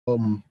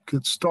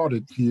Get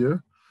started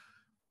here.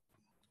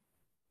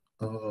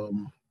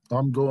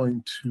 I'm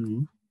going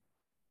to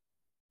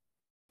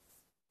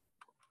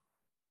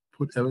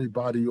put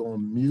everybody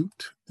on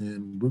mute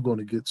and we're going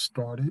to get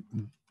started.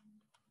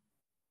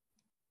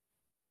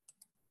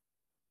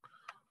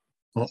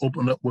 I'll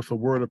open up with a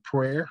word of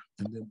prayer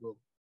and then we'll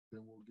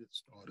get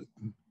started.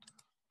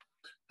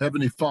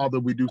 Heavenly Father,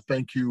 we do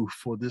thank you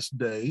for this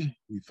day.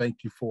 We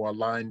thank you for our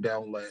lying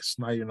down last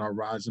night and our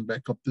rising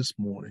back up this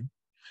morning.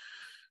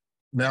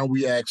 Now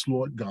we ask,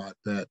 Lord God,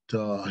 that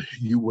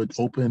you would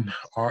open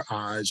our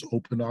eyes,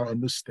 open our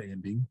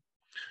understanding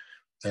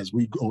as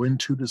we go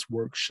into this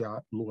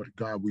workshop. Lord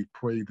God, we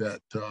pray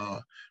that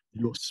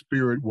your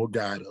spirit will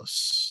guide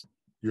us.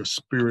 Your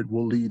spirit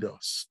will lead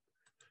us.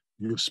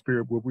 Your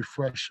spirit will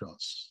refresh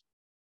us.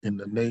 In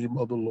the name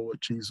of the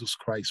Lord Jesus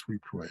Christ, we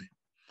pray.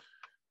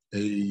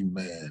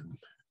 Amen.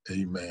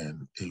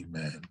 Amen.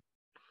 Amen.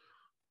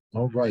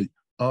 All right.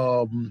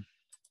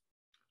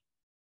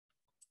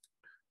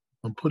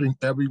 I'm putting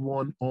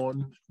everyone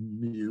on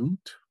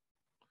mute.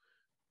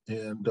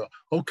 And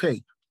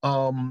okay.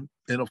 And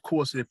of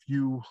course, if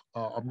you,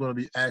 I'm going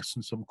to be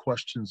asking some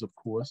questions, of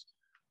course.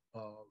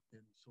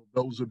 And so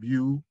those of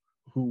you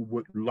who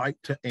would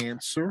like to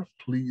answer,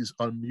 please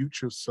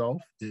unmute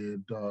yourself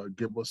and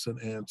give us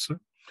an answer.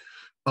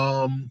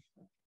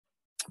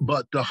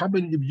 But how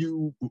many of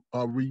you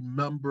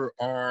remember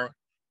our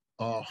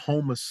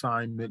home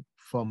assignment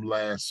from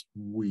last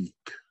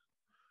week?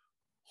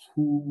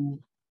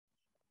 Who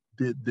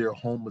did their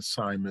home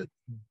assignment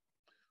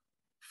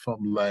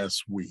from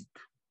last week?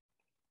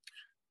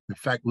 In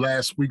fact,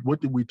 last week, what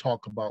did we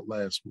talk about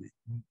last week?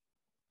 What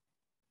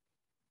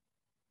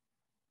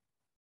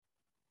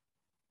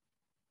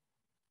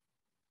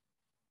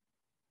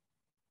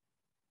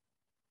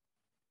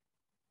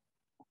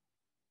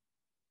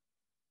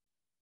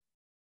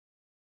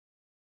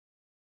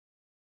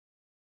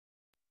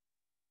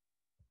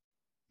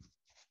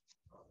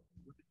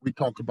did we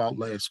talk about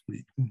last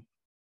week?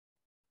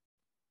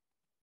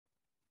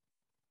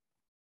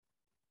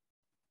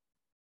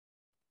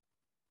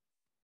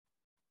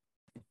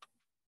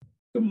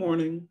 Good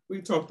morning.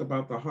 We talked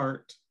about the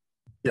heart.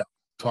 Yeah,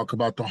 talk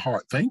about the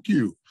heart. Thank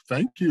you.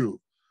 Thank you.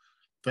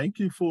 Thank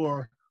you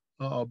for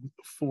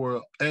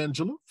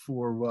Angela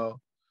for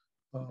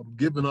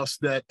giving us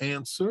that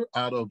answer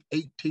out of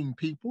 18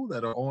 people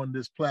that are on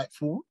this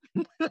platform.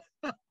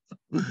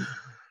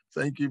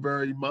 Thank you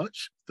very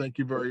much. Thank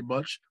you very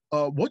much.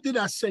 What did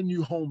I send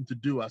you home to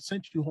do? I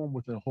sent you home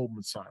with a home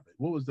assignment.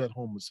 What was that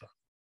home assignment?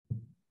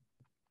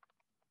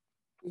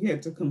 You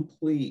had to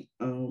complete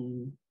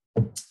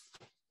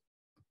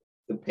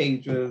the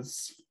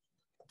pages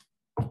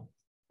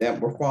that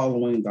were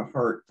following the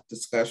heart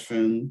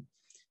discussion.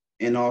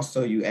 And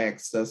also you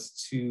asked us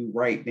to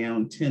write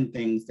down 10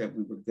 things that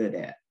we were good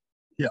at.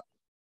 Yeah,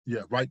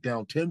 write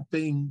down 10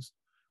 things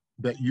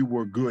that you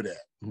were good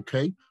at,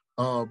 okay?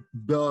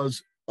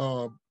 Does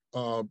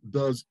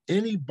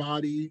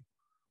anybody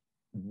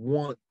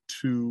want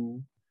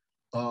to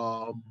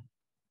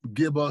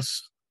give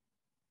us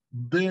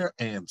their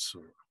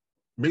answer?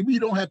 Maybe you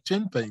don't have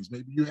 10 things,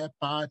 maybe you have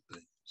 5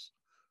 things.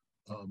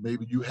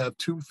 Maybe you have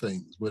 2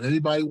 things, but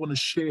anybody want to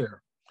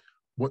share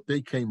what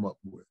they came up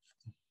with?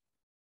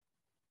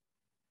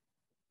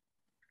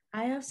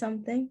 I have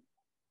something.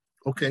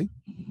 Okay.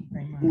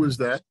 Who is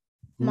that?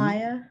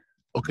 Maya.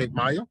 Okay,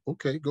 Maya.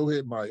 Okay, go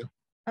ahead, Maya.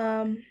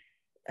 I'm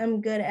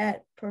good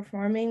at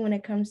performing when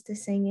it comes to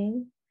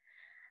singing.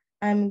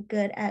 I'm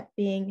good at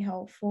being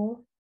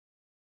helpful.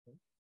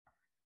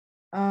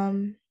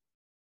 It's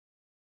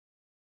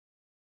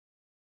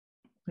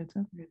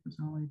okay if it's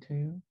only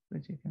 2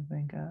 that you can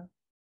think of.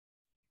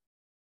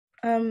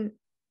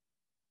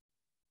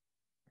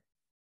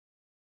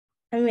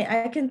 I mean,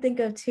 I can think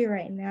of 2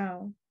 right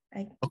now.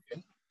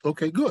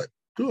 Okay, good.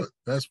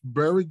 That's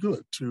very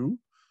good, 2.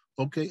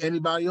 Okay,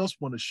 anybody else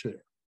want to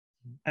share?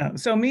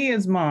 So me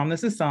as mom,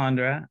 this is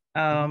Sandra.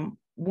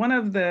 One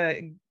of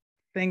the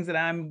things that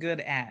I'm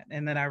good at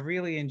and that I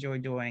really enjoy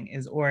doing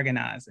is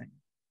organizing,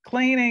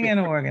 cleaning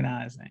and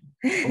organizing.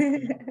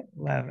 Okay.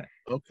 Love it.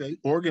 Okay,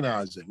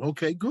 organizing.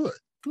 Okay, good.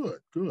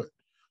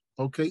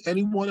 Okay,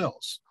 anyone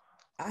else?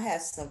 I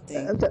have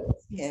something,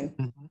 Kim.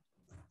 Mm-hmm.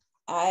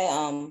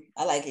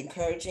 I like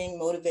encouraging,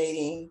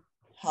 motivating,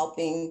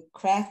 helping,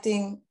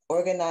 crafting,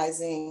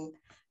 organizing,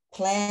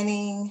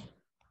 planning,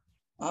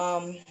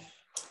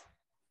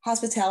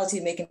 hospitality,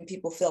 making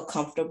people feel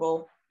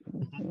comfortable.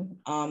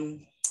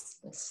 Mm-hmm.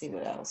 Let's see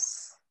what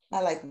else.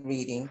 I like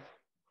reading.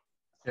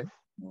 Okay.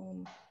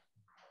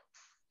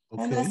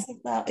 And that's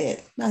about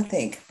it, I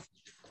think.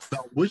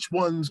 Now, which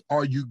ones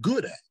are you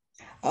good at?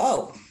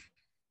 Oh,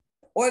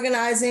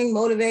 organizing,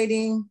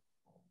 motivating,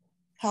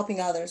 helping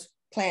others,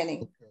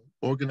 planning. Okay.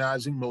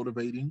 Organizing,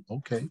 motivating.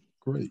 Okay,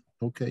 great.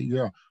 Okay,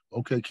 yeah.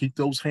 Okay, keep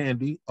those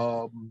handy.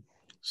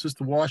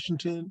 Sister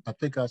Washington, I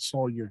think I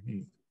saw your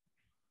hand.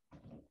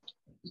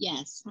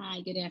 Yes.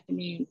 Hi, good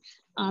afternoon.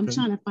 I'm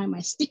trying to find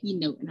my sticky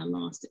note and I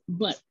lost it.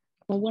 But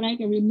from what I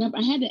can remember,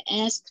 I had to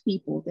ask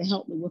people to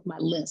help me with my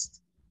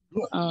list.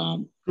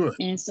 Good.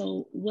 And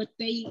so what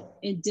they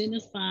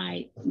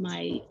identified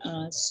my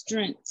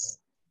strengths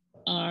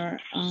are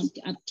I'm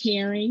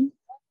caring,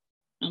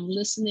 I'm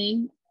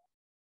listening,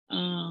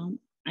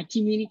 I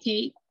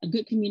communicate, a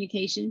good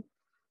communication,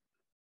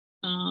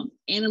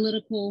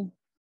 analytical,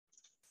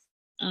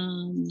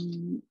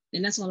 and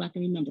that's all I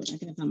can remember. I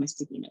can find my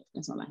sticky note.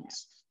 That's all I have.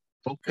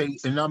 Okay,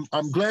 and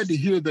I'm glad to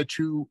hear that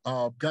you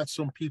got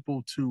some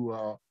people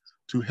to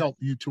help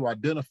you to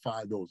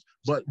identify those.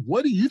 But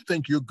what do you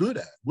think you're good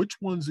at?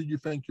 Which ones do you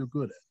think you're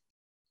good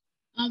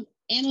at?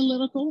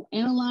 Analytical,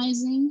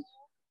 analyzing,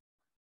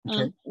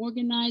 Okay.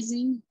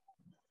 Organizing.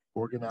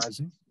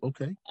 Organizing.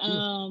 Okay.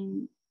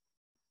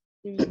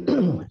 There's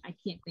another one. I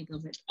can't think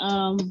of it.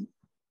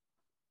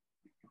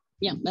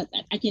 Yeah, but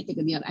I can't think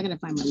of the other. I gotta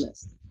find my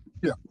list.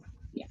 Yeah.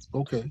 Yeah.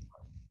 Okay.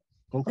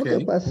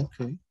 Okay, Pastor.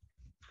 Okay.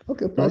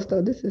 Okay,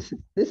 Pastor. This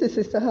is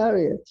Sister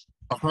Harriet.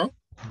 Uh-huh.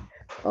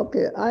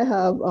 Okay, I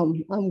have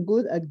I'm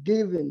good at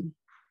giving,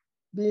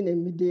 being a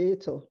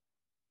mediator,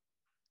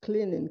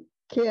 cleaning,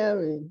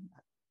 caring,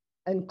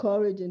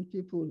 encouraging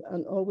people,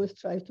 and always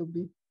try to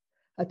be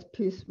at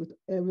peace with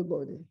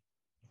everybody.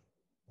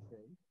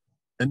 Okay.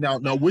 And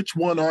now which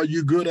one are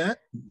you good at?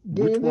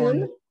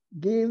 Giving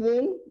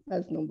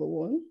as number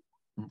one.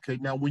 Okay.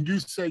 Now, when you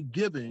say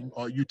giving,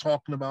 are you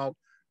talking about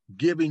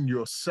giving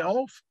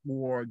yourself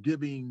or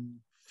giving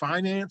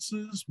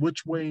finances?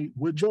 Which one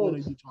are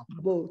you talking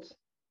about?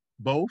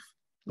 Both?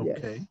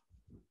 Okay. Yes.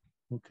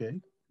 Okay.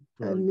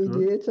 Very and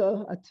mediator,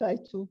 good. I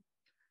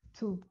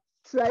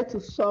try to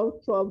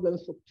solve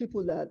problems for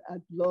people that are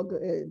at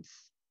loggerheads.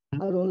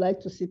 Mm-hmm. I don't like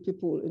to see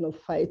people,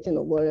 fighting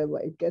or whatever.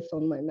 It gets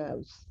on my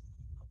nerves.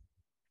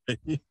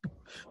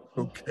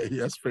 Okay,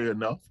 that's fair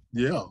enough.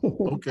 Yeah.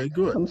 Okay,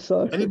 good. I'm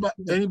sorry.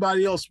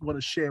 Anybody else want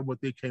to share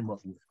what they came up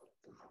with?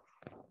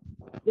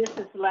 This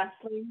is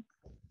Leslie.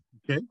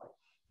 Okay.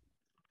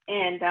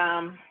 And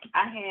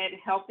I had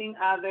helping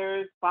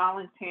others,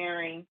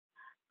 volunteering,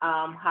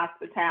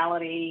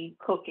 hospitality,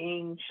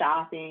 cooking,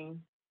 shopping.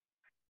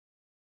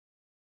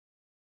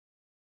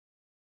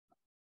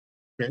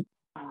 Okay.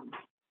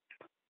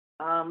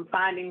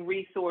 Finding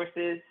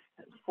resources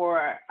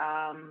for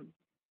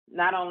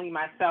not only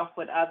myself,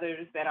 but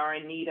others that are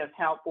in need of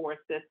help or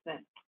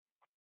assistance.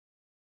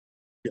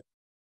 Yeah.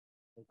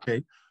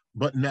 Okay.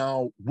 But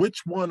now,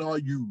 which one are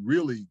you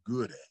really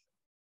good at?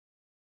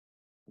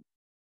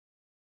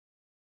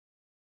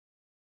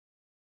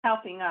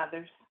 Helping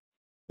others.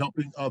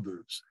 Helping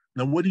others.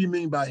 Now, what do you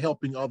mean by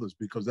helping others?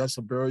 Because that's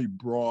a very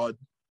broad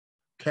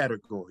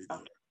category there.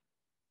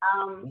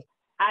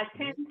 I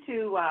tend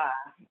to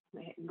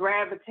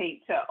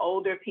gravitate to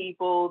older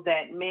people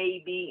that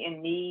may be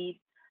in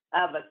need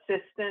of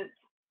assistance,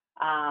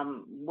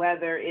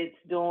 whether it's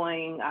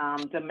doing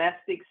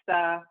domestic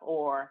stuff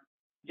or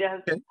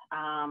just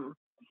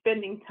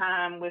spending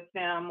time with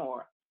them,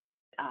 or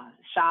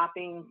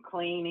shopping,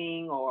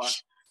 cleaning, or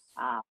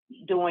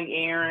doing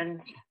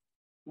errands,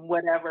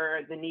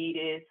 whatever the need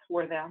is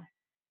for them.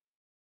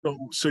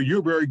 So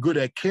you're very good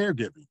at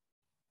caregiving.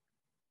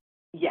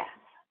 Yes.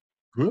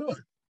 Good.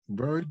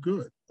 Very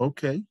good.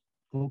 Okay.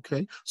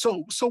 Okay.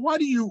 So why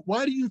do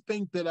you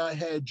think that I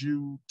had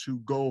you to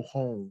go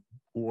home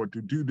or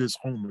to do this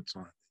home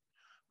assignment?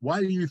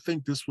 Why do you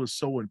think this was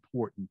so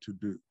important to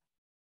do?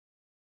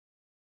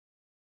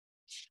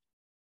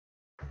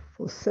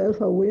 For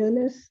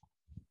self-awareness.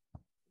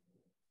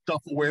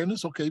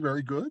 Self-awareness. Okay.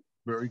 Very good.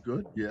 Very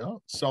good. Yeah.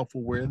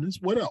 Self-awareness.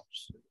 What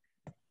else?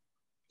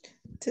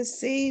 To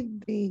see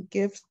the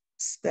gifts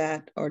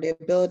or the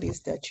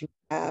abilities that you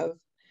have,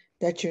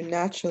 that you're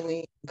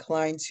naturally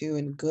inclined to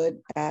and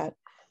good at,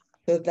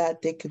 so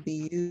that they could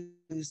be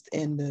used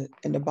in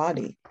the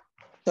body.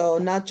 So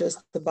not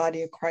just the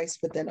body of Christ,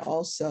 but then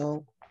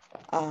also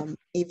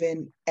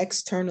even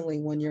externally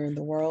when you're in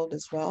the world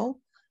as well.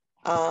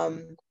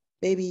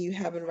 Maybe you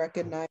haven't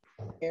recognized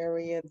the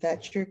area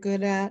that you're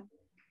good at,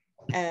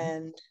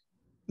 and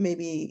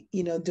maybe,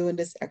 doing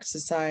this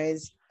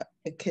exercise,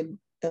 it can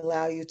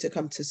allow you to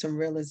come to some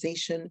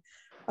realization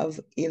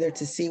of either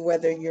to see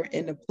whether you're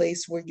in a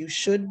place where you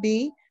should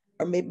be,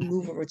 or maybe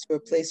move over to a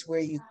place where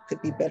you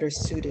could be better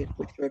suited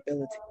with your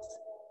abilities.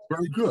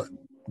 Very good.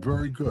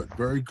 Very good.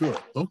 Very good.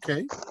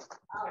 Okay.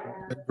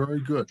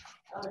 Very good.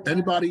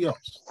 Anybody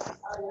else?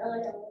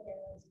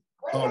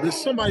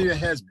 There's somebody that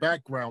has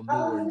background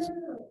noise.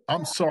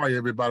 I'm sorry,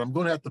 everybody. I'm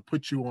going to have to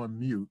put you on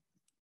mute.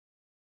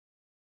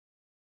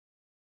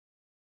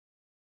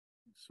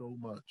 So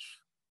much.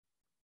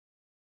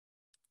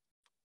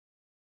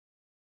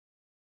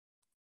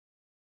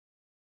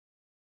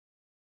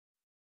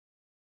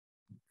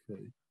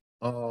 Okay.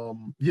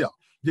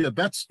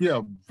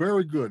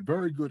 Very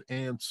good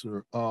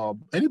answer.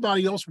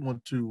 Anybody else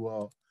want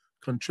to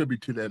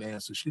contribute to that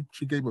answer?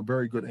 She gave a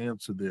very good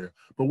answer there.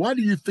 But why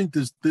do you think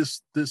this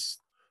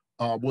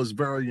was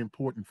very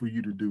important for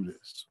you to do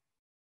this?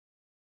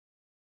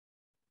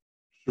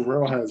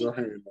 Sherelle has her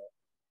hand up.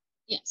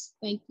 Yes,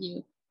 thank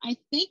you. I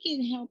think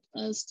it helped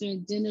us to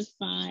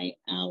identify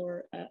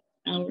our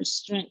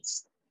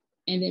strengths,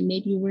 and then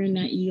maybe we're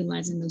not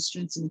utilizing those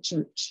strengths in the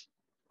church.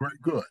 Very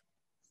good.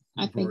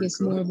 I think it's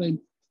more of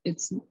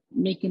it's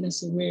making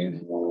us aware.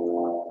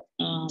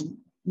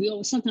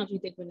 Sometimes we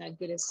think we're not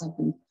good at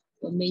something,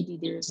 but maybe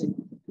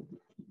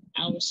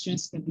our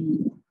strengths can be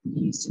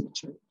used in the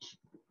church.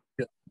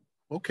 Yeah.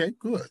 Okay,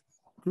 good.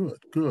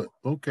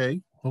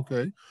 Okay.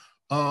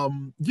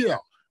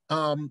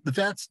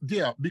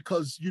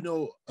 Because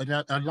and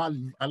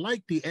I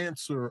like the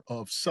answer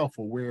of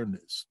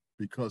self-awareness,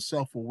 because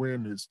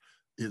self-awareness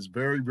is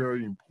very,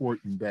 very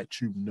important that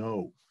you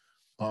know.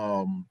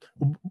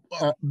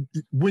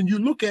 When you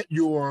look at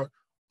your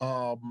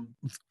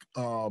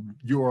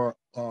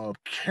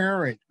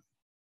current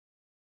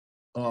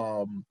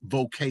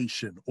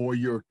vocation or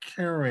your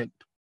current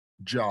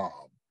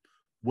job,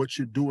 what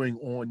you're doing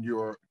on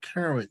your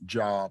current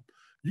job,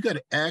 you got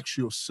to ask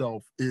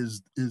yourself,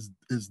 is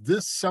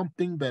this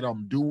something that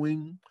I'm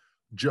doing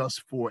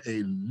just for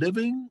a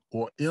living,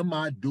 or am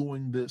I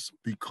doing this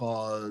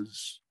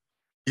because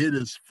it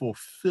is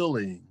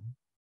fulfilling,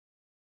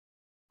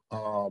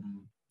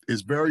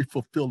 is very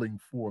fulfilling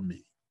for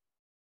me?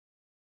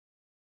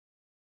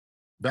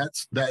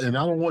 That's that. And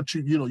I don't want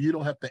you, you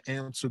don't have to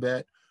answer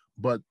that,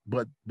 but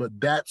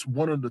that's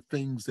one of the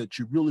things that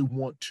you really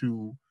want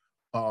to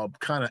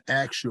kind of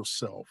ask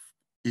yourself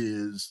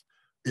is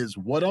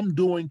what I'm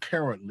doing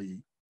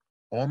currently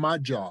on my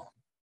job,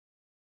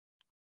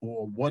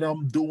 or what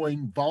I'm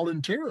doing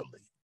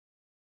voluntarily,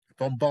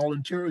 if I'm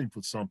volunteering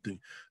for something,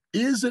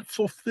 is it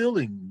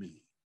fulfilling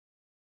me?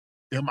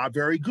 Am I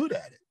very good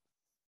at it?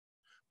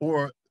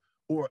 Or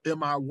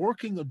am I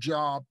working a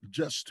job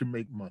just to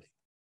make money?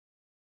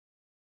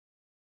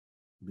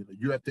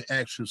 You have to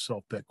ask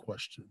yourself that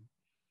question.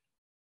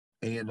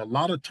 And a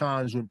lot of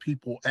times when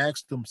people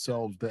ask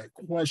themselves that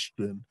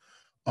question,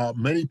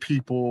 many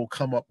people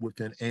come up with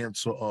an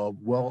answer of,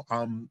 well,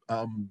 I'm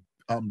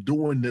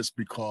doing this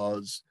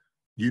because,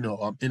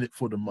 I'm in it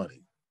for the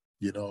money,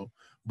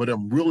 but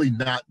I'm really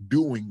not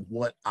doing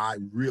what I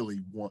really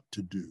want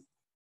to do.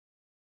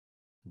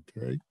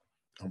 Okay.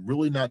 I'm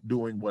really not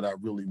doing what I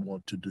really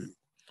want to do.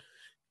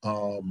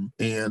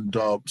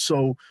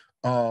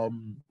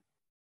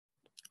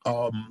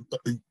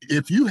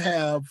 If you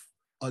have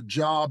a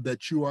job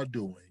that you are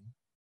doing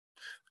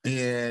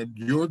and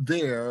you're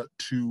there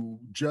to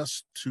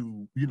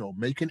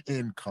make an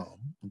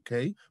income,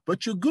 okay,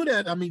 but you're good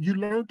at, you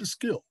learned the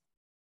skill,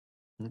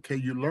 okay,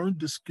 you learned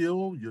the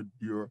skill,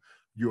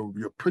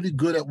 you're pretty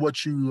good at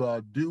what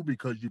you do,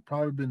 because you've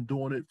probably been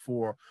doing it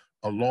for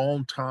a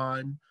long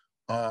time.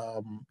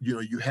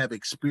 You have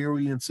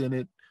experience in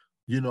it,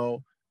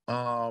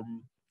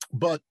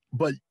 but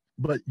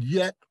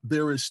yet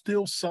there is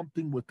still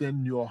something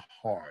within your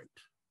heart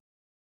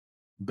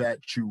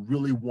that you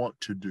really want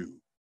to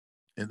do,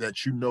 and that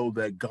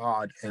that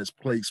God has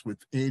placed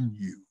within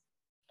you,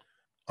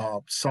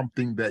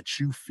 something that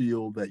you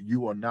feel that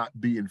you are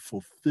not being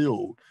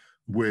fulfilled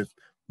with.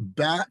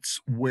 That's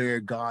where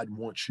God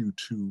wants you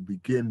to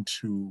begin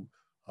to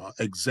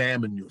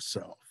examine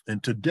yourself.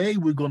 And today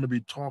we're going to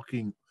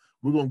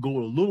go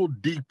a little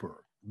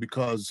deeper,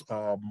 because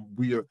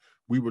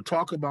we were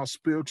talking about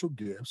spiritual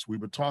gifts. We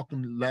were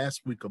talking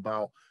last week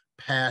about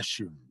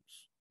passions,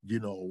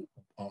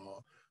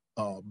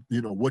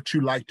 what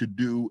you like to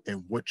do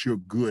and what you're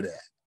good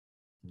at.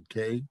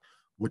 Okay,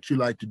 what you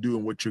like to do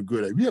and what you're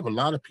good at. We have a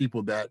lot of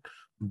people that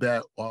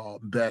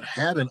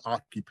have an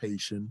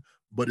occupation,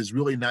 but it's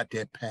really not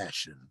their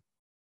passion.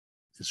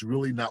 It's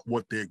really not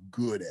what they're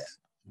good at.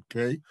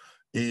 Okay,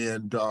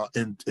 and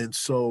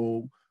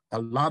so a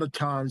lot of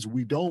times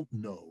we don't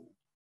know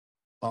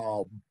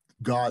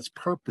God's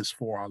purpose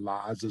for our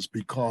lives, is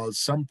because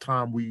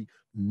sometimes we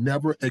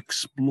never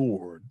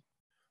explored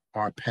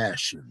our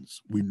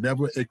passions. We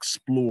never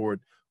explored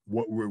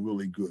what we're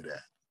really good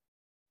at.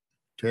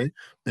 Okay.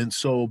 And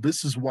so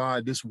this is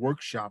why this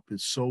workshop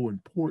is so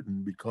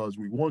important, because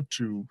we want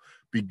to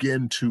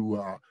begin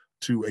to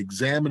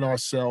examine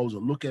ourselves,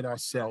 or look at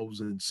ourselves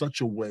in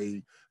such a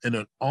way, in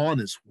an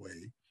honest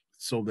way,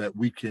 so that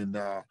we can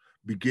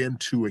begin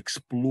to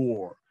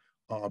explore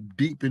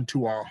deep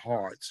into our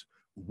hearts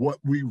what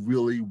we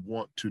really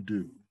want to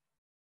do.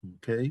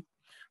 Okay.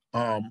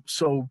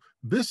 So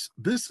this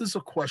is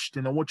a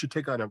question. I want you to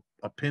take out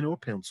a pen or a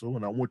pencil,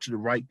 and I want you to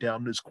write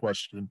down this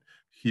question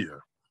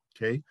here.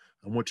 Okay.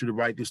 I want you to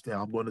write this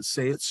down. I'm going to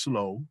say it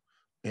slow,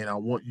 and I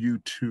want you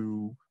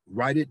to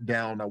write it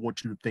down. I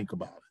want you to think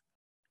about it.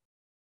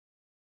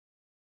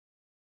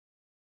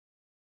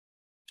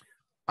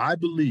 I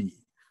believe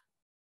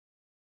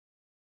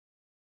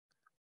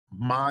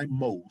my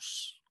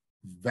most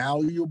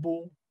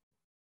valuable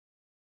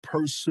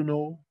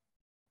personal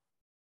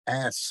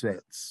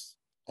assets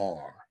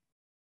are.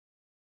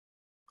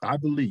 I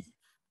believe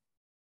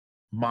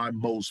my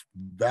most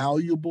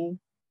valuable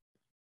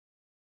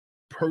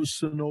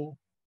personal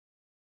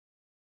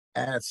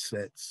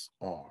assets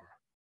are.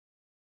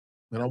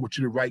 And I want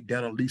you to write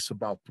down at least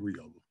about 3 of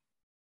them.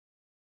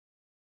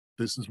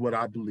 This is what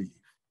I believe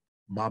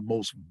my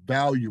most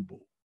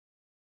valuable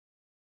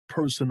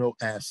personal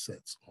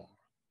assets are.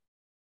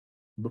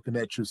 Looking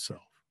at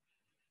yourself.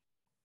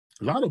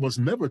 A lot of us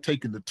never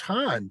taken the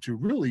time to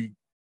really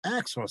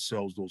ask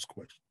ourselves those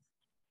questions.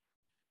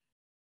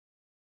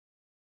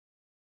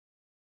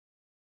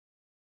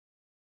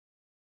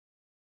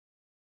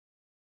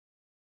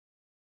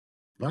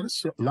 A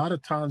lot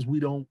of times we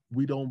don't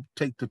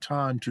take the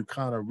time to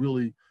kind of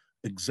really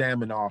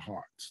examine our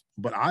hearts.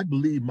 But I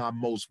believe my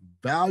most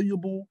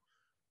valuable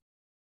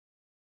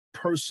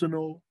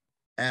personal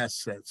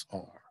assets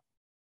are.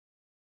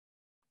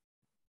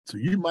 So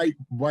you might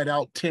write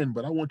out 10,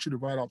 but I want you to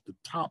write out the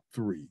top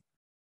 3,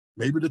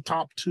 maybe the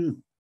top 2.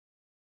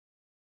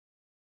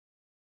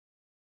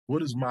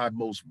 What is my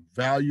most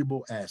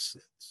valuable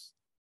assets?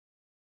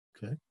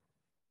 Okay.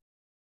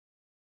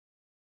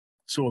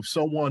 So if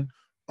someone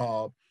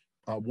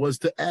was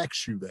to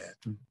ask you that,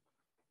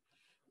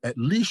 at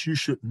least you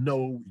should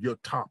know your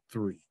top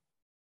 3.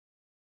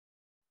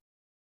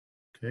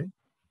 Okay.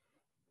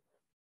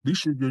 At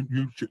least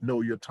you should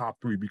know your top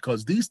 3,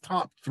 because these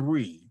top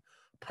 3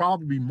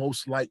 probably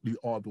most likely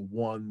are the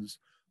ones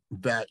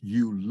that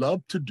you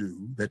love to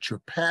do, that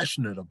you're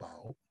passionate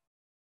about,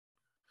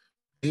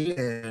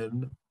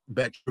 and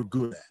that you're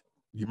good at.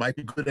 You might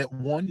be good at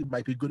 1, you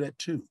might be good at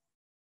 2,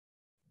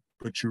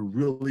 but you're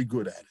really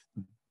good at it.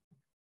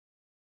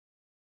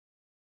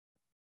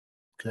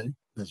 Okay,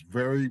 that's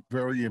very,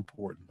 very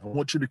important. I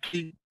want you to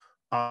keep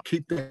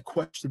that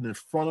question in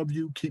front of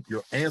you, keep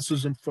your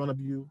answers in front of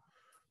you,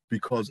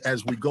 because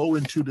as we go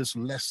into this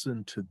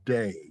lesson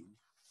today,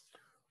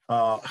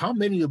 how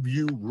many of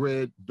you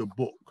read the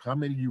book? How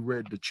many of you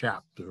read the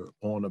chapter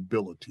on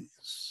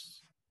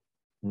abilities?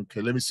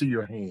 Okay, let me see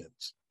your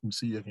hands. Let me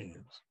see your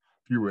hands.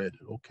 If you read it,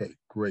 okay,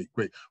 great.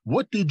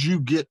 What did you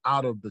get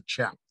out of the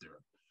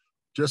chapter?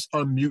 Just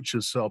unmute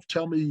yourself.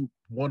 Tell me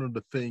one of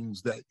the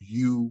things that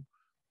you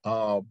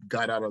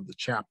got out of the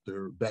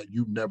chapter that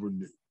you never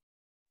knew.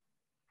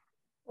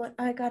 What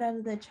I got out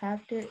of the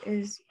chapter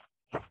is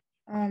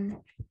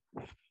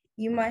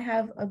you might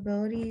have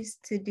abilities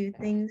to do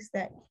things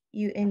that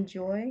you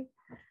enjoy,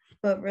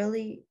 but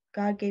really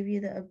God gave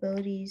you the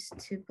abilities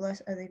to bless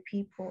other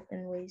people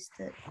in ways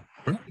that.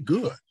 Very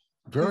good.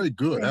 Very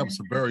good. That was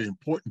a very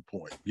important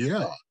point.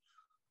 Yeah.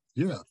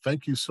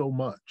 Thank you so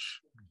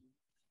much.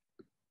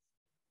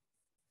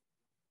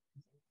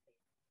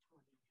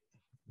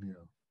 Yeah.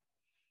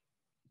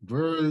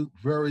 Very,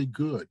 very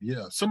good.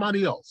 Yeah.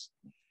 Somebody else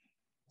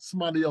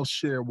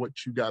share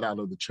what you got out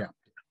of the chapter.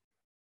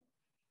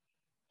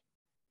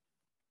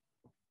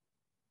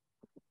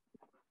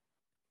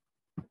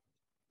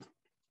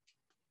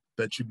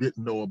 That you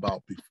didn't know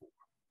about before.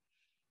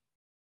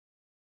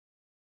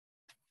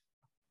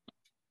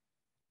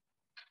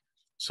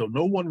 So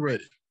no one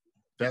read it.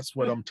 That's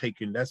what I'm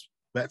taking. That's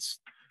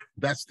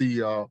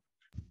the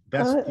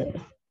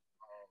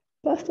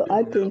Pastor,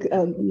 I think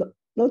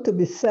not to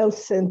be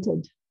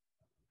self-centered.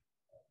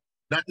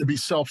 Not to be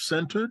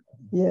self-centered?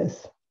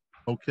 Yes.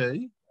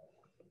 Okay.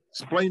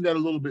 Explain that a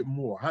little bit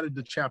more. How did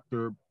the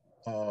chapter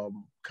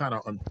kind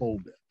of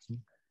unfold that?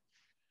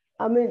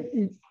 I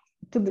mean,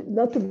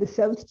 not to be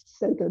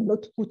self-centered,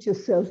 not to put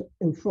yourself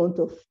in front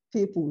of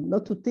people,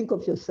 not to think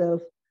of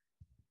yourself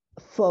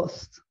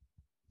first.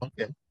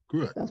 Okay,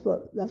 good. That's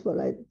what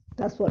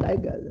I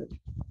gathered.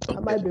 Okay. I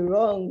might be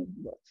wrong,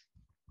 but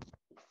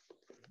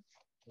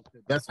okay.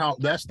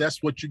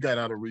 That's what you got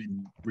out of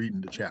reading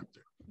the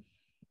chapter.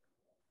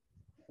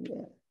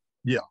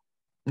 Yeah.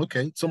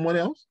 Okay. Someone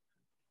else?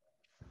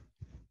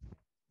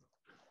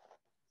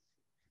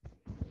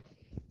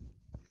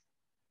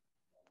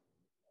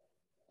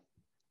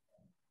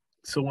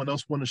 Someone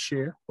else want to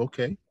share?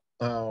 Okay.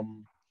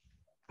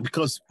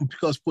 Because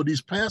for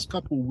these past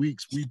couple of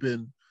weeks,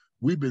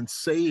 we've been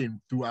saying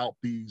throughout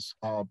these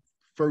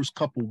first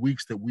couple of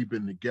weeks that we've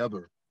been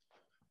together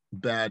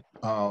that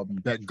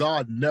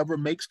God never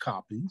makes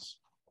copies.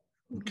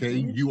 Okay,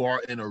 you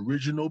are an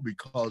original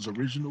because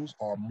originals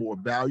are more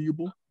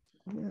valuable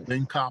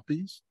than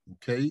copies.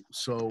 Okay,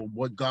 so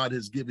what God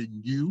has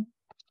given you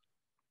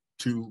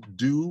to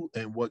do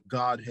and what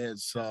God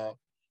has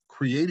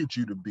created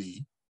you to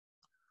be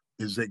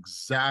is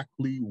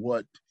exactly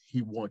what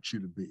He wants you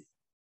to be.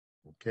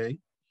 Okay.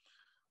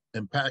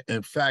 In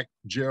fact,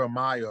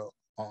 Jeremiah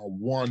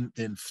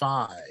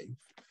 1:5.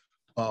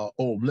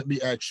 Let me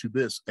ask you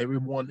this.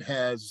 Everyone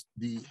has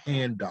the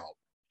handout.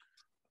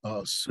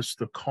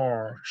 Sister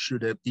Carr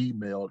should have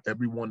emailed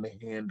everyone the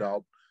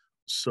handout.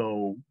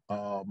 So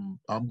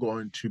I'm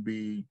going to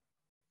be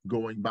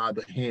going by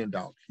the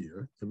handout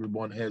here.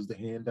 Everyone has the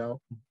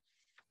handout.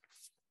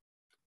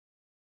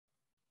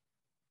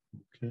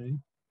 Okay.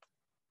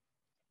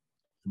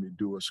 Let me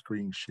do a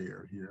screen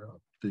share here. I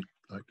think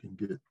I can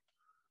get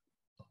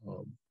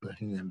the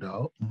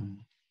handout.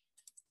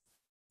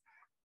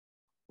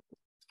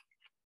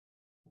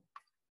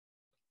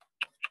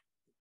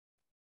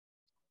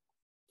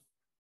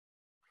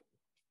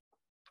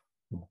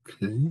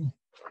 Okay.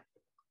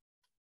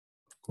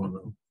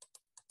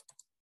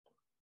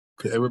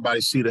 Okay,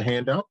 everybody see the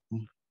handout?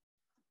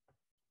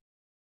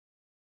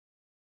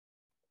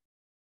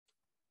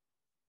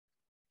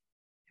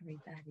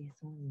 Everybody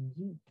is on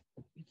mute.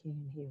 You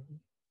can't hear me.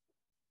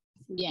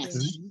 Yes.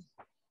 Yes.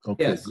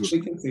 Okay, yes, good.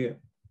 we can see it.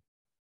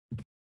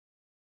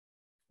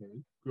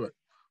 Okay, good.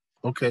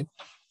 Okay.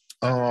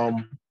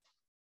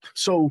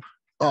 So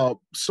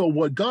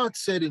what God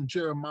said in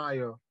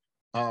Jeremiah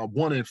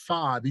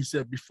 1:5, he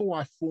said, before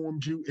I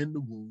formed you in the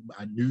womb,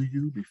 I knew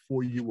you.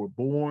 Before you were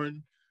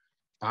born,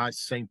 I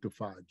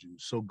sanctified you.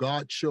 So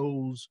God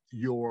chose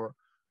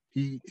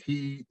he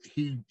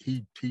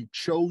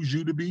chose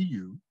you to be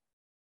you.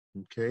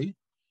 Okay.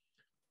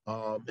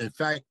 In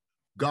fact,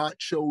 God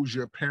chose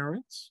your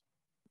parents.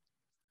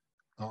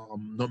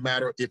 No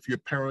matter if your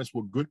parents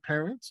were good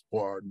parents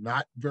or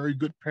not very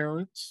good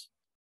parents,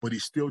 but he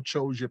still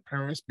chose your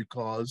parents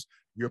because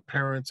your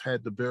parents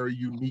had the very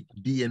unique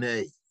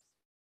DNA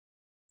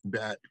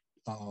that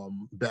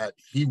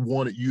he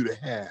wanted you to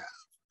have,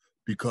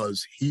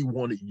 because he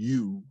wanted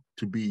you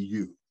to be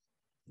you.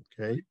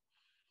 Okay.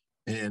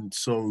 And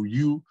so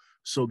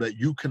that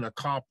you can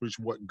accomplish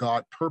what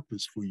God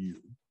purposed for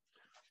you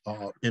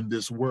in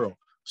this world.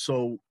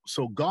 So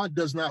God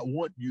does not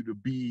want you to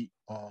be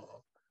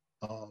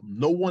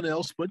no one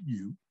else but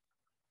you.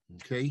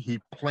 Okay. He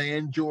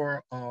planned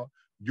your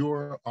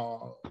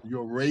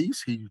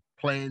race. He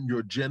planned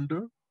your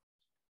gender.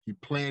 He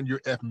planned your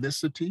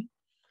ethnicity,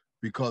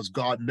 because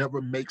God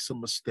never makes a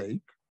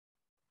mistake.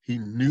 He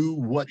knew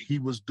what he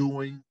was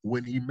doing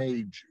when he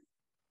made you.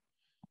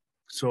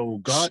 So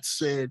God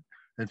said,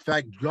 in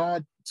fact,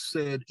 God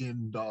said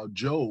in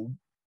Job,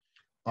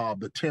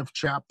 the 10th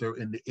chapter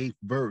in the 8th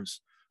verse,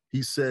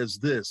 he says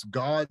this: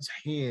 God's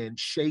hand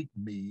shaped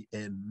me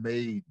and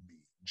made me.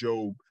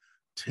 Job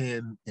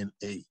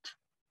 10:8.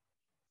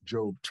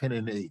 Job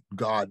 10:8.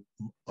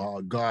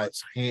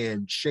 God's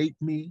hand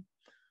shaped me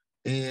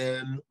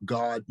and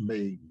God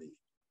made me.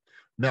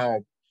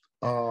 Now,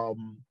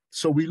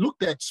 so we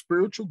looked at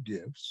spiritual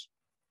gifts,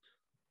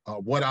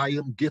 what I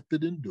am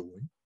gifted in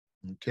doing,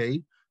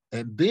 okay?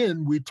 And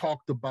then we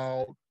talked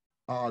about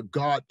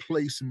God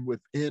placing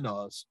within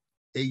us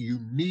a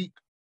unique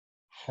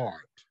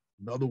heart.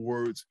 In other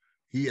words,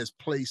 he has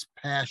placed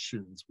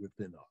passions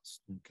within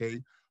us,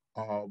 okay?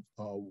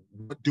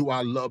 What do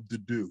I love to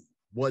do?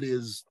 What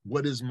is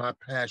my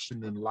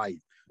passion in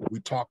life? We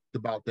talked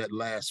about that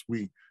last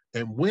week.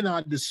 And when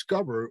I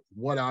discover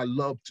what I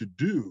love to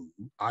do,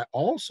 I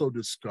also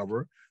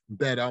discover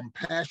that I'm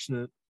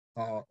passionate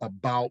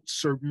about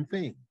certain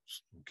things,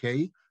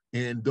 okay?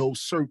 And those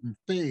certain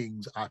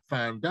things I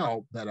found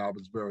out that I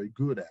was very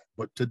good at.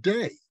 But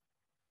today,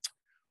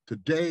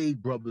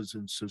 brothers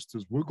and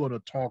sisters, we're going to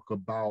talk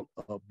about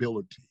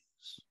abilities,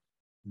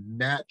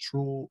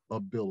 natural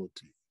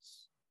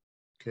abilities,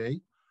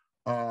 okay?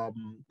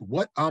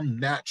 What I'm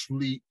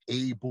naturally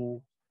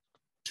able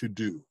to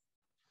do,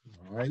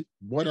 all right?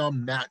 What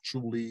I'm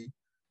naturally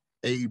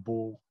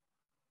able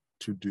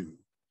to do.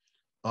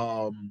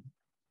 How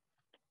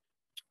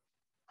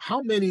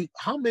many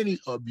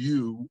of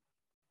you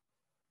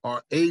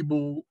are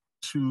able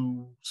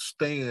to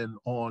stand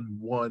on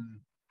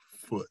one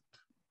foot?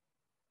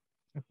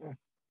 Let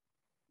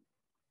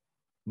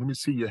me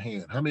see your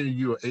hand. How many of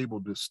you are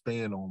able to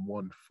stand on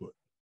one foot?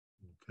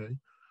 Okay.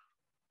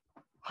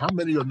 How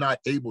many are not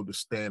able to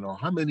stand on?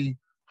 How many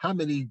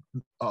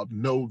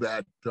know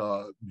that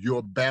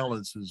your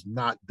balance is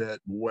not that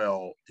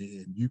well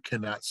and you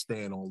cannot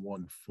stand on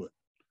one foot?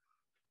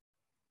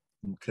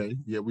 Okay.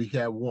 Yeah, we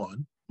have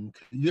one.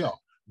 Okay. Yeah,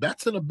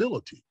 that's an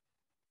ability.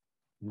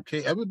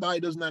 Okay. Everybody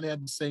does not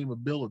have the same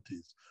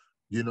abilities.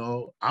 You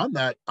know, I'm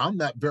not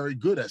very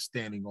good at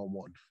standing on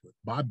one foot.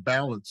 My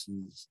balance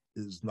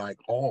is like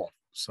off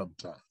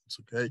sometimes.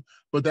 Okay.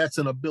 But that's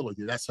an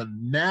ability. That's a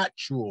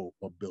natural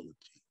ability.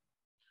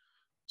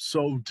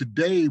 So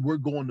today we're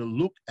going to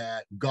look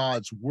at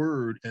God's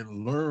word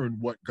and learn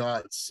what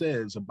God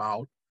says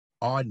about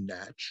our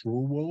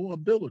natural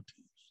abilities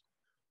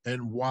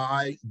and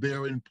why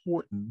they're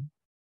important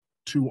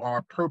to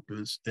our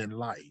purpose in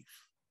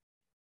life.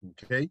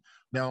 Okay.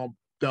 Now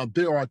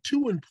there are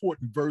two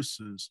important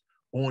verses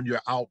on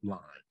your outline.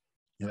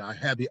 And I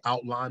have the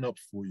outline up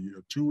for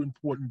you. Two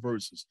important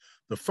verses.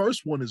 The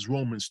first one is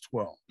Romans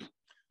 12.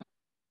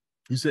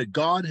 He said,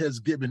 God has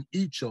given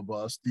each of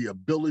us the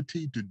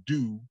ability to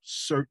do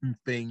certain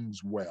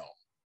things well.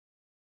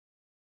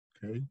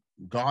 Okay.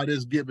 God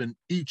has given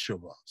each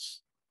of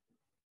us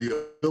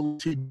the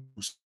ability to do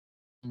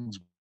things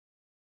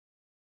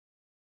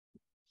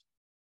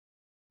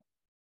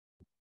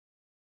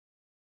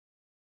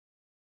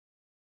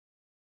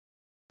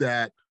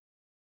that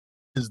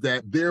is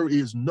that there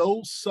is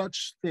no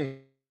such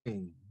thing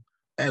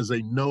as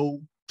a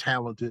no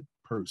talented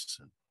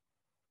person.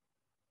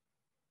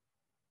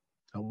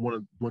 I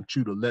want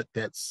you to let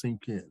that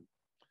sink in.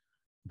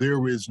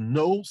 There is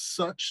no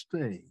such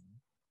thing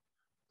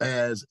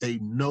as a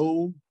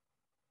no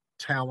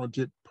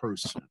talented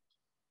person.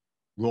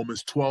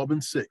 Romans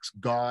 12:6,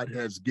 God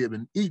has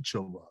given each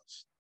of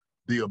us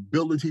the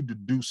ability to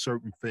do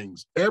certain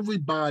things.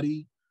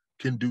 Everybody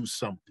can do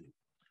something,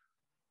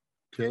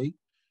 okay?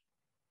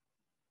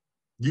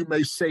 You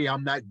may say,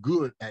 I'm not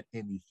good at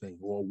anything,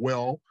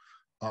 or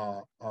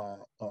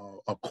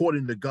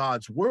according to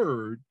God's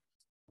word,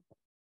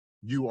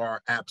 you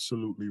are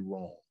absolutely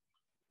wrong,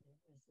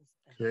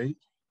 okay?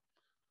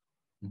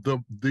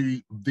 The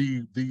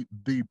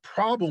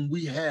problem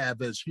we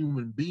have as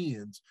human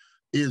beings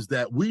is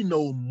that we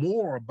know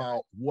more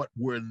about what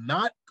we're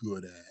not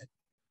good at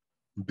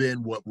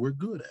than what we're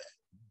good at.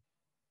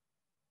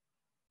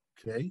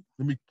 Okay,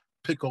 let me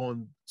pick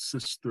on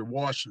Sister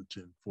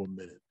Washington for a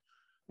minute.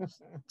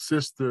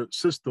 Sister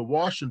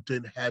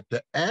Washington had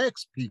to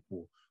ask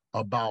people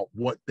about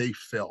what they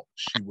felt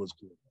she was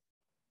good at.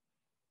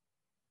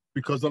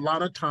 Because a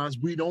lot of times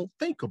we don't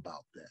think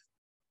about that.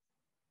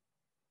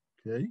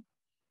 Okay.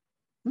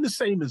 And the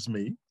same as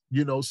me,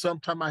 you know,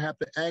 sometimes I have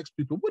to ask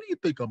people, what do you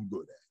think I'm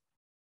good at?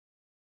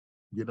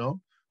 You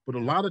know, but a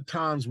lot of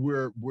times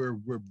we're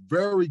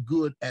very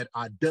good at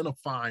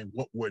identifying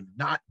what we're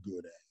not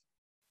good at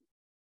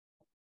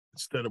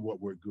instead of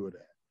what we're good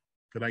at.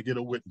 Can I get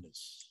a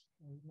witness?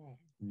 Amen.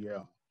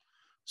 Yeah.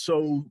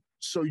 So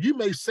you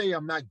may say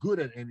I'm not good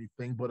at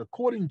anything, but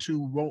according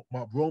to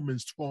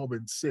Romans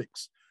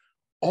 12:6,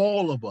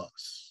 all of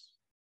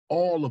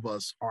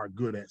us are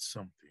good at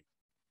something.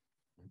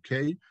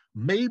 Okay,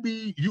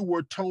 maybe you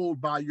were told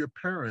by your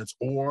parents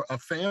or a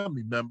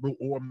family member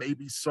or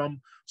maybe some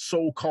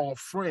so-called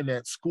friend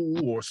at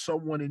school or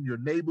someone in your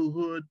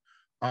neighborhood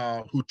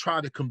who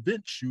tried to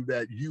convince you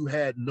that you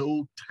had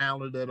no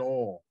talent at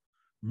all.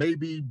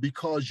 Maybe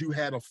because you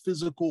had a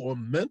physical or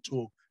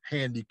mental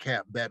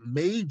handicap that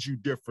made you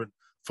different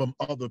from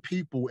other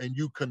people and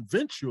you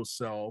convince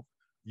yourself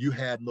you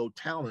had no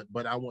talent.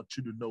 But I want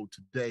you to know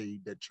today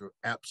that you're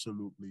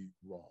absolutely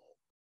wrong.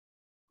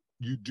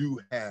 You do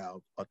have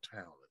a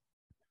talent.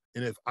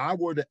 And if I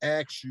were to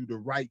ask you to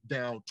write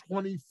down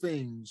 20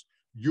 things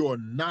you're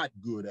not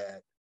good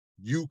at,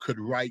 you could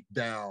write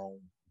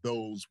down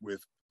those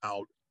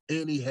without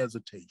any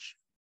hesitation.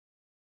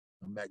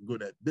 I'm not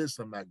good at this,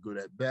 I'm not good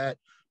at that.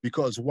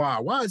 Because why?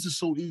 Why is it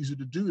so easy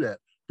to do that?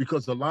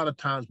 Because a lot of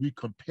times we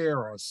compare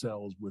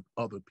ourselves with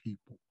other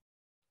people.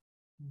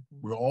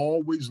 Mm-hmm. We're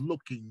always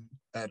looking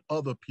at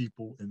other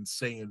people and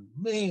saying,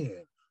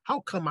 man,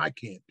 how come I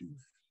can't do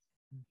that?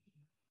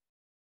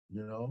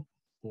 You know,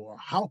 or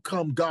how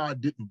come God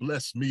didn't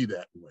bless me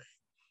that way?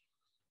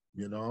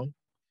 You know,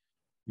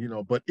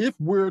 but if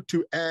we were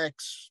to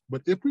ask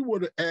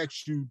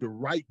you to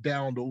write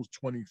down those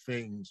 20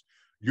 things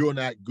you're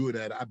not good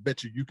at, I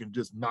bet you can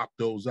just knock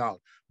those out.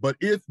 But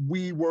if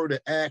we were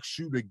to ask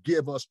you to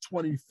give us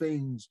 20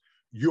 things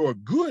you're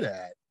good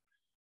at,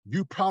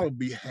 you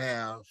probably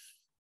have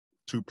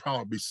to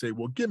say,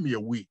 well, give me a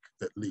week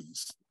at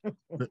least.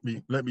 let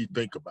me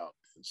think about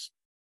this,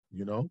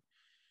 you know.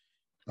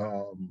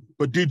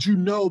 But did you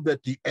know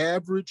that the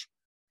average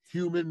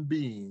human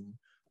being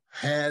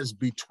has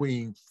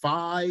between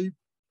 500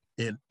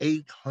 and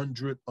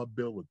 800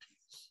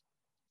 abilities?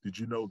 Did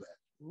you know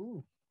that?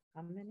 Ooh,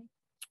 how many?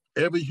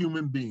 Every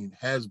human being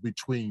has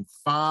between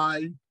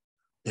 500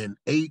 and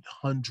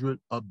 800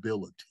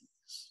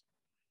 abilities.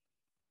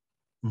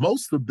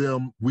 Most of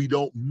them we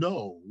don't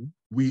know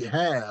we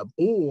have,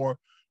 or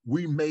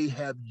we may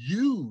have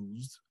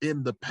used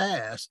in the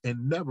past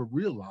and never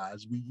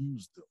realized we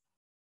used them.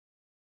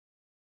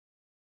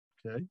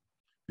 Okay,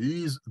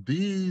 these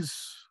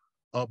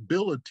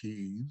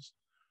abilities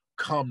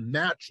come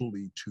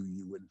naturally to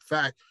you. In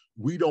fact,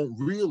 we don't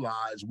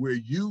realize we're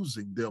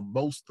using them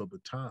most of the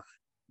time,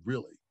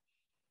 really.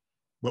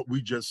 But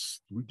we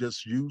just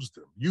use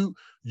them.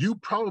 You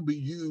probably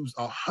use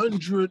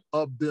 100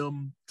 of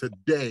them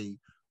today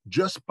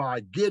just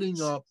by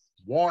getting up,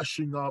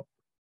 washing up,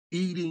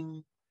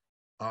 eating,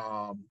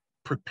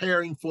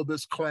 preparing for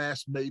this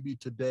class maybe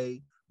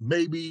today.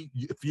 Maybe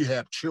if you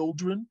have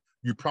children,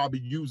 you probably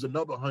use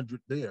another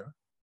 100 there,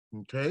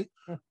 okay?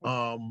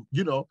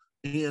 You know,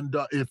 and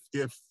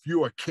if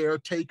you're a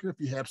caretaker, if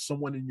you have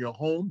someone in your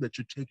home that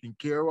you're taking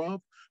care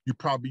of, you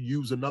probably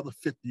use another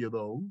 50 of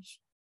those,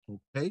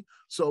 okay?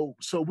 So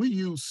we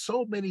use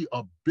so many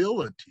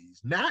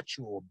abilities,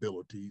 natural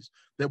abilities,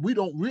 that we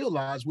don't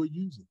realize we're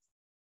using,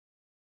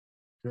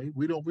 okay?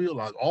 We don't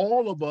realize.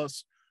 All of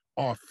us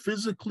are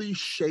physically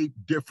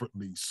shaped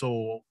differently,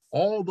 so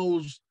all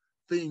those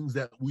things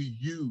that we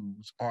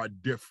use are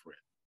different.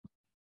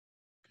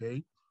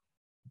 Okay.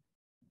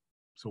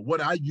 So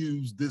what I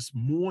used this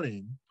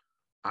morning,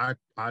 I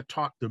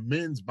taught the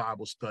men's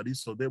Bible study.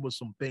 So there were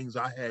some things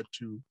I had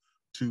to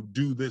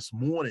do this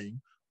morning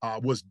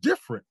was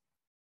different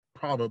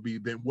probably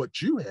than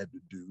what you had to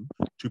do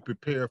to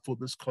prepare for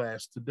this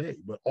class today.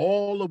 But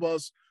all of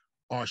us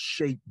are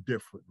shaped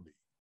differently,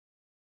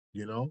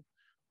 you know.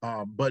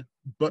 But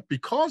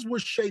because we're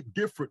shaped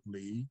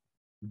differently,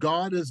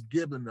 God has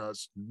given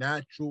us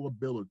natural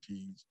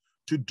abilities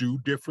to do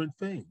different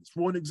things.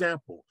 For an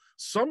example,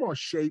 some are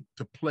shaped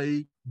to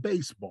play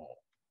baseball.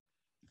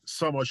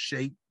 Some are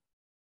shaped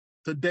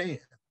to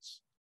dance.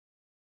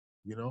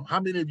 You know,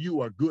 how many of you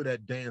are good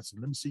at dancing?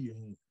 Let me see your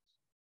hands.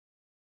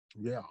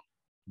 Yeah.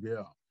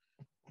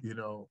 You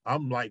know,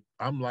 I'm like,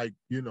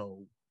 you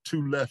know,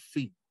 2 left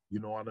feet, you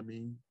know what I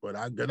mean? But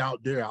I get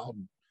out there,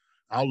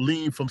 I'll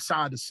lean from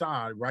side to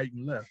side, right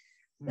and left,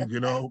 you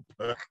know,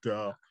 but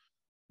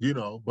you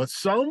know, but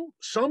some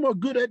are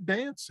good at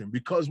dancing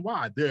because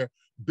why?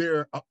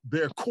 Their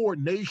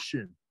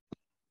coordination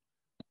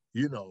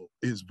you know,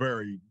 is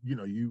very, you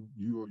know,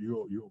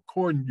 your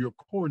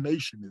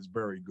coordination is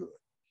very good.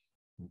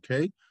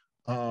 Okay.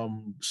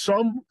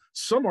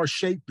 Some are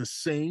shaped to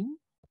sing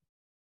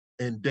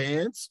and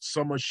dance.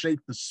 Some are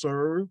shaped to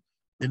serve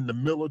in the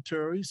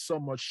military.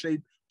 Some are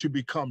shaped to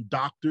become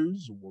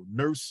doctors or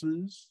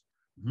nurses,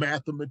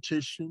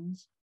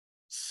 mathematicians,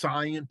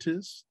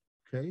 scientists.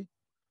 Okay.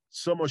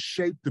 Some are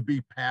shaped to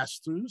be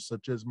pastors,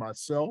 such as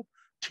myself,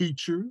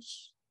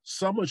 teachers.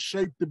 Some are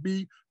shaped to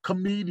be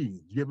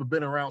comedians. You ever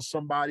been around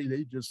somebody,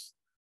 they just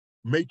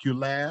make you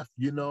laugh,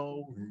 you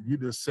know, and you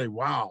just say,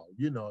 wow,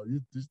 you know,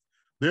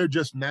 they're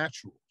just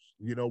naturals.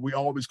 You know, we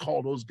always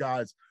call those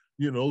guys,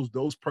 you know,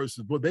 those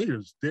persons, but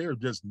they're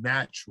just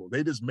natural.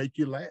 They just make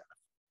you laugh,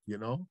 you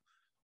know,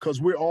 because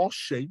we're all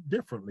shaped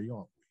differently,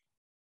 aren't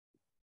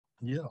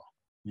we? Yeah,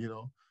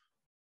 you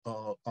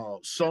know,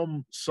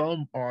 some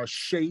are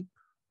shaped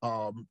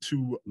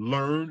to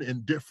learn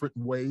in different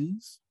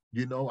ways.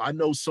 You know, I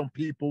know some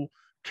people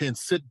can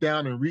sit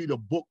down and read a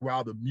book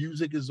while the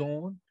music is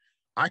on.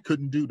 I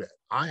couldn't do that.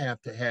 I have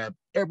to have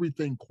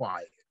everything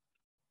quiet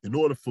in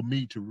order for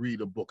me to read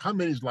a book. How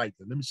many's like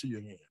that? Let me see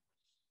your hand.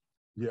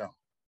 Yeah,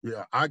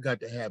 yeah, I got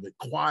to have it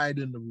quiet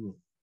in the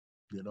room,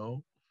 you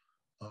know.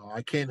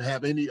 I can't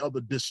have any other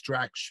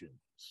distractions,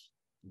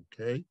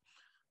 okay?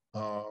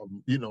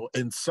 You know,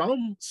 and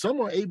some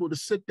are able to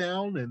sit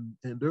down and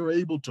they're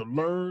able to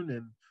learn,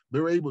 and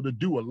they're able to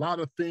do a lot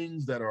of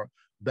things that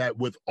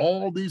with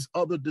all these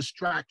other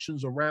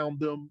distractions around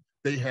them,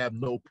 they have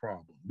no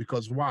problem.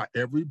 Because why?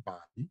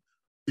 Everybody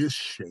is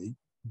shaped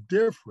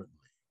differently.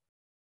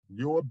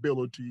 Your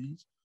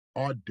abilities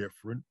are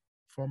different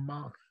from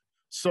mine.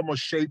 Some are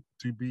shaped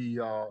to be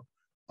to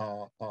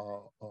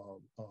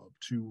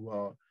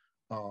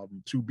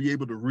be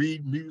able to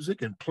read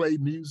music and play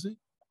music.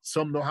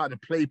 Some know how to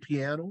play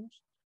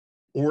pianos,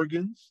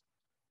 organs,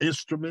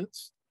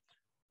 instruments.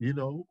 You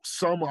know,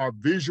 some are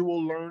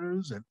visual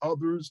learners and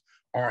others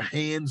are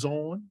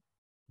hands-on.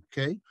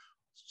 Okay,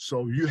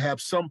 so you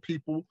have some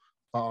people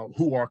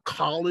who are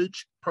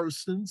college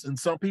persons, and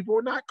some people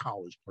are not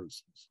college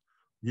persons.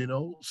 You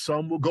know,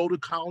 some will go to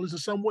college and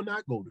some will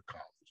not go to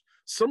college.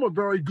 Some are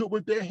very good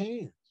with their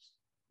hands,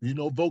 you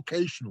know,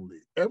 vocationally.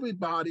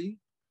 Everybody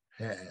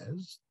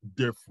has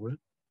different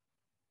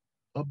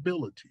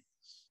abilities.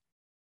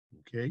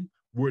 Okay,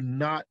 we're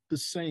not the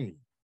same.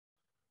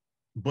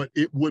 But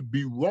it would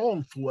be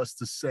wrong for us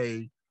to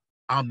say,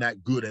 I'm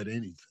not good at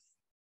anything.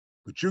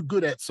 But you're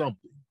good at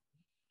something.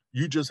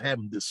 You just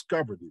haven't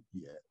discovered it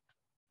yet.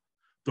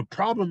 The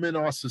problem in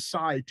our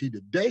society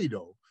today,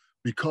 though,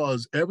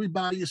 because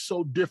everybody is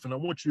so different, I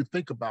want you to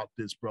think about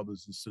this,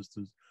 brothers and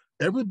sisters.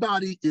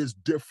 Everybody is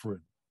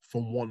different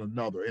from one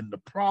another. And the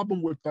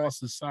problem with our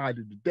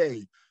society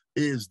today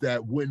is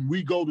that when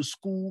we go to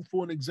school,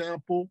 for an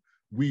example,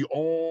 we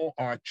all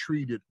are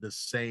treated the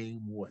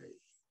same way,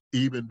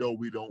 even though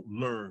we don't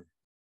learn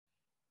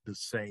the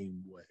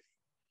same way.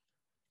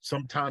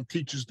 Sometimes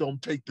teachers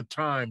don't take the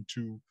time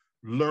to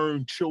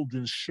learn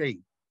children's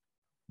shape,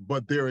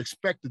 but they're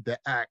expected to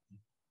act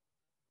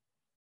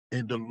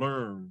and to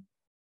learn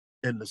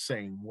in the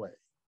same way.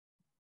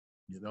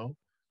 You know,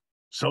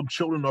 some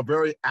children are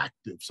very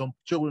active. Some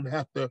children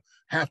have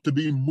to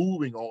be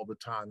moving all the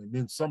time. And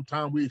then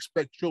sometimes we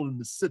expect children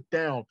to sit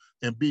down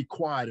and be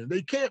quiet, and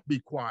they can't be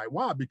quiet.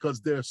 Why?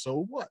 Because they're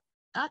so what?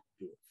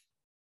 Active.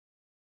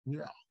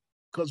 Yeah.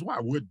 Because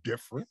why? We're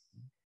different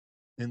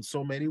in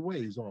so many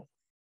ways, aren't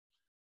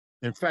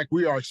we? In fact,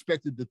 we are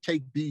expected to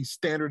take these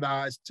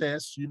standardized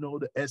tests, you know,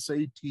 the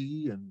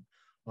S.H.A.P.E. and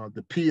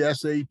the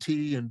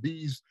P.S.A.T. and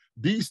these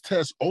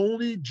tests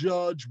only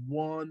judge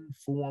one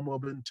form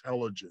of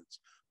intelligence.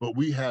 But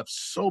we have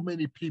so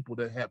many people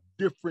that have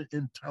different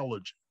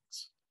intelligence,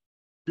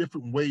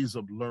 different ways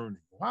of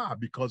learning. Why?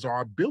 Because our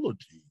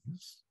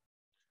abilities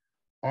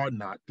are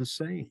not the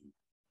same.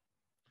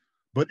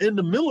 But in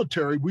the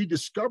military, we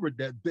discovered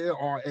that there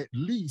are at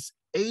least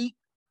 8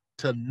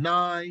 to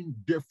 9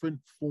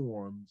 different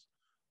forms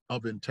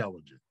of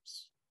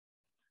intelligence.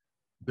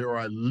 There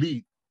are at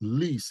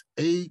least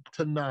 8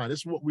 to 9.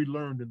 That's what we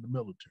learned in the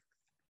military.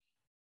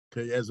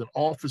 Okay, as an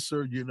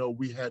officer, you know,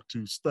 we had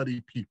to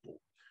study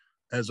people.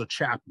 As a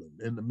chaplain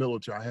in the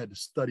military, I had to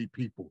study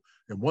people.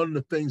 And one of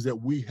the things that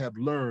we have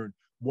learned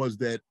was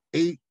that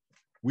we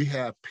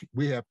have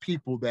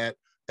people that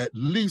at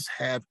least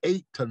have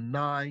 8 to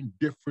 9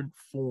 different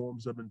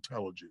forms of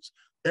intelligence.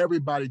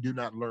 Everybody do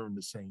not learn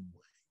the same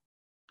way.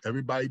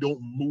 Everybody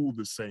don't move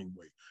the same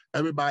way.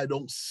 Everybody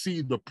don't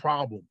see the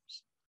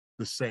problems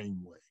the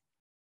same way.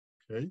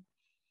 Okay.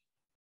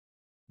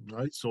 All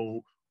right.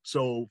 So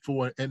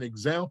for an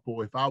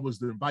example, if I was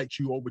to invite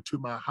you over to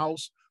my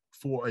house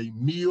for a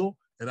meal,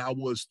 and I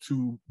was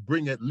to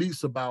bring at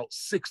least about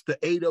 6 to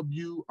 8 of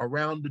you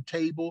around the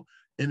table,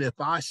 and if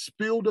I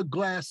spilled a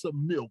glass of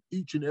milk,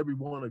 each and every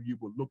one of you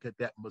would look at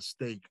that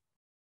mistake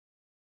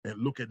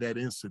and look at that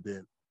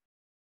incident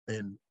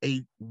in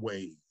 8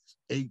 ways,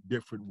 8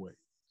 different ways.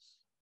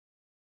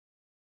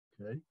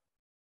 Okay.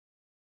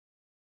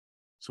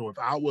 So if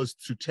I was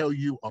to tell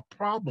you a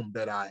problem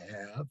that I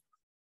have,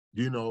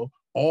 you know,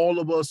 all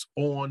of us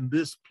on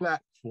this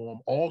platform,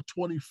 all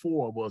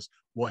 24 of us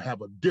will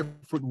have a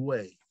different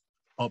way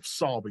of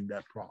solving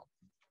that problem,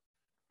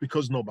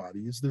 because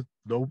nobody is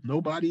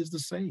the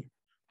same.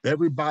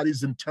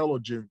 Everybody's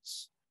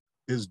intelligence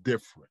is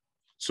different.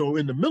 So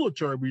in the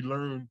military, we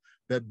learn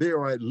that there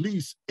are at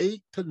least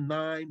 8 to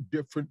 9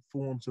 different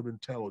forms of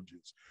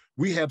intelligence.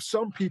 We have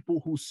some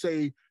people who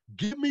say,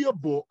 give me a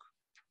book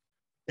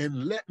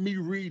and let me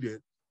read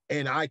it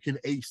and I can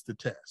ace the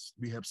test.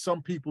 We have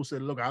some people say,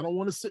 look, I don't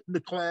want to sit in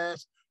the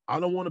class. I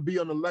don't want to be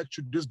on the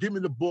lecture. Just give me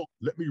the book.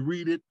 Let me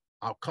read it.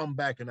 I'll come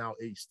back and I'll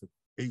ace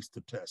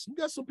the test. And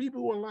got some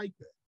people who are like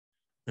that.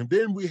 And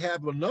then we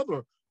have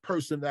another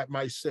person that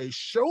might say,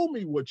 show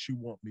me what you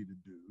want me to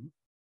do,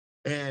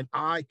 and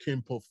I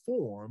can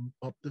perform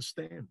up to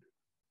standard,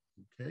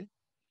 okay?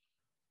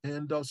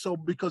 And so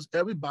because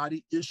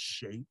everybody is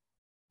shaped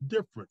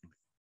differently,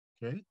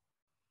 okay?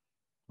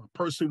 A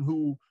person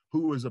who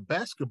is a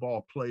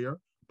basketball player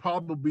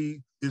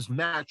probably is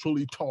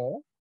naturally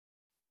tall,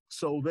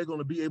 so they're going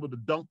to be able to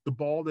dunk the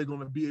ball. They're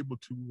going to be able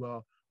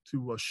to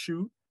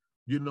shoot.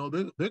 You know,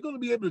 they're going to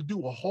be able to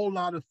do a whole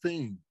lot of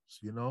things,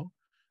 you know,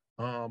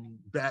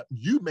 that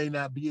you may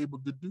not be able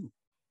to do,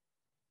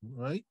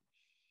 right?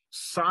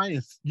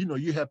 Science, you know,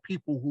 you have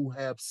people who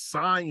have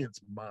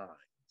science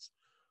minds,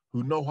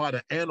 who know how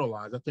to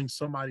analyze. I think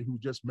somebody who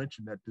just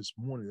mentioned that this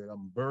morning, that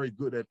I'm very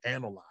good at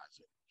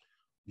analyzing,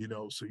 you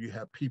know, so you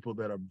have people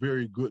that are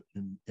very good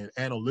in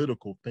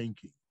analytical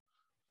thinking.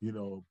 You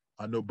know,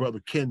 I know Brother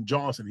Ken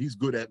Johnson, he's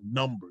good at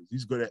numbers,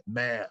 he's good at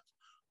math,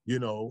 you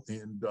know,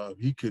 and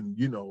he can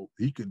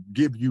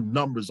give you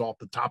numbers off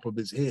the top of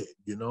his head,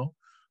 you know,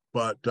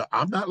 but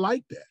I'm not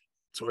like that.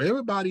 So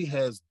everybody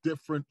has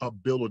different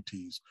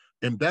abilities,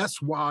 and that's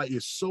why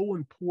it's so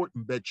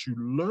important that you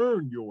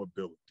learn your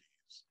abilities.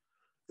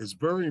 It's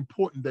very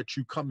important that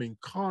you come in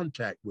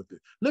contact with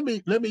it. Let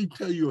me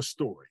tell you a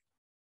story.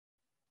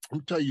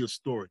 I'll tell you a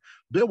story.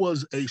 There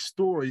was a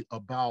story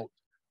about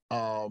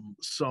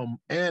some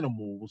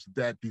animals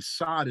that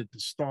decided to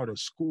start a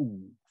school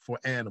for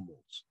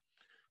animals.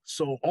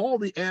 So all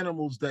the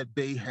animals that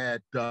they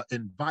had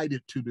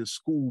invited to this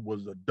school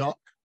was a duck,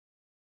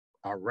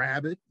 a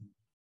rabbit,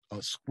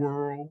 a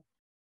squirrel,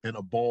 and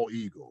a bald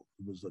eagle.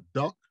 It was a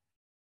duck,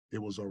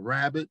 it was a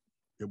rabbit,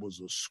 it was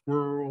a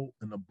squirrel,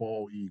 and a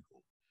bald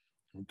eagle,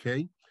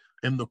 okay?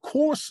 And the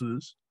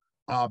courses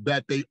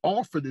that they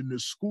offered in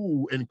this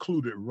school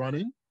included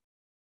running,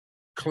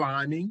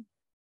 climbing,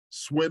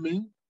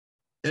 swimming,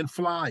 and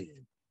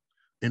flying.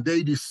 And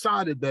they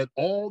decided that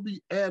all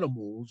the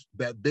animals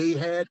that they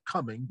had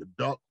coming, the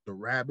duck, the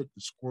rabbit,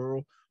 the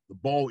squirrel, the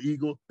bald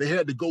eagle, they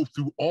had to go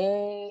through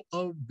all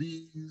of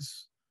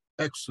these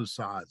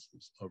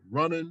exercises of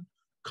running,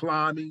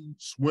 climbing,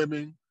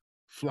 swimming,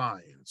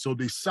 flying. So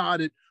they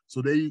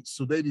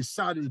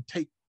decided to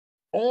take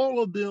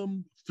all of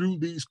them through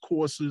these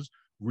courses,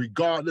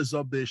 regardless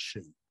of their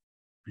shape,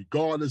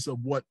 regardless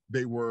of what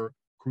they were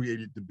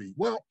created to be.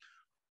 Well,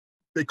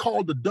 they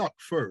called the duck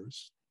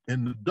first,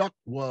 and the duck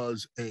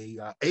was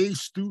a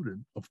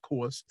student, of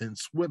course, in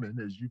swimming,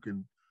 as you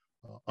can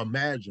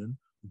imagine,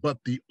 but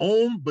he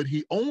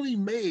only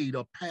made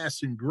a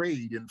passing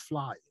grade in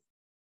flying,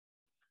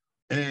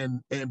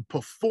 and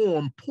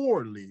performed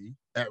poorly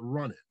at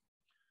running.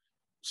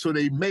 So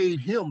they made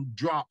him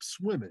drop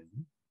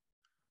swimming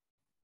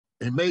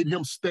and made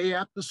him stay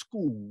after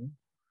school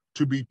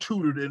to be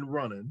tutored in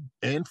running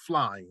and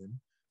flying.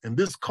 And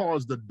this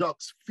caused the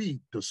duck's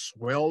feet to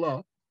swell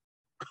up,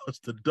 because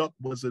the duck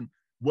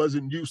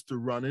wasn't used to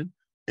running.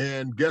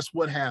 And guess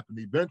what happened?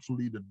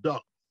 Eventually the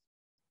duck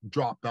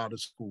dropped out of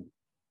school.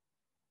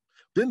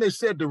 Then they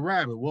said the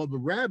rabbit, well, the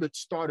rabbit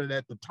started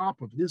at the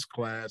top of his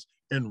class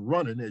in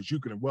running, as you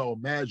can well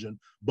imagine,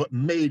 but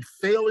made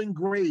failing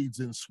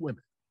grades in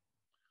swimming.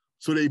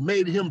 So they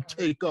made him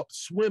take up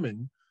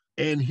swimming,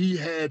 and he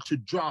had to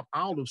drop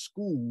out of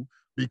school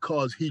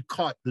because he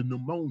caught the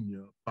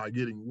pneumonia by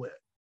getting wet.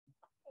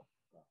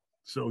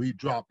 So he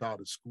dropped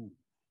out of school.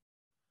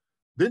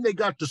 Then they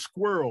got the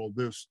squirrel.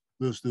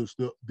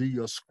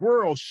 The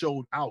squirrel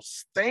showed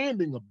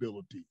outstanding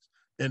abilities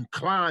in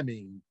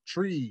climbing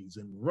trees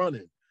and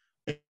running.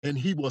 And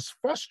he was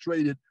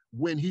frustrated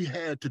when he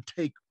had to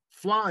take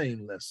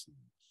flying lessons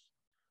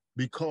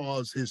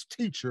because his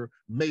teacher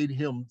made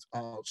him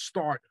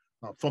start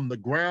from the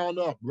ground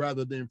up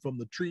rather than from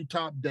the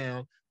treetop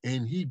down.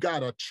 And he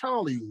got a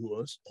Charlie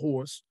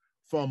horse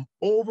from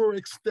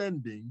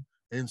overextending.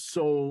 And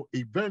so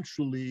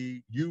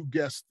eventually, you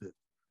guessed it,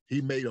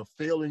 he made a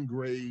failing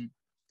grade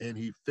and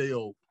he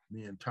failed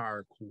the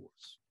entire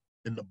course.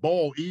 And the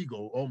bald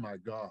eagle, oh my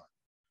God,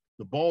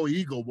 the bald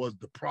eagle was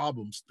the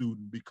problem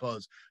student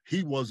because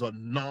he was a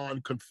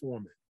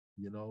non-conformant,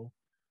 you know.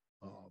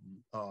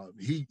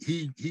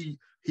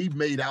 He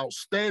made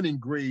outstanding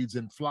grades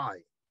in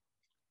flying.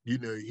 You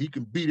know, he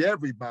can beat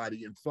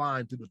everybody in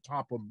flying to the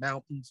top of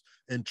mountains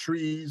and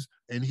trees,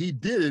 and he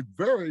did it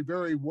very,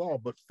 very well.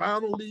 But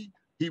finally,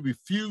 he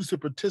refused to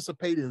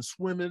participate in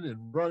swimming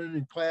and running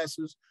in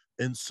classes.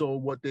 And so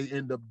what they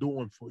end up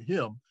doing for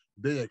him,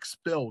 they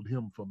expelled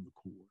him from the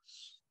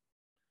course.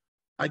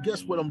 I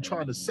guess what I'm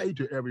trying to say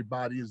to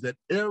everybody is that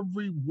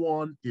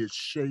everyone is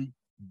shaped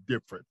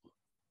differently.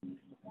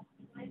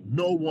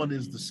 No one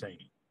is the same.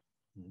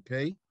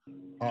 Okay.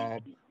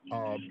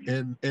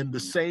 And the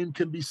same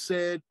can be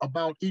said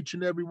about each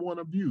and every one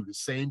of you. The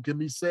same can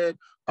be said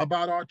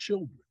about our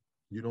children.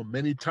 You know,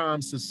 many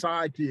times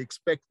society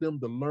expects them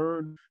to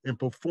learn and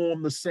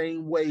perform the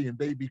same way, and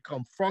they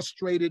become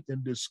frustrated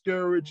and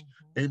discouraged,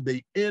 and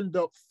they end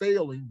up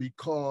failing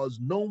because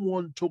no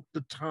one took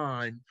the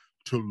time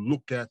to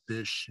look at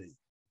their shape.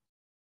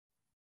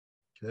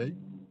 Okay.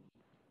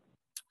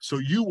 So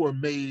you were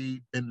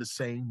made in the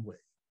same way.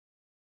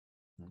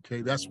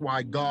 Okay. That's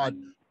why God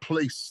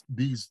placed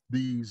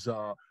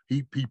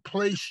he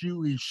placed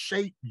you, he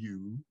shaped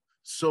you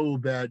so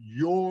that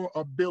your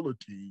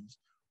abilities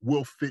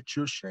will fit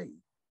your shape.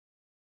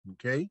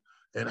 Okay.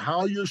 And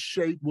how your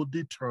shape will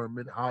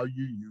determine how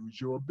you use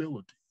your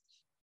abilities.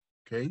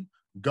 Okay.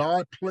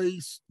 God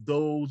placed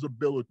those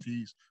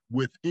abilities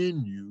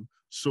within you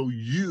so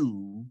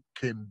you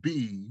can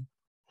be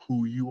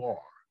who you are.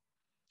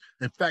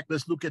 In fact,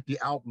 let's look at the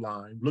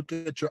outline. Look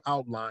at your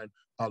outline.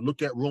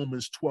 Look at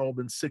Romans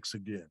 12:6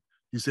 again.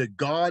 He said,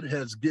 God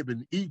has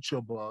given each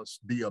of us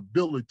the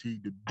ability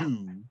to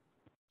do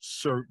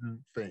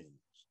certain things.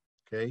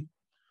 Okay.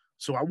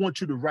 So I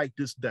want you to write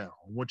this down.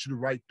 I want you to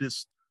write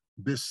this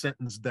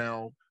sentence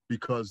down,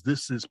 because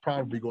this is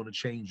probably going to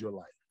change your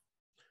life.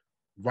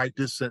 Write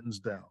this sentence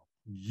down.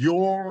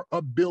 Your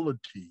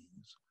abilities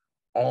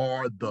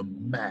are the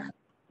map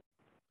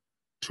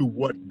to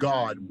what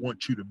God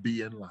wants you to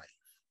be in life.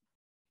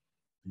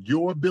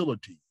 Your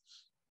abilities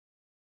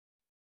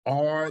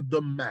are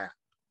the map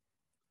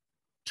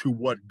to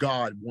what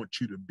God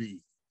wants you to be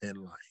in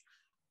life.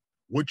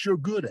 What you're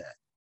good at,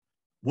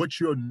 what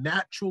you're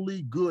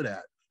naturally good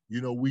at.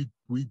 You know, we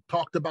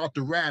talked about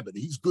the rabbit.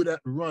 He's good at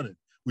running.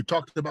 We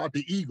talked about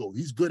the eagle.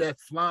 He's good at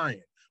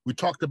flying. We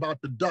talked about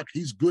the duck.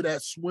 He's good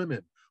at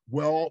swimming.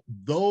 Well,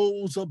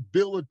 those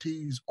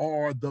abilities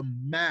are the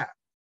map.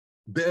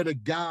 They're the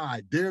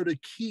guide. They're the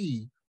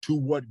key to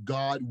what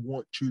God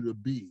wants you to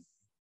be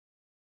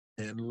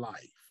in life.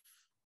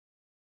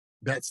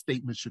 That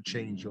statement should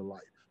change your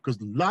life. Because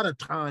a lot of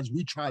times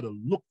we try to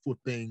look for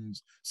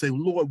things, say,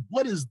 Lord,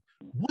 what is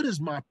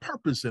my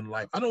purpose in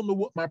life? I don't know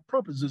what my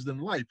purpose is in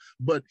life,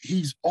 but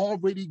he's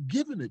already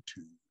given it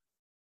to you.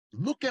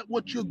 Look at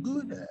what you're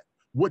good at,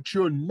 what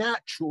you're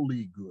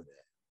naturally good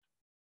at.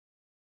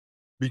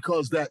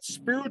 Because that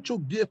spiritual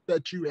gift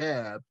that you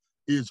have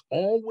is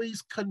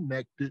always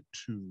connected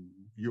to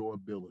your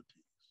abilities.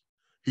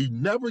 He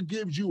never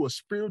gives you a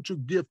spiritual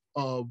gift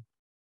of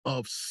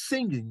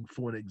singing,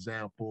 for an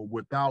example,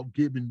 without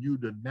giving you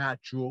the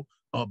natural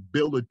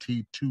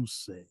ability to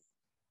sing.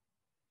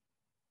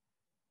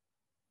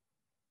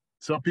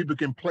 Some people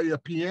can play a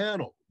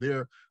piano.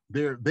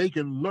 They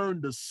can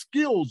learn the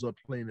skills of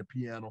playing a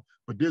piano,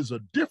 but there's a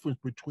difference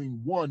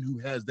between one who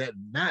has that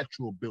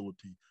natural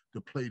ability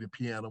to play the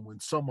piano when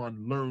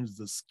someone learns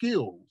the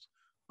skills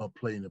of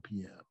playing the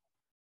piano.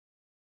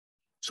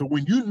 So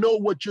when you know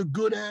what you're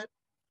good at,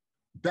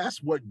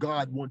 that's what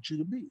God wants you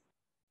to be.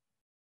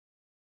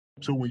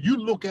 So when you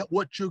look at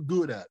what you're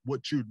good at,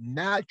 what you're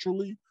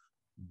naturally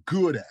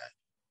good at,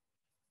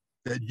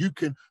 that you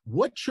can,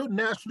 what you're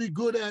naturally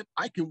good at,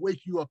 I can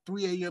wake you up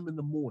 3 a.m. in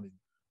the morning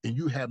and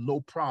you have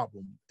no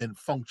problem in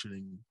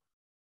functioning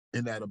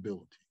in that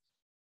ability.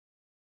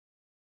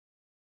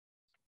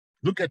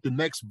 Look at the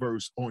next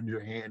verse on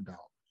your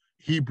handout.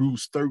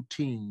 Hebrews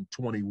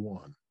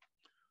 13:21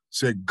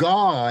 said,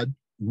 God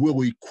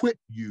will equip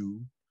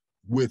you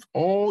with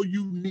all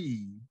you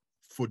need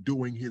for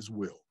doing his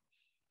will.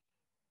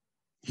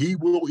 He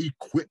will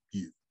equip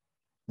you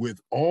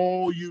with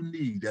all you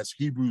need. That's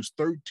Hebrews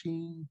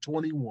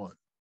 13:21,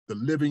 the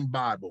Living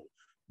Bible.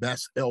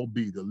 That's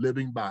LB, the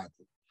Living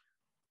Bible.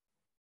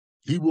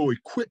 He will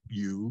equip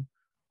you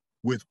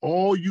with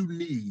all you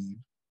need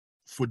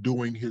for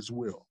doing his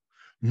will.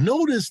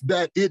 Notice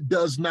that it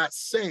does not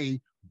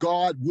say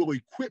God will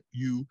equip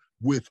you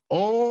with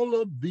all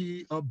of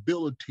the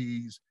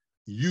abilities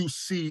you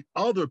see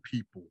other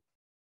people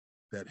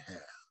that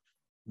have.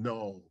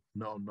 No.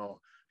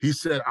 He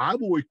said, I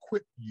will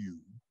equip you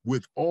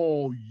with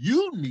all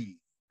you need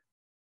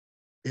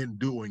in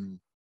doing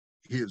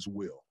his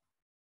will.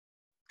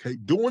 Okay,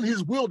 doing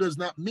his will does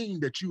not mean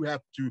that you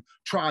have to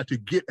try to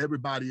get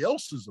everybody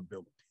else's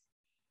ability,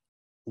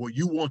 or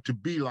you want to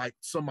be like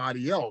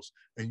somebody else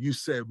and you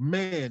say,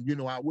 man, you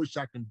know, I wish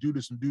I can do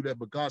this and do that.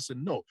 But God said,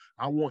 no,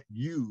 I want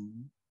you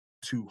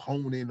to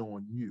hone in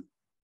on you.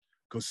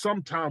 Because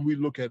sometimes we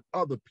look at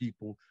other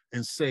people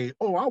and say,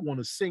 oh, I want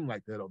to sing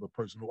like that other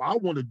person, or I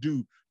want to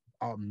do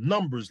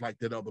numbers like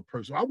that other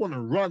person. I want to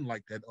run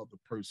like that other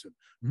person.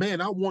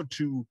 Man, I want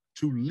to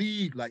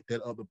lead like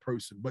that other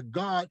person. But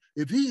God,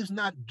 if he is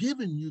not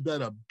giving you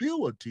that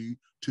ability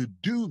to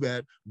do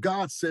that,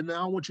 God said,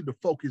 now I want you to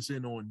focus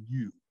in on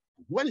you.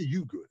 What are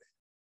you good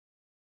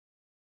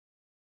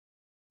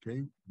at?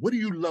 Okay. What do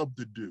you love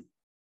to do?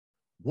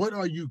 What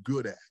are you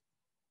good at?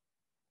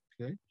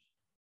 Okay.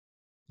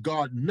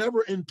 God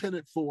never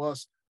intended for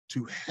us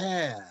to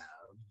have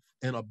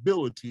and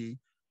ability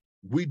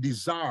we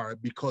desire,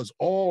 because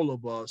all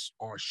of us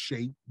are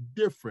shaped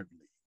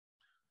differently.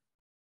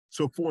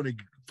 So for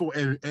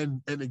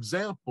an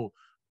example,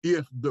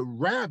 if the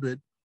rabbit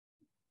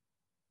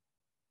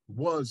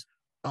was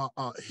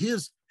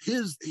his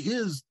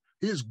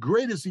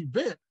greatest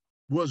event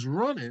was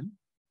running,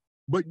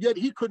 but yet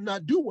he could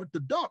not do what the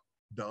duck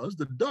does.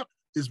 The duck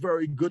is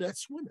very good at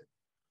swimming,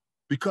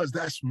 because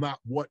that's not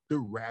what the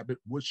rabbit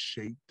was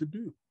shaped to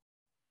do.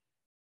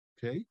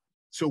 Okay,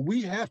 so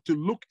we have to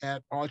look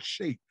at our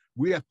shape.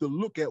 We have to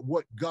look at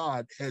what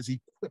God has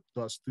equipped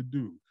us to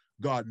do.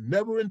 God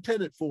never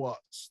intended for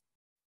us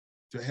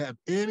to have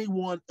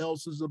anyone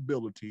else's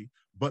ability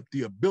but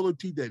the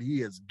ability that he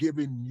has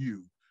given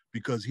you,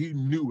 because he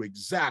knew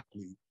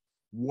exactly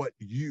what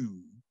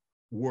you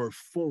were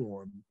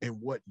formed and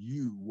what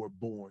you were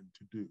born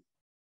to do.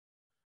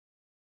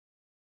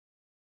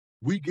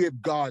 We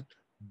give God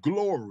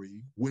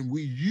glory when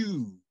we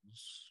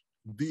use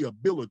the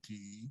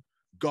ability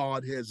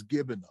God has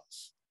given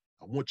us.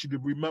 I want you to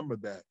remember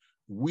that.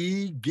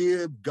 We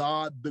give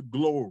God the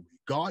glory.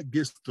 God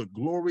gets the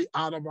glory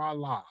out of our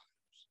lives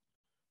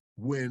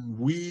when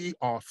we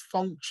are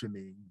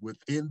functioning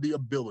within the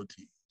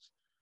abilities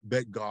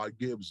that God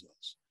gives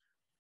us.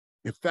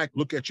 In fact,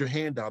 look at your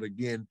handout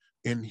again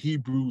in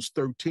Hebrews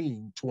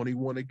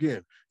 13:21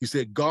 again. He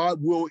said,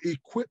 God will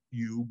equip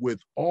you with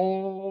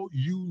all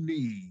you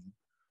need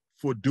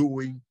for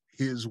doing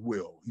his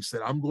will. He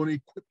said, I'm going to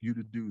equip you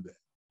to do that.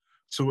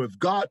 So if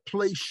God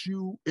placed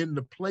you in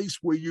the place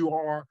where you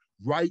are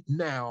right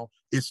now,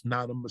 it's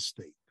not a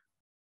mistake.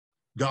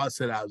 God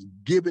said, I was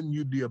giving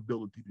you the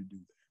ability to do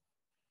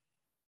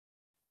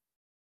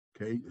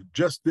that. Okay, it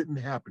just didn't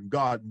happen.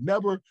 God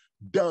never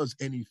does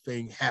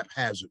anything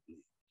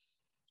haphazardly.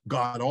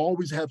 God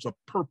always has a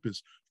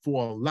purpose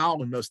for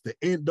allowing us to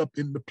end up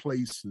in the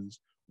places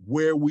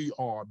where we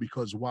are,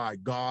 because why?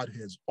 God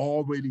has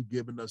already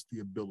given us the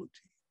ability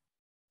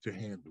to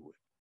handle it.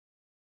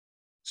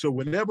 So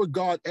whenever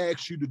God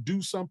asks you to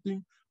do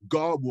something,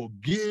 God will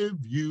give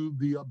you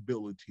the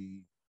ability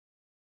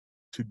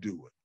to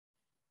do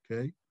it,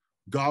 okay?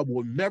 God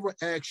will never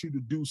ask you to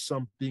do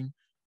something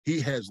he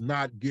has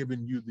not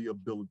given you the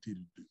ability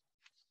to do,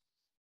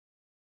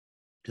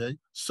 okay?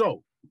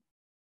 So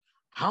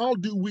how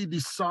do we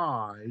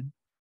decide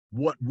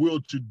what we're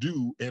to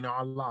do in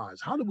our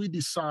lives? How do we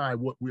decide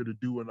what we're to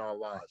do in our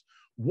lives?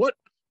 What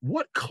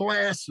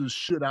classes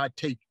should I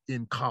take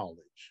in college?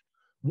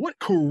 What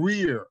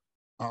career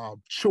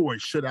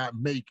choice should I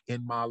make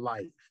in my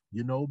life?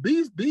 You know,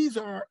 these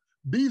are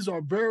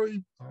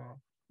very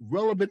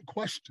relevant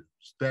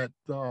questions that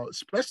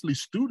especially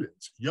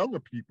students, younger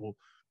people,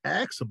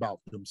 ask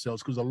about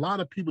themselves, because a lot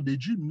of people,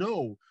 did you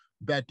know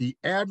that the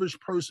average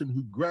person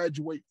who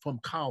graduates from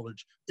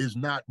college is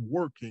not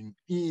working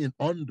in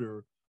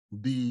under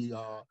the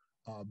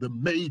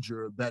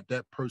major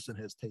that person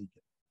has taken?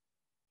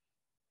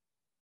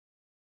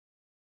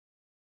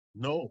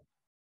 No.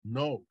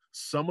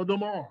 Some of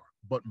them are,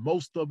 but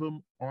most of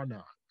them are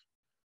not.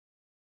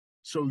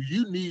 So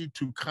you need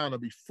to kind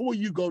of, before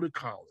you go to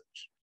college,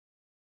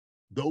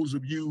 those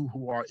of you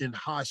who are in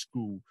high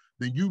school,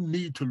 then you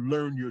need to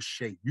learn your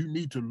shape. You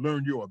need to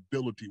learn your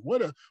ability.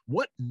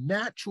 What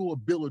natural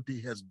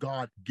ability has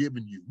God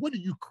given you? What are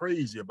you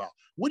crazy about?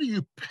 What are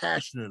you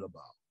passionate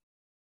about?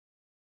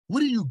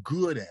 What are you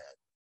good at?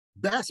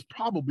 That's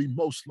probably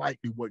most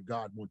likely what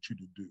God wants you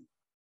to do.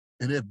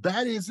 And if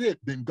that is it,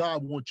 then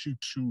God wants you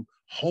to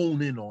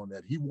hone in on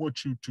that. He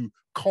wants you to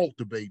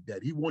cultivate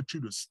that. He wants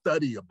you to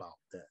study about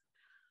that.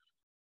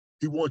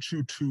 He wants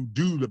you to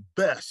do the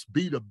best,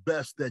 be the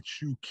best that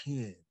you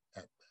can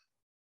at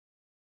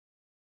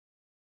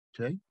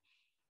that. Okay?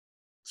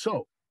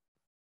 So,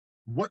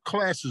 what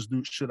classes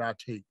should I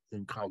take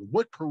in college?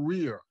 What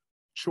career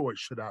choice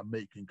should I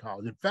make in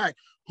college? In fact,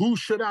 who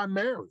should I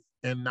marry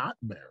and not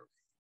marry?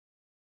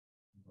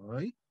 All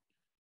right?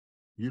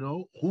 You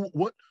know,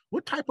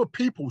 what type of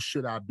people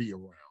should I be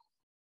around?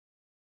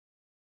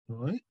 All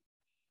right?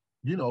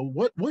 You know,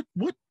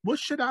 what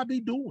should I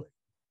be doing?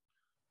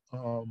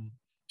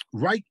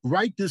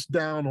 Write this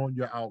down on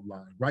your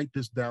outline. Write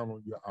this down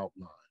on your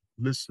outline.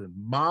 Listen,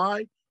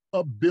 my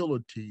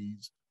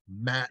abilities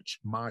match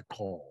my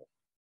call.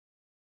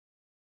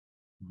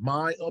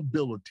 My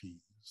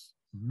abilities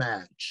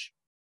match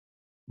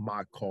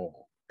my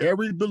call.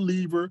 Every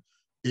believer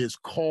is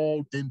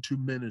called into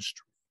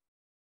ministry.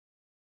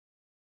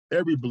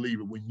 Every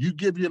believer, when you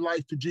give your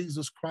life to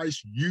Jesus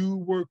Christ, you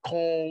were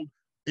called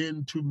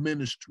into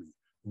ministry.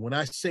 When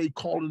I say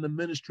called into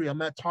ministry, I'm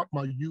not talking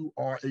about you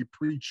are a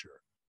preacher.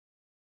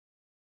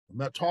 I'm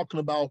not talking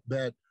about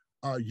that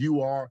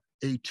you are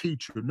a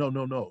teacher.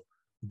 No.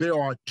 There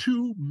are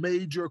two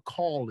major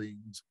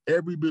callings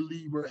every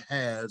believer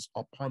has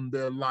upon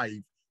their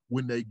life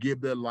when they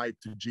give their life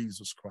to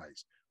Jesus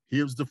Christ.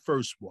 Here's the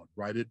first one.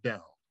 Write it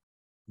down.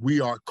 We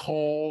are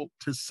called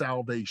to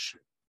salvation.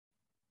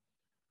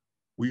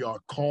 We are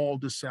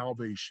called to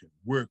salvation.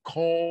 We're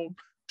called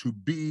to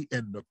be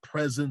in the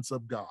presence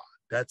of God.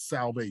 That's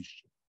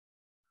salvation.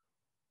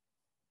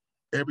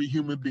 Every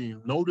human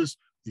being. Notice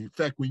In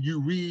fact, when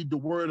you read the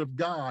word of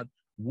God,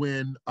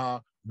 when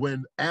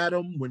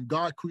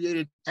God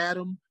created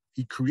Adam,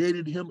 he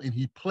created him and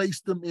he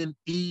placed him in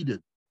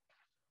Eden.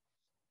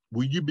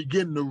 When you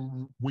begin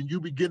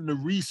to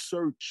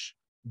research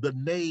the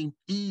name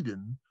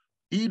Eden,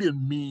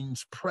 Eden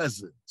means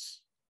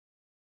presence.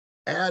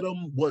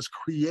 Adam was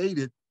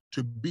created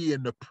to be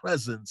in the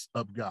presence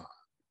of God.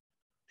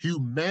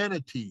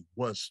 Humanity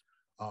was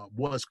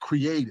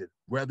created,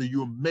 whether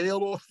you're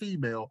male or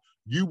female,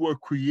 you were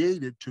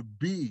created to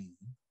be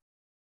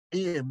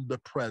in the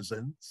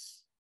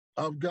presence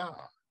of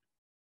God.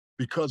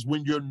 Because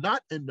when you're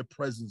not in the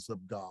presence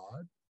of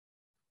God,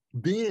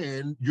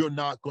 then you're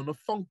not going to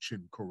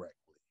function correctly.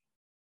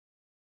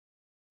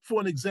 For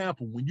an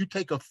example, when you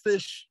take a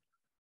fish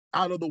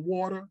out of the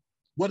water,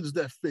 what does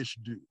that fish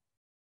do?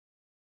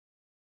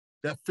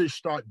 That fish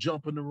start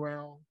jumping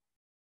around.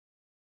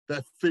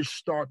 That fish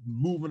start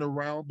moving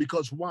around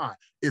because why?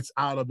 It's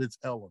out of its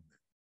element.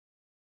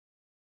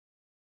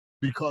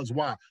 Because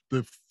why?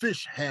 The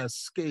fish has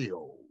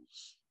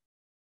scales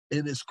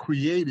and is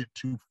created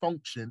to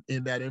function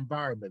in that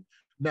environment.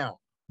 Now,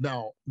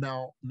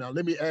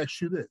 let me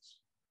ask you this.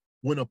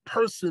 When a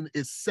person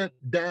is sent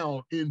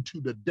down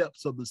into the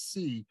depths of the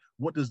sea,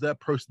 what does that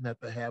person have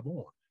to have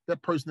on?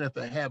 That person has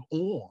to have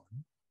on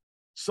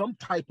some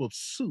type of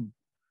suit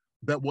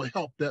that will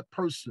help that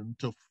person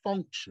to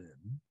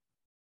function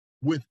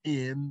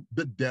within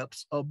the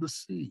depths of the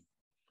sea.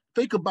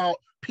 Think about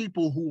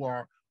people who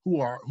are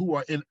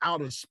in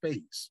outer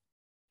space.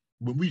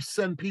 When we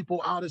send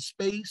people out of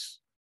space,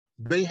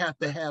 they have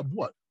to have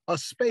what? A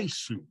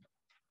spacesuit,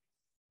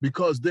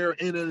 because they're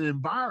in an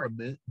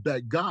environment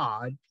that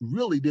God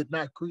really did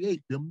not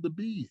create them to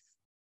be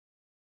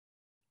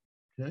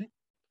in. Okay?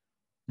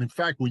 In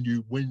fact,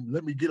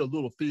 let me get a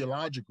little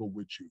theological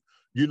with you.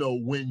 You know,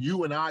 when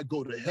you and I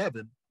go to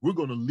heaven, we're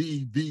going to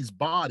leave these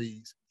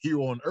bodies here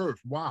on earth.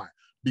 Why?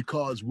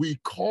 Because we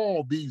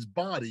call these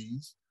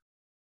bodies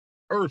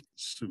earth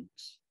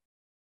suits.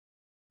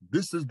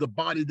 This is the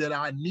body that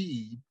I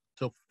need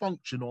to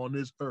function on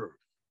this earth.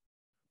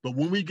 But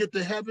when we get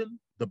to heaven,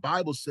 the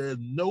Bible says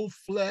no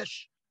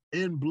flesh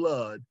and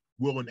blood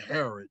will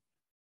inherit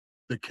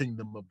the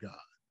kingdom of God.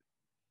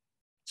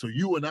 So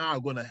you and I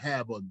are going to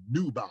have a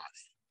new body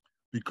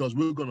because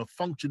we're going to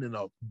function in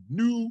a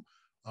new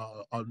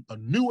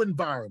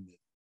environment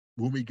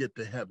when we get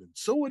to heaven.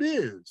 So it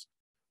is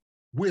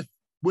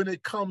when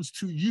it comes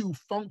to you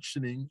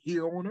functioning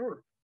here on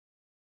earth.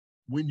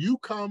 When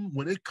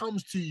it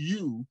comes to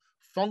you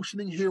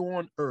functioning here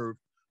on earth,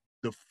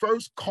 the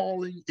first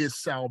calling is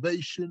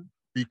salvation,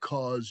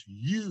 because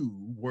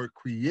you were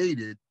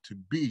created to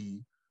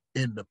be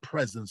in the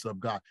presence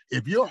of God.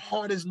 If your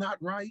heart is not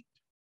right,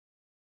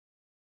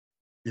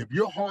 if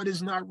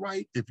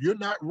you're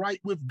not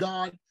right with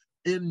God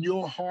in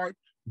your heart,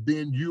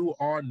 then you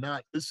are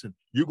not, listen,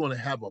 you're going to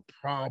have a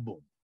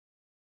problem.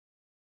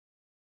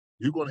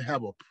 You're going to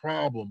have a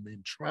problem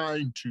in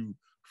trying to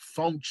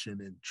function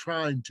and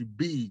trying to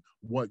be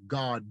what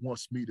God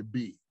wants me to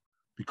be.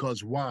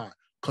 Because why?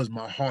 Because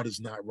my heart is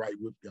not right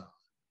with God.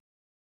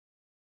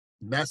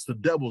 And that's the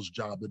devil's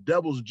job. The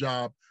devil's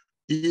job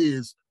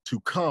is to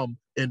come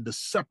and to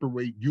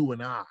separate you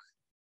and I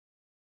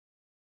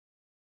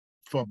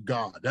from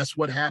God. That's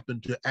what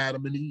happened to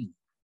Adam and Eve.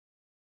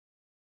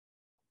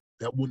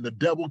 That when the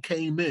devil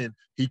came in,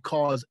 he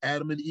caused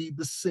Adam and Eve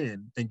to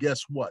sin. And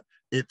guess what?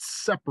 It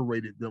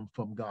separated them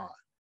from God.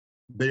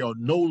 They are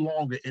no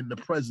longer in the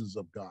presence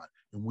of God.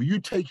 And when you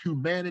take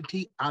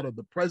humanity out of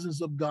the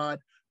presence of God,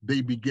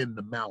 they begin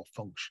to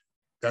malfunction.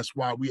 That's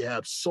why we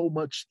have so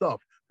much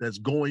stuff that's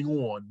going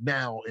on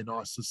now in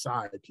our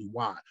society.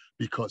 Why?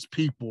 Because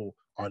people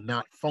are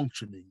not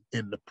functioning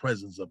in the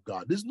presence of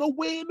God. There's no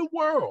way in the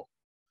world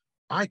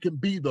I can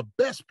be the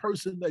best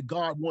person that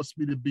God wants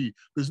me to be.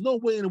 There's no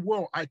way in the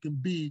world I can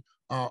be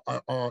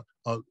an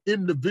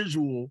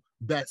individual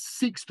that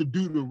seeks to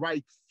do the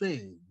right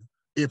thing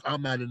if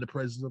I'm not in the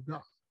presence of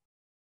God.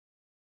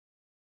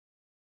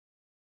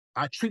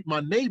 I treat my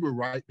neighbor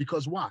right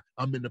because why?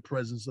 I'm in the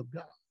presence of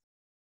God.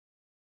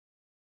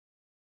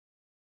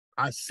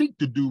 I seek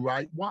to do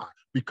right. Why?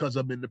 Because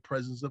I'm in the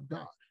presence of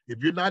God.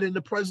 If you're not in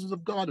the presence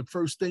of God, the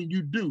first thing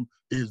you do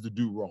is to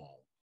do wrong.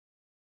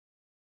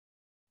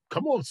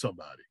 Come on,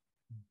 somebody.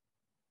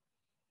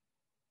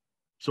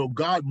 So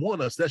God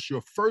wants us. That's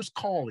your first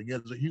calling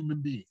as a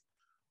human being.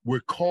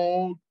 We're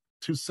called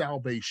to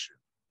salvation.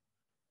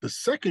 The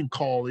second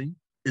calling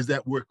is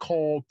that we're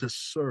called to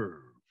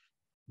serve.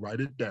 Write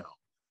it down.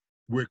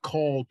 We're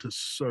called to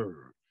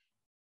serve.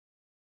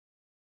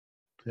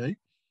 Okay?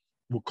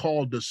 We're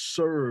called to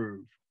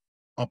serve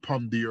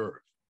upon the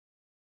earth.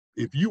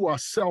 If you are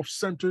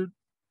self-centered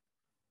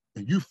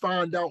and you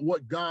find out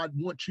what God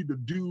wants you to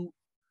do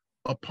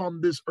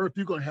upon this earth,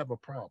 you're going to have a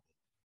problem,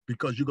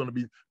 because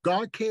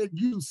God can't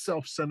use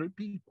self-centered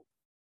people.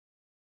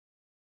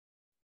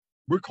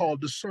 We're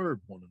called to serve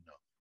one another.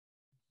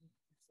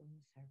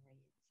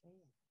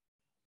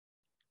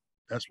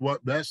 That's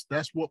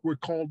what we're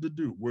called to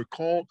do. We're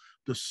called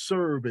to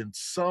serve in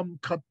some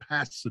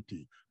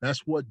capacity.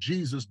 That's what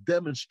Jesus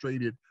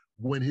demonstrated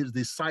when his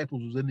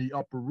disciples was in the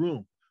upper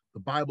room. The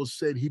Bible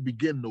said he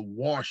began to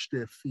wash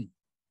their feet.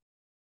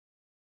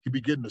 He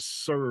began to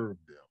serve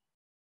them.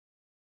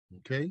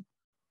 Okay?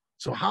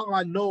 So how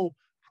I know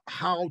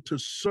how to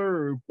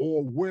serve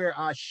or where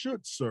I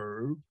should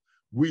serve,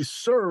 we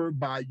serve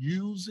by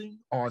using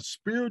our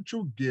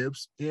spiritual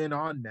gifts and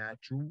our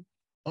natural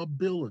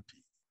abilities.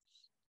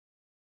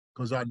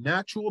 Because our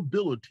natural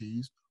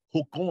abilities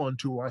hook on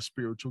to our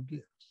spiritual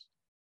gifts.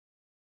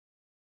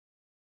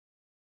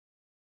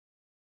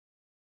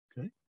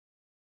 Okay?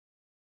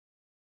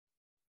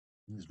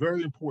 And it's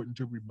very important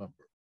to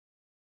remember.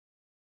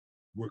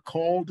 We're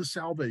called to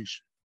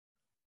salvation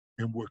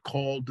and we're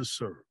called to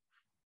serve.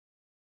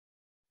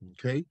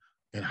 Okay?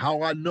 And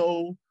how I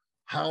know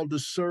how to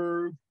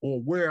serve or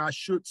where I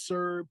should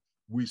serve,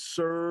 we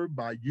serve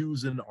by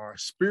using our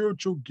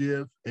spiritual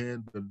gift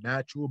and the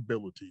natural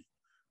ability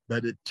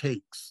that it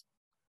takes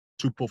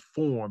to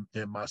perform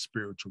in my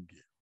spiritual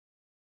gift.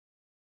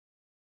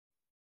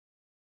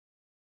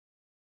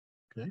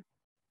 Okay?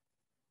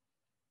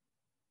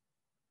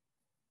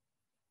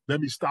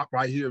 Let me stop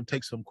right here and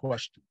take some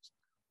questions.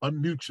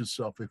 Unmute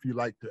yourself if you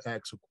like to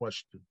ask a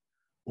question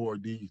or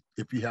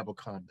if you have a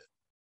comment.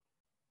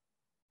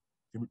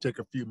 It would take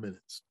a few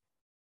minutes.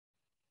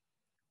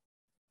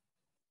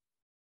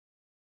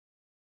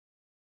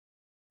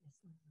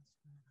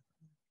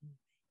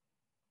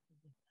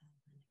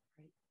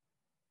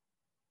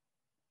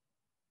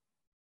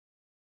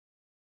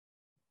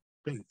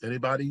 Okay,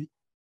 anybody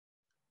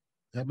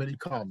have any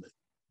comment?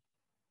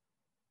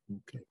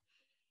 Okay.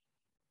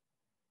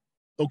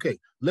 Okay,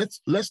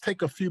 let's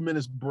take a few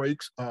minutes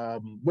breaks.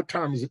 What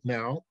time is it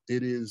now?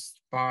 It is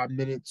 5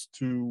 minutes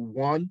to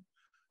 1.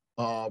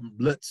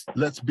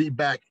 Let's be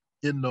back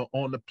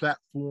on the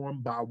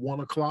platform by 1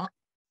 o'clock,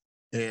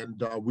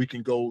 and we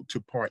can go to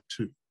part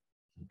 2.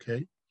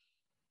 Okay.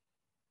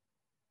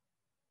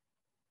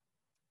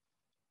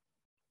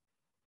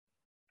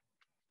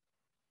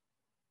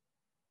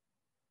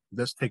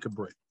 Let's take a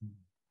break.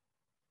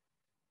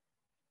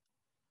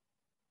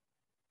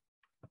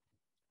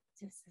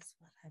 This is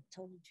what I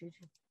told you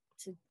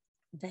to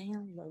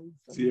download.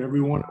 See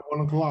everyone at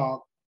 1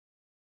 o'clock.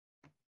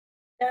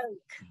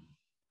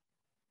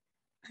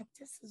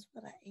 This is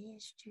what I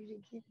asked you to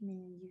give me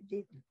and you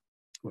didn't.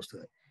 What's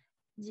that?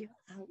 Your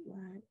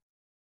outline.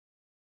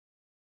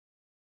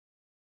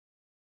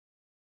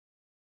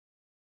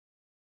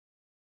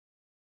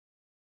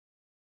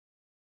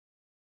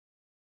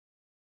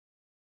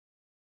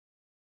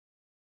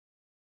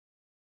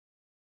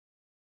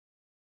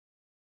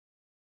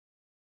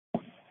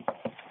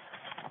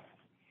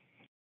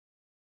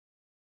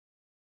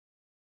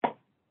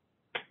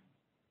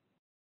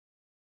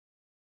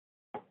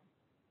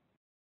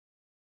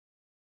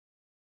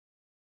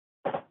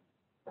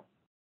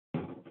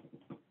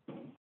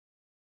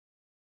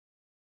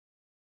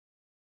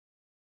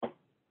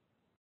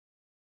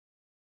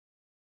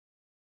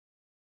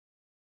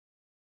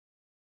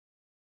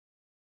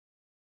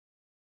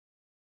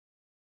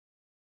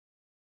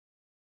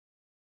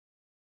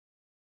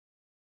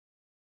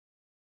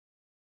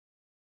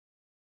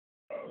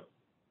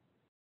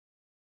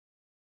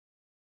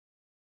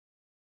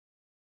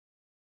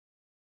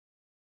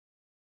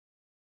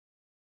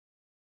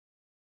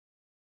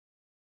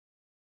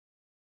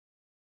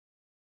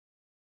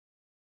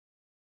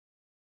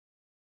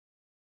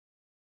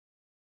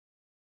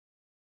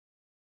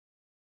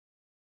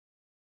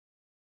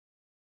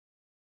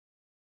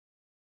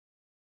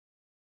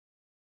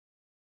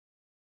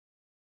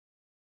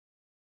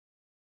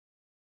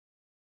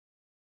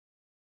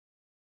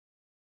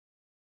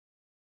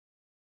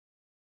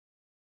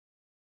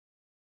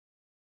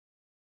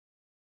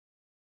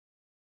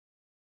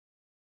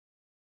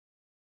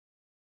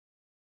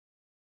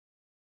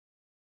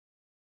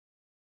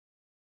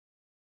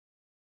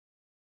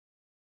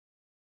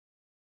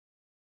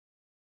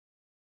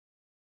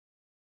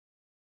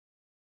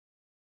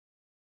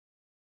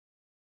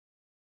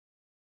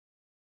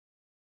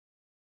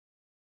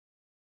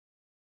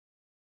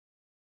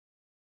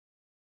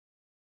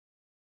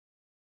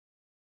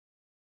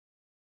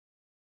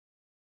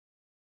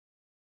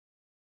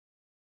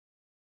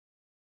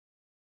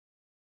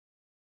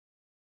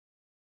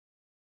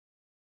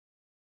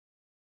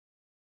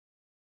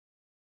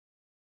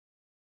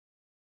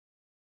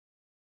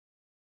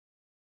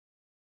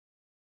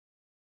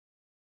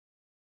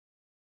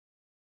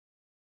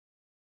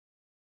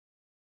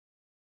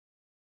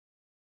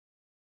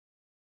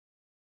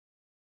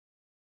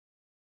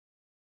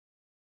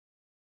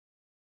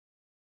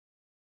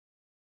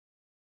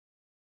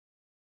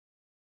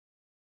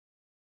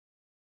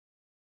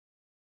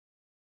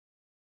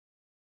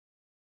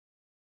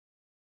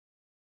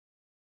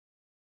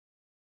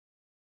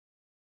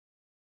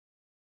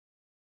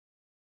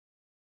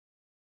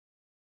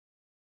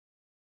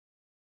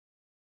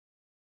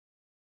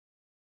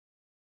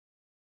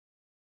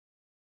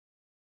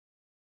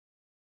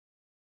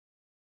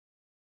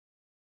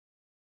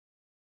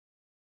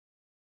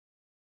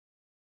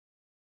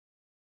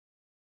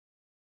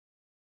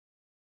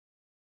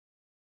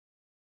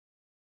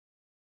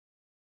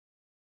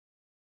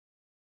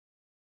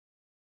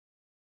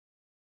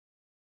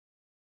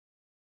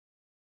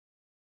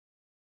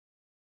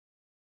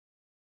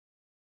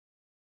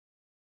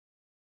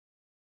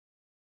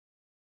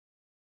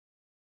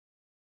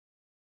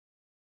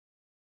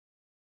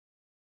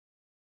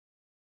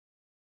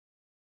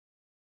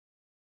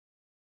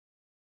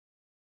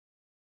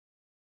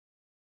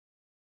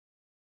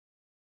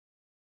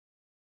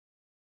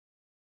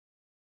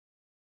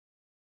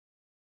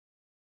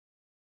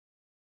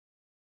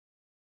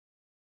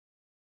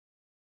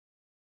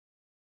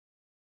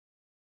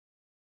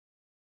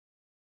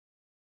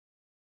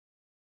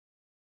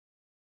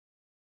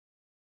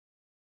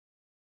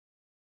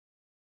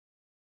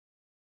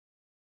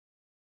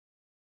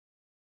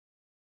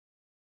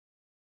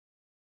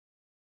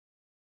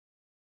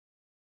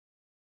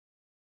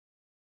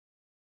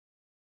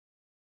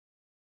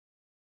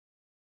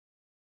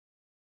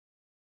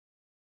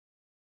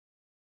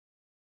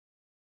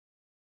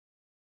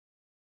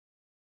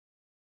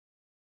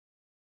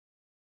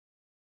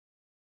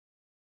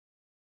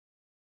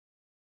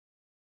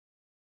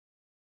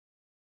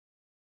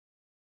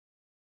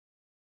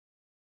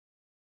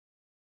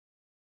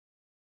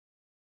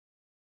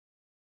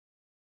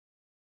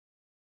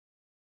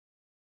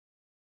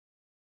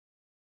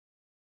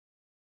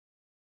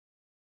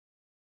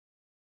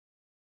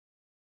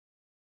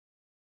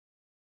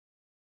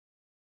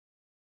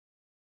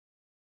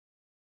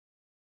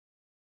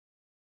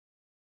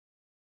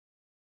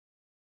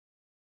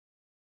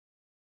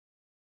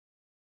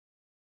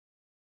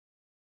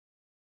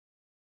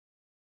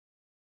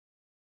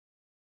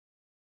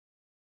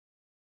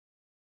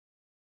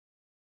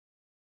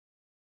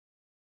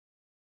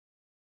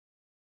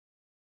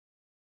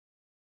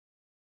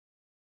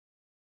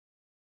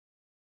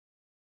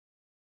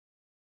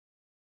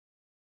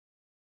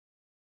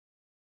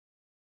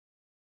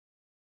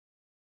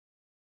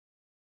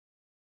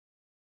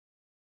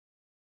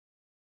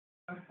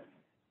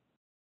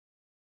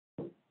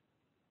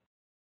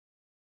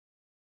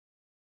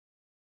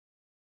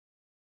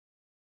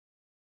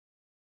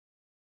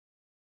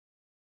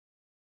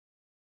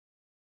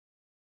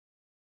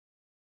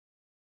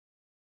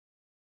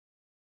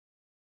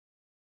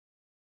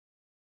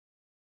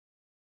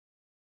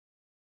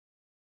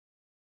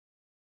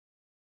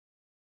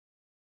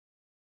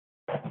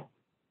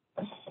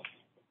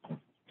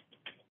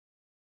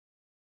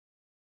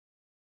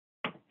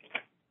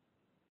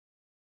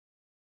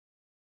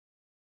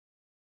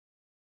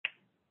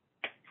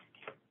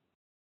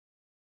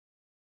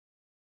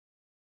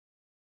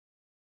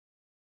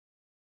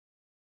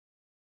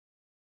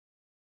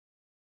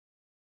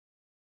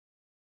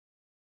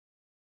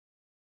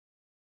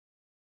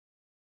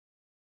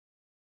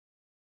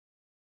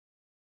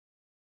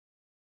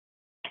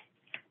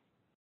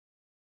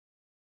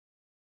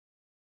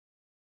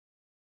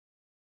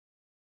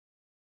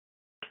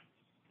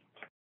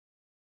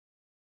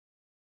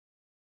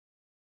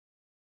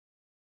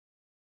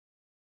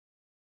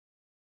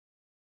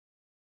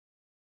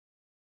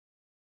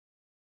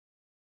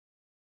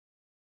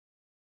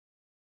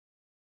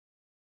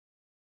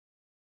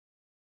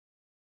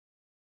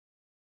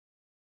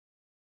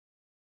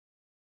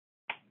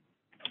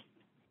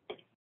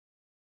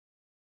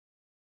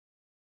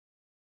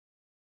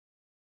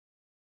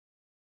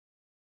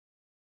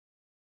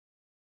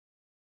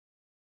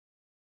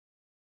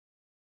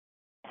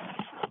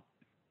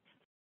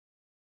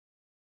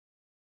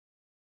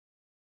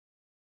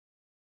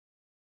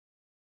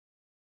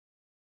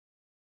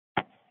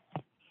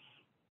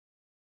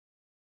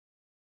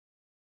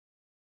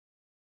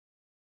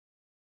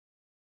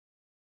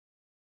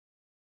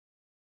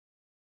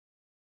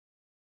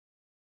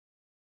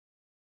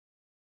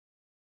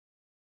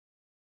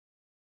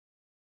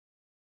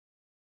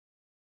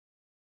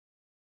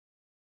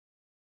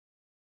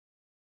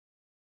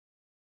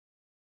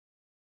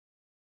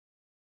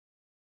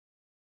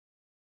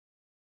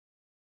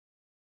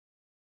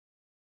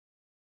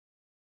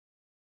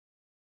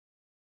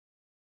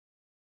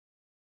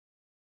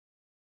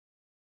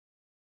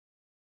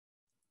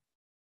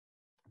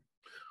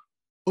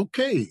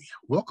 Okay,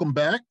 welcome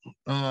back.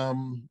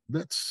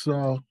 Let's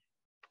go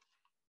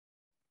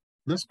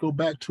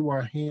back to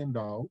our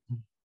handout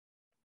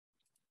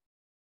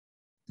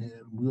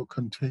and we'll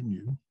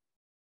continue.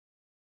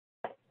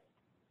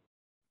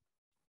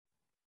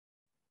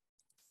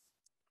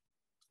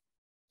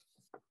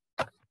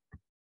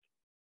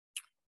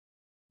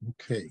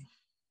 Okay.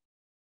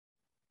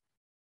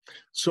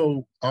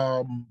 So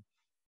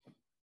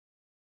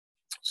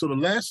the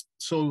last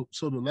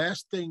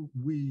thing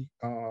we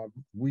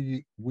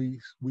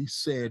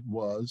said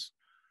was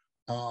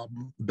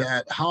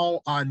that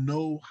how I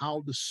know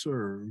how to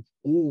serve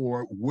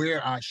or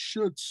where I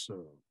should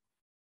serve.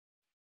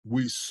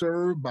 We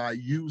serve by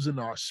using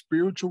our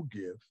spiritual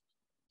gift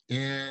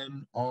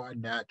and our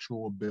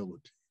natural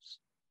abilities.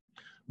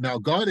 Now,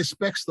 God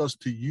expects us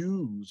to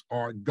use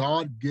our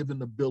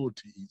God-given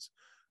abilities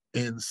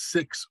in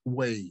 6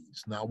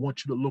 ways. Now, I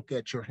want you to look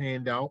at your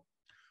handout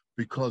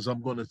because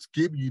I'm going to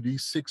give you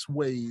these 6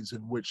 ways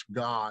in which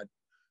God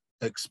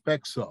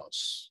expects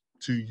us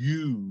to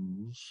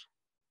use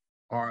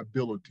our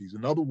abilities.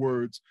 In other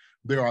words,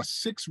 there are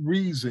 6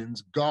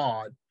 reasons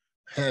God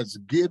has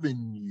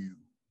given you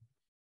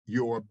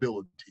your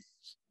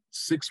abilities.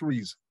 6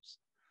 reasons.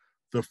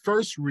 The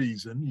first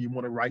reason, you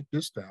want to write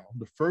this down,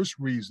 the first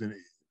reason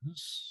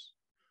is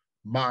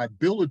my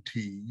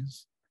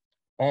abilities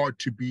are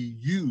to be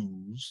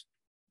used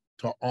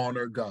to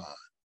honor God.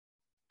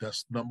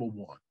 That's number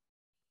 1.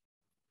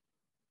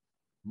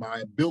 My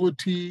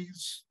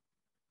abilities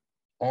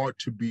are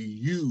to be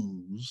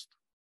used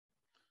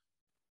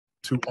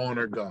to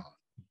honor God.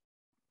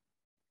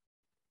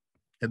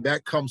 And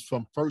that comes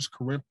from 1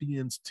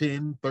 Corinthians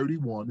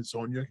 10:31. It's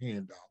on your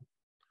handout.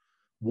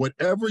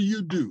 Whatever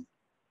you do,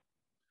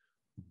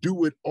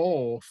 do it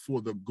all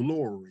for the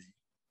glory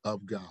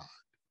of God.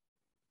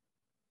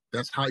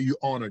 That's how you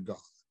honor God.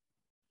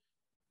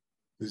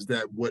 Is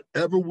that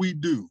whatever we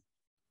do,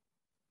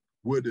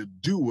 we're to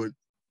do it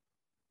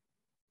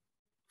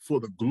for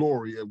the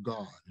glory of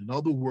God. In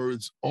other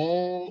words,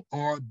 all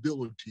our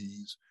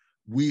abilities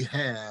we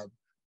have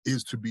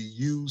is to be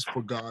used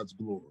for God's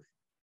glory.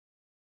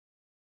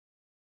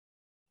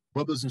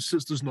 Brothers and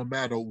sisters, no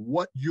matter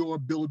what your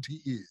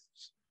ability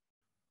is,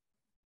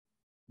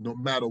 no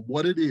matter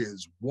what it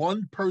is,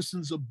 one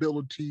person's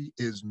ability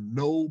is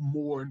no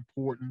more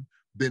important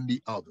than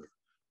the other.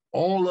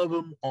 All of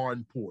them are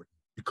important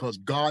because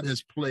God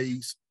has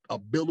placed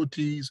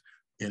abilities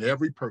in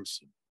every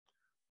person.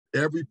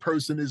 Every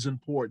person is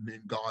important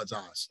in God's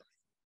eyesight.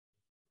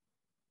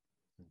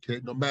 Okay,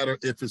 no matter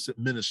if it's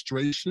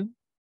administration,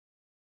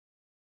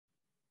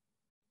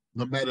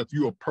 no matter if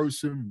you're a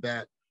person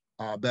that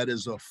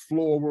is a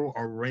floral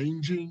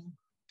arranging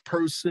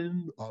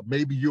person,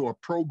 maybe you're a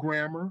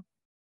programmer,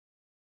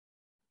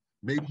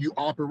 maybe you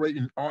operate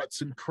in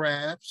arts and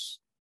crafts,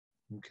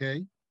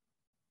 okay?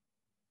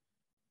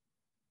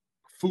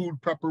 Food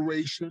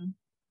preparation,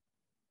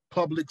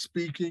 public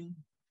speaking,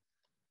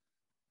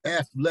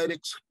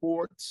 athletic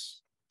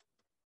sports,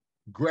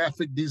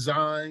 graphic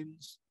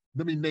designs.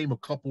 Let me name a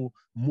couple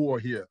more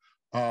here.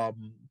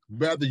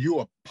 Whether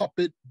you're a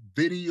puppet,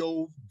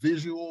 video,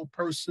 visual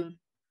person,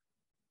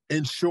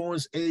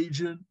 insurance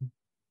agent,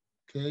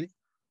 okay,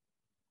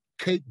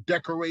 cake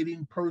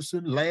decorating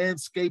person,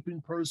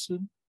 landscaping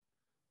person,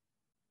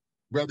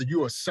 whether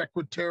you're a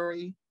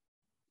secretary,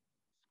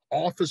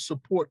 office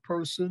support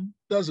person,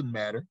 doesn't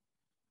matter,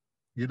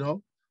 you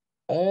know.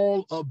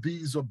 All of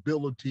these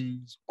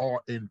abilities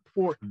are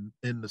important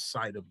in the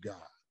sight of God,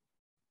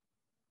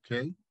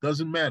 okay?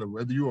 Doesn't matter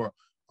whether you're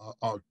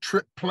a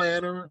trip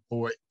planner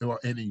or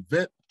an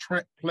event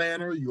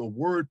planner, you're a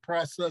word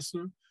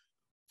processor,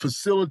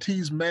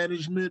 facilities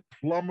management,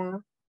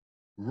 plumber,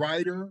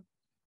 writer,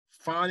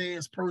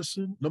 finance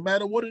person, no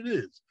matter what it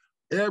is,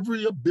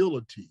 every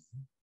ability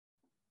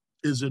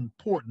is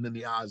important in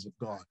the eyes of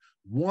God.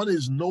 One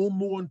is no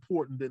more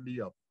important than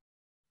the other.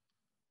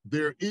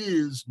 There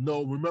is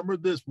no, remember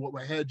this, what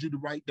I had you to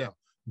write down.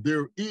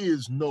 There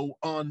is no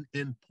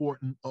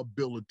unimportant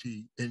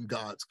ability in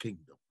God's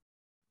kingdom.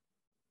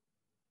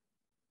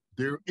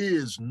 There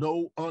is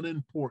no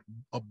unimportant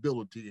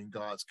ability in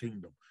God's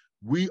kingdom.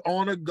 We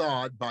honor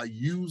God by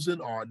using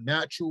our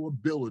natural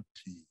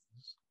abilities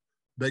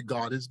that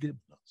God has given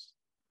us.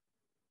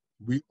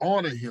 We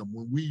honor him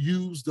when we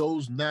use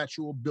those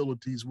natural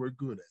abilities we're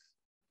good at.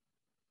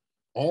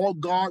 All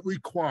God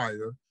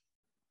requires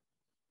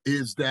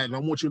is that, and I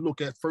want you to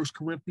look at 1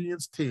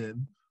 Corinthians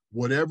 10,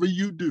 whatever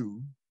you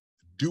do,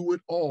 do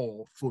it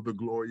all for the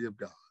glory of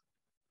God.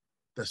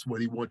 That's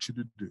what he wants you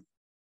to do.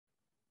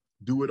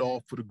 Do it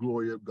all for the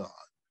glory of God.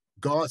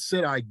 God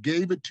said, I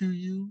gave it to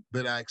you,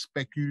 that I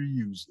expect you to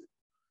use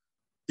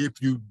it.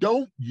 If you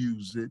don't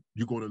use it,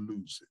 you're going to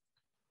lose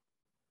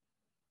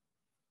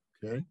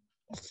it. Okay?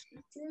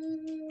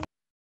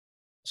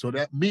 So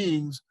that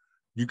means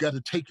you got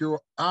to take your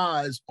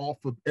eyes off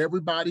of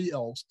everybody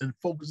else and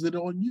focus it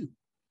on you.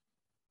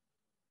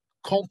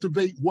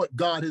 Cultivate what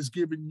God has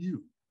given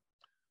you.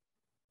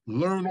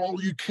 Learn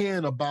all you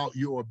can about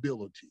your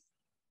ability.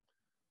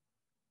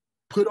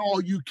 Put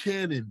all you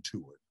can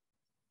into it.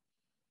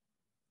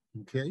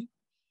 Okay?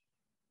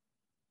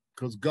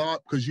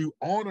 Because you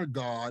honor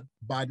God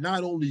by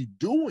not only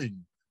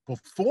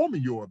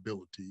performing your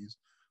abilities,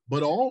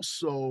 but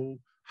also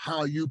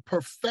how you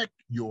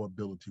perfect your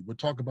ability. We'll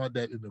talk about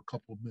that in a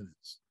couple of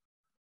minutes.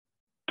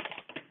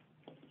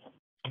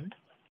 Okay?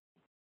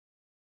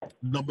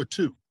 Number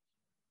two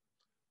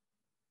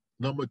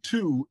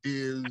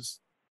is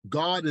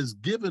God has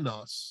given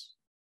us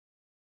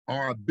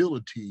our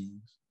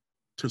abilities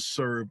to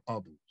serve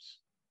others.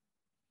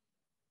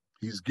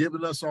 He's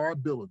given us our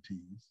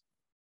abilities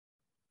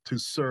to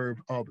serve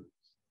others.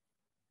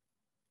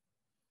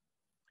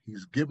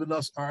 He's given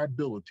us our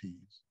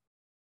abilities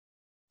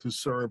to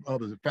serve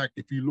others. In fact,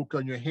 if you look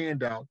on your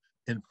handout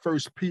in 1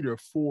 Peter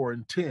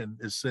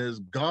 4:10, it says,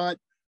 God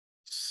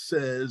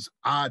says,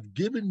 I've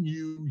given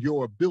you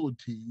your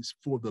abilities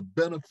for the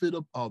benefit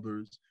of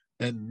others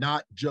and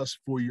not just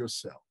for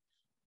yourself.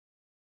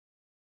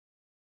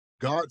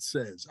 God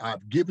says,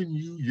 I've given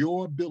you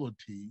your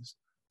abilities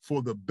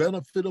for the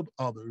benefit of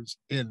others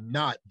and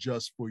not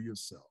just for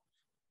yourself.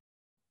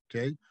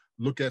 Okay?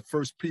 Look at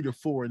 1 Peter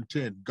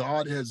 4:10.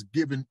 God has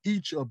given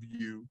each of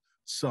you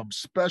some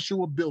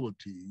special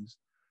abilities.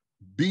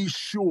 Be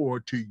sure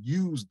to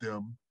use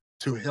them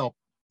to help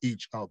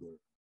each other,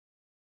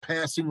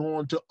 passing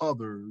on to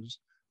others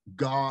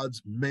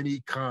God's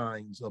many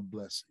kinds of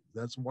blessings.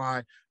 That's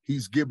why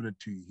he's given it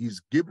to you.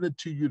 He's given it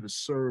to you to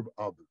serve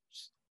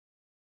others.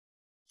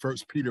 1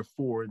 Peter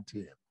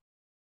 4:10.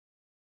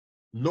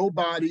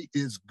 Nobody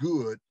is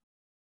good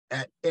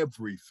at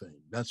everything.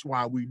 That's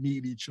why we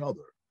need each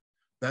other.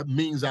 That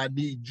means I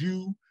need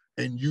you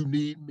and you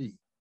need me.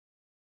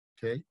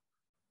 Okay?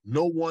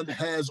 No one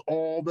has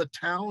all the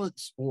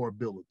talents or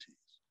abilities.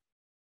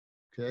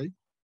 Okay?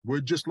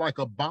 We're just like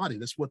a body.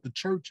 That's what the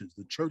church is.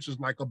 The church is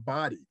like a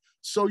body.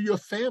 So your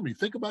family,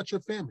 think about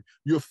your family.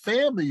 Your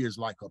family is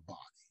like a body.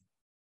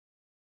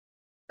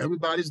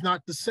 Everybody's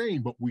not the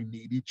same, but we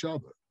need each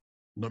other.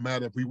 No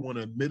matter if we want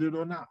to admit it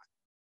or not,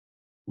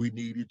 we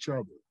need each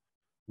other.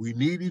 We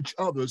need each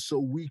other so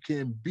we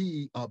can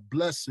be a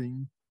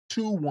blessing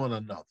to one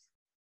another.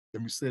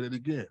 Let me say that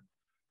again.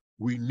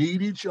 We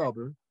need each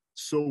other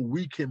so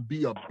we can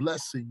be a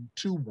blessing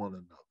to one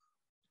another.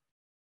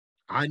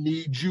 I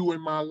need you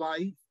in my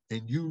life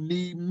and you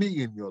need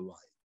me in your life.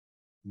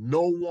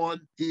 No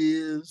one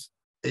is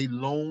a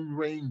lone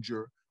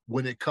ranger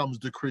when it comes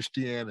to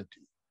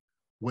Christianity.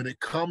 When it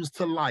comes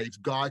to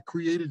life, God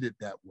created it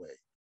that way.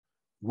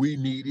 We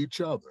need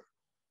each other.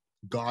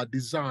 God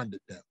designed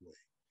it that way.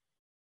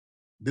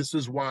 This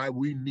is why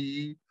we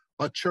need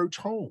a church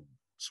home.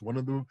 It's one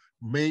of the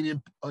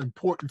main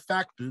important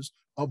factors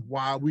of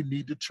why we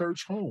need the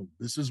church home.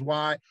 This is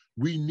why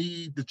we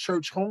need the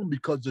church home,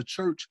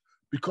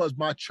 because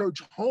my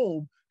church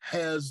home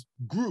has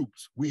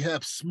groups. We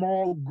have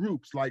small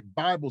groups like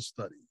Bible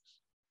studies.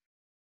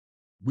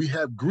 We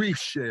have grief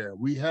share.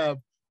 We have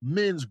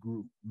men's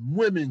group,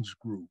 women's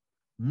group,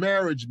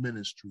 marriage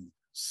ministry,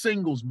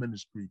 singles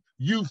ministry,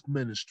 youth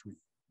ministry,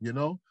 you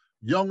know,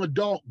 young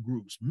adult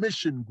groups,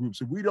 mission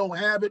groups. If we don't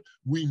have it,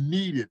 we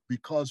need it,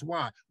 because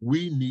why?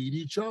 We need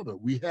each other.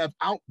 We have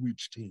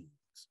outreach teams.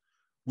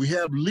 We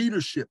have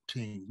leadership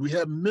teams. We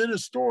have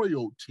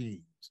ministerial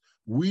teams.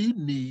 We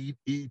need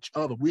each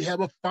other. We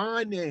have a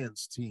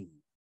finance team.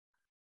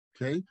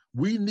 Okay,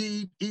 we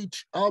need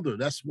each other.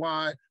 That's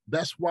why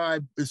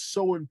it's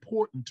so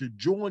important to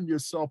join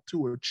yourself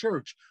to a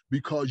church,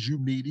 because you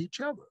need each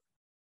other.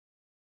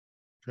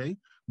 Okay,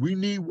 we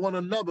need one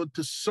another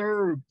to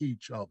serve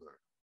each other.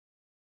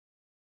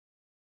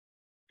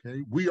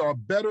 Okay, we are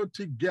better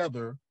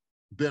together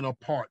than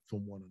apart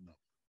from one another.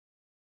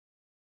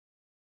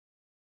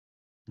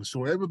 And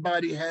so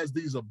everybody has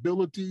these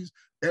abilities,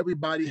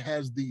 everybody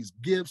has these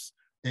gifts,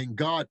 and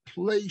God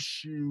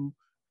placed you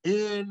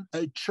in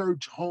a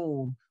church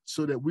home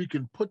so that we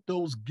can put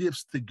those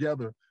gifts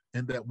together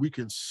and that we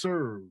can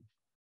serve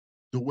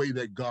the way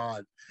that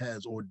God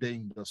has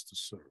ordained us to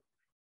serve.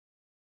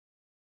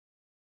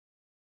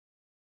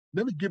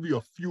 Let me give you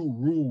a few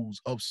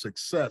rules of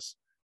success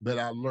that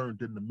I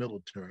learned in the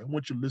military. I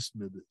want you to listen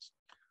to this.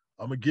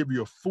 I'm going to give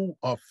you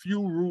a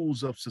few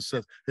rules of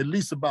success, at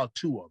least about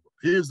 2 of them.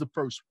 Here's the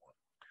first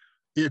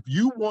one. If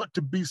you want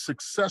to be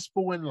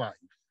successful in life,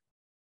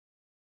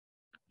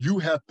 you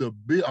have to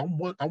be, I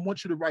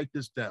want you to write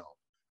this down.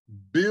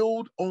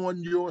 Build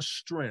on your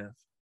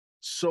strength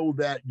so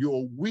that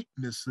your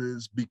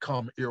weaknesses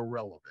become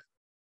irrelevant.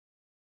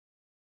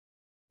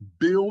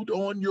 Build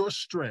on your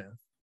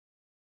strength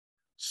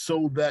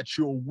so that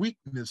your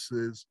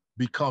weaknesses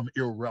become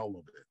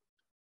irrelevant.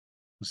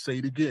 I'll say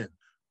it again.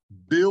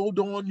 Build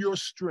on your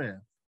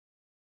strength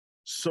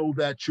so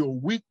that your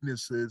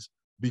weaknesses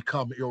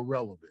become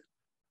irrelevant.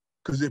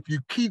 Because if you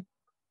keep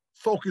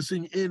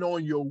focusing in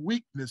on your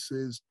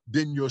weaknesses,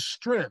 then your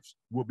strengths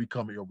will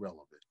become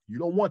irrelevant. You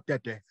don't want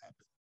that to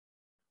happen.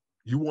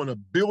 You want to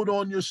build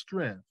on your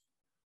strength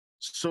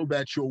so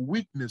that your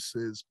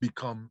weaknesses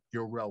become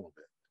irrelevant.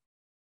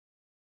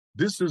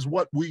 This is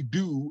what we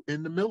do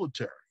in the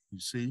military, you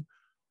see.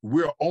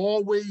 We're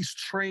always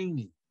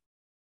training.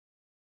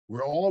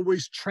 We're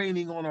always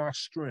training on our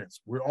strengths.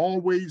 We're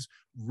always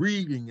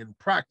reading and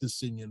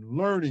practicing and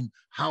learning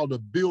how to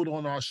build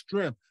on our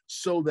strength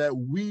so that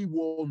we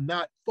will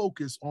not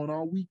focus on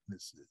our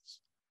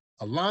weaknesses.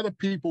 A lot of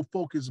people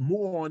focus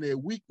more on their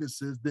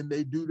weaknesses than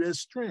they do their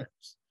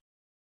strengths.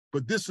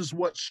 But this is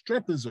what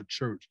strengthens a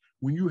church,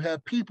 when you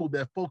have people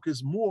that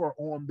focus more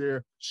on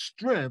their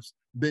strengths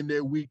than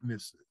their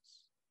weaknesses.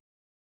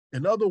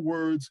 In other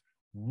words,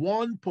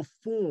 one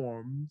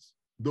performs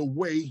the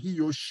way he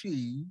or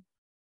she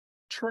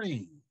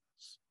trains.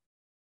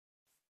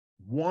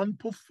 One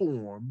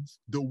performs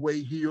the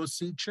way he or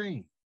she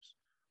trains.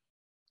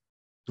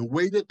 The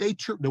way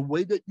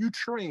that you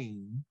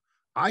train,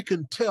 I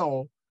can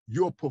tell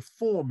your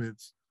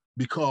performance,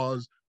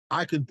 because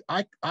I can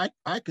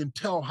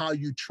tell how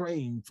you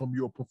train from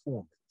your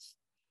performance.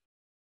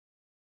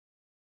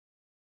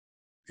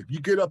 If you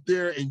get up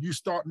there and you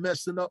start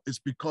messing up, it's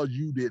because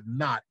you did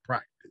not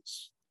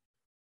practice.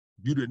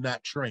 You did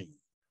not train.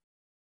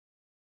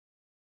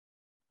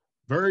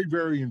 Very,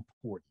 very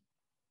important.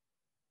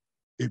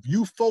 If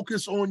you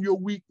focus on your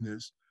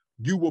weakness,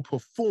 you will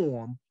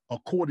perform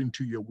according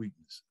to your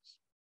weaknesses.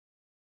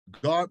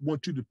 God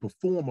wants you to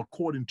perform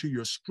according to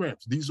your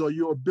strengths. These are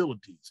your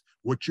abilities,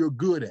 what you're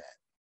good at.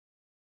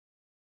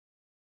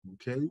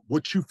 Okay?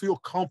 What you feel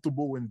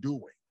comfortable in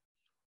doing.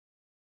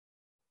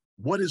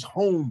 What is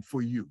home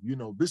for you? You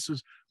know, this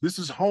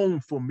is home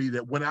for me,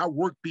 that when I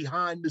work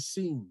behind the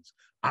scenes,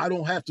 I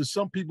don't have to,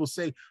 some people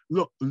say,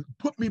 look,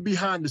 put me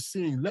behind the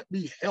scene, let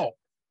me help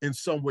in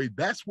some way.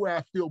 That's where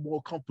I feel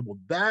more comfortable.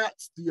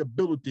 That's the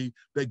ability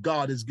that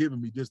God has given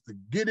me, just to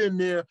get in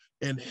there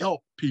and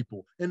help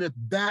people. And if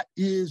that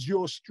is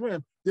your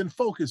strength, then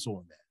focus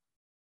on that.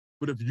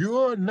 But if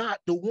you're not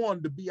the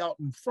one to be out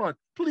in front,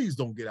 please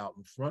don't get out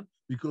in front,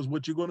 because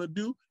what you're going to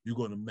do, you're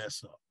going to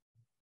mess up.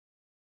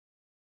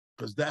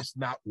 Because that's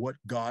not what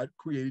God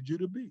created you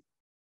to be.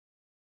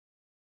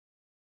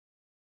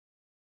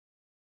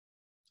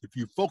 If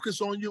you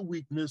focus on your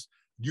weakness,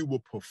 you will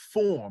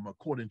perform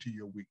according to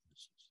your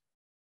weaknesses.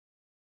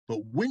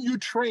 But when you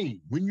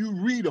train, when you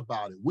read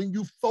about it, when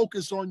you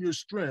focus on your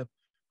strength,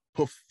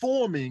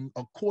 performing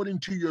according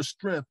to your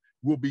strength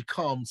will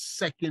become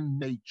second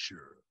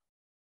nature.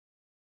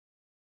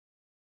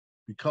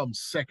 Become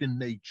second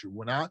nature.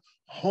 When I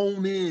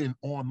hone in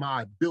on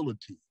my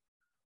ability,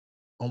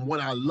 on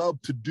what I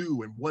love to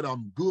do and what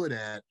I'm good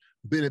at,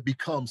 then it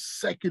becomes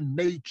second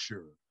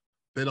nature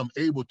that I'm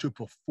able to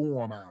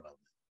perform out of it.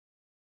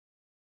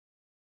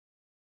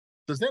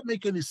 Does that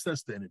make any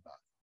sense to anybody?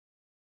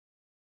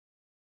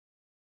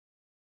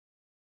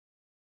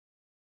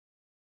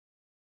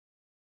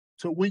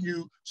 So when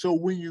you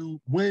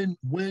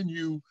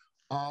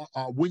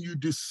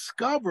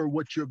discover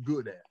what you're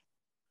good at,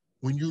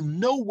 when you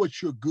know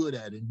what you're good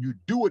at and you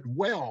do it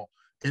well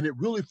and it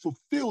really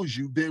fulfills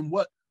you, then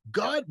what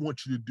God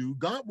wants you to do,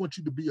 God wants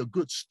you to be a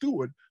good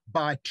steward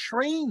by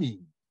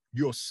training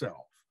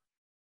yourself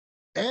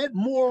Add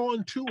more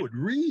onto it.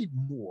 Read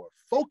more.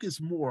 Focus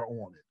more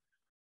on it.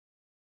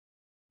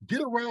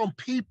 Get around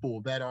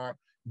people that are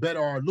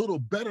a little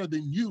better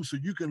than you so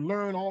you can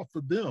learn off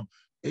of them.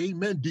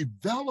 Amen.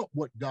 Develop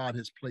what God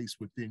has placed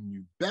within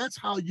you. That's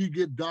how you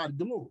give God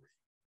glory.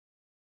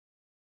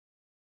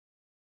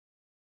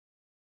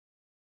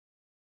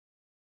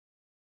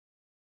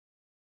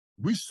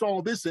 We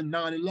saw this in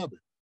 9/11.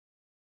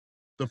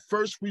 The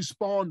first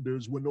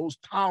responders, when those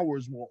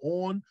towers were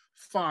on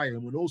fire,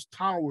 when those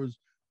towers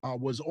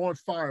was on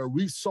fire,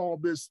 we saw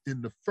this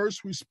in the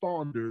first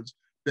responders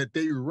that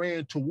they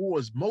ran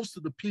towards. Most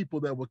of the people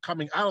that were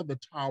coming out of the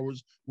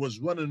towers was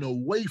running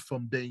away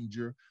from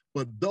danger,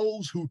 but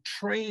those who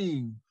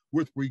trained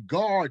with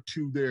regard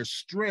to their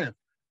strength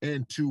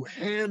and to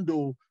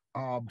handle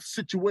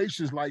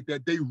situations like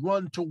that, they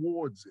run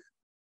towards it.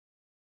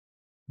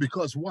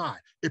 Because why?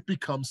 It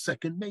becomes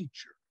second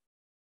nature.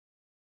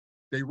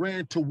 They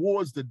ran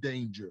towards the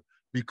danger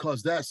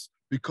because that's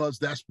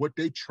what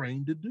they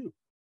trained to do.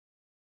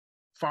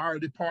 Fire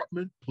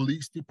department,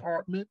 police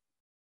department,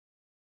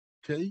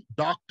 okay,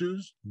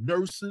 doctors,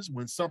 nurses,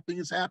 when something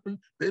has happened,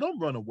 they don't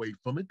run away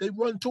from it, they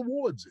run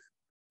towards it.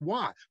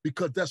 Why?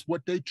 Because that's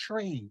what they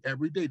train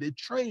every day. They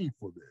train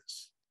for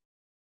this.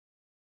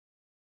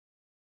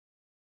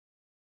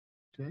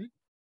 Okay?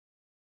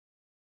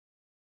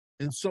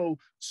 And so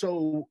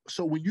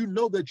when you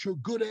know that you're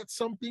good at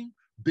something,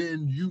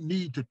 then you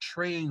need to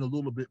train a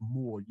little bit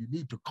more. You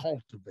need to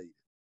cultivate it.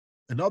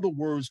 In other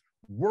words,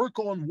 work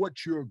on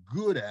what you're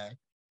good at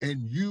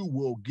and you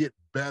will get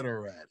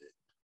better at it.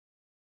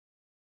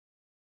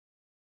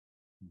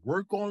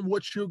 Work on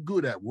what you're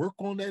good at. Work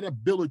on that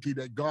ability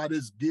that God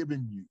has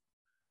given you.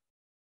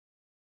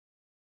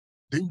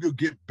 Then you'll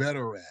get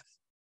better at it.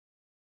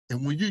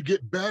 And when you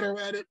get better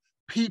at it,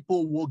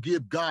 people will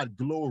give God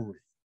glory.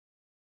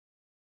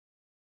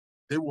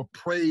 They will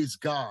praise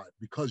God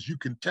because you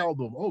can tell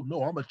them, oh,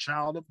 no, I'm a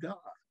child of God.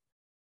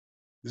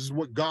 This is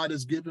what God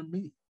has given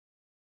me.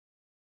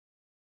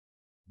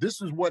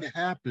 This is what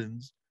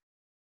happens.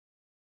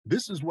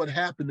 This is what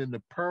happened in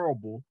the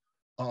parable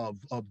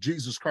of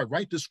Jesus Christ.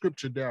 Write this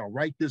scripture down.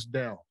 Write this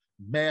down.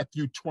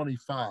 Matthew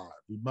 25.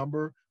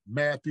 Remember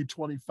Matthew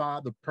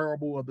 25, the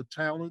parable of the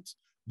talents?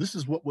 This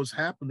is what was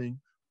happening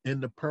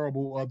in the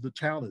parable of the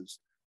talents.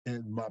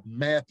 In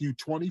Matthew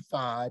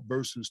 25,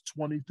 verses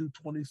 20 through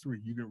 23.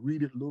 You can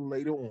read it a little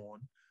later on,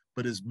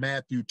 but it's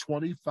Matthew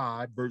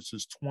 25,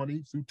 verses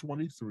 20 through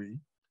 23.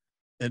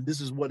 And this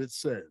is what it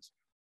says.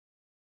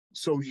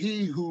 So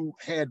he who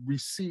had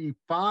received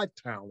 5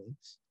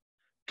 talents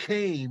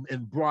came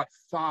and brought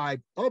 5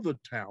 other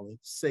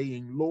talents,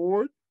 saying,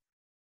 Lord,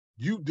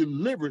 you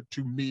delivered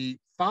to me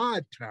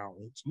 5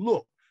 talents.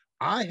 Look,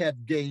 I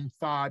have gained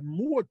 5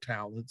 more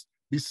talents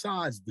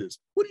besides this.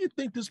 What do you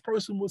think this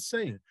person was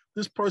saying?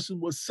 This person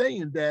was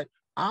saying that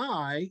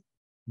I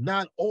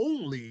not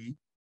only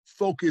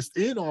focused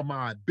in on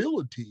my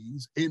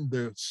abilities in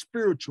the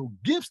spiritual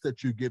gifts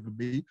that you've given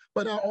me,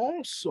 but I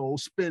also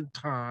spent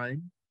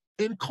time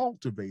in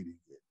cultivating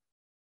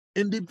it,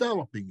 in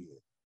developing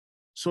it.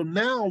 So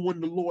now when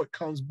the Lord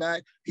comes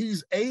back,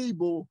 he's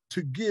able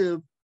to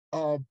give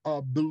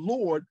the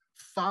Lord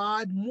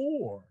 5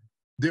 more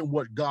than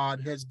what God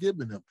has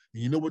given him.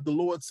 And you know what the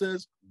Lord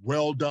says?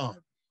 Well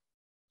done.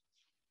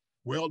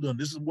 Well done.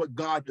 This is what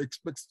God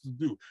expects to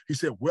do. He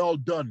said, well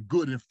done,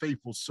 good and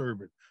faithful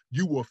servant.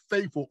 You were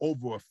faithful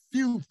over a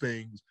few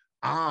things.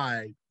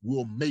 I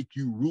will make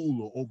you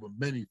ruler over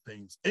many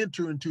things.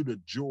 Enter into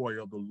the joy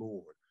of the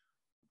Lord.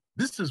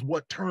 This is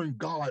what turned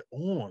God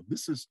on.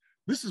 This is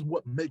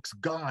what makes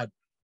God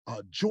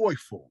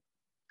joyful,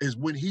 is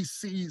when he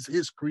sees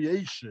his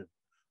creation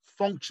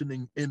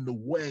functioning in the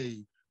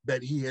way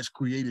that he has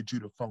created you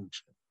to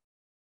function.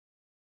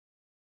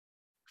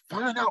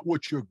 Find out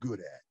what you're good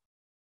at.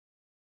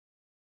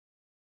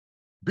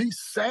 Be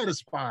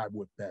satisfied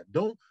with that.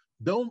 Don't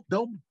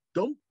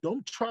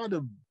try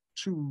to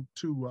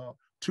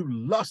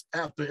lust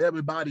after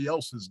everybody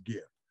else's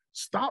gift.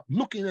 Stop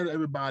looking at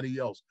everybody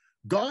else.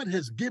 God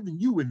has given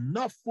you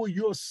enough for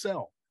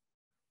yourself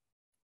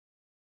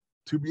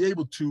to be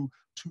able to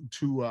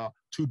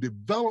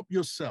develop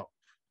yourself.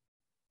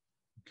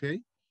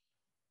 Okay.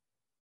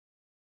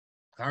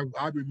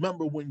 I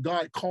remember when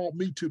God called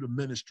me to the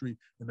ministry,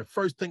 and the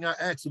first thing I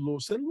asked the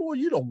Lord, said, Lord,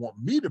 you don't want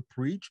me to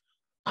preach.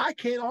 I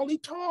can't only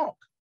talk.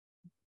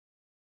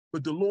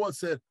 But the Lord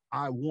said,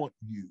 I want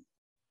you.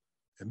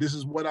 And this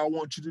is what I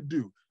want you to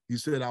do. He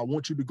said, I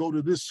want you to go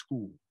to this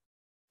school.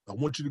 I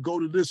want you to go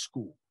to this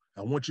school.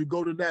 I want you to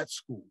go to that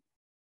school.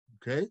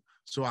 Okay?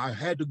 So I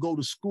had to go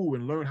to school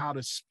and learn how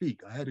to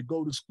speak. I had to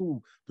go to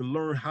school to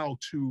learn how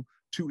to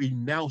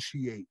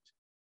enunciate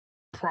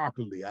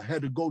properly. I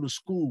had to go to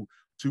school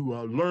to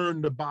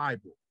learn the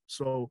Bible.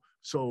 So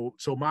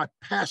my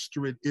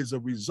pastorate is a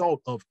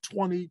result of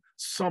 20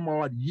 some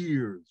odd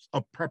years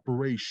of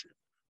preparation.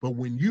 But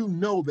when you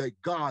know that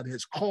God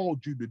has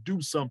called you to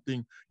do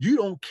something, you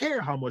don't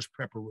care how much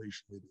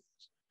preparation it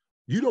is.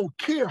 You don't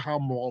care how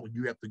long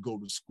you have to go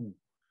to school.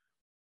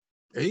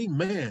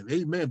 Amen.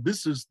 Amen.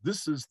 This is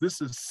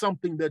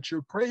something that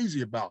you're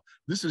crazy about.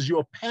 This is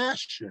your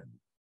passion.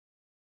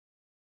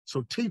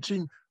 So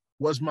teaching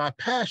was my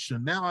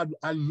passion. Now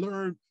I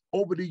learned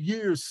over the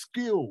years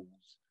skills.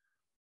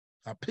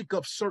 I pick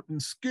up certain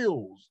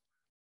skills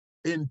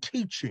in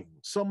teaching.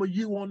 Some of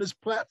you on this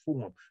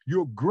platform,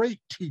 you're great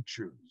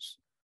teachers.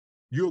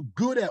 You're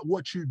good at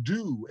what you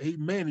do,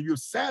 amen, and you're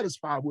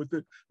satisfied with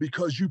it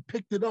because you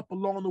picked it up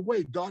along the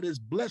way. God has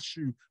blessed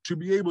you to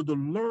be able to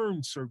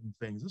learn certain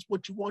things. That's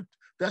what you want.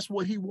 That's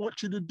what he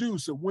wants you to do.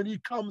 So when he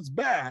comes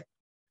back,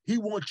 he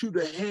wants you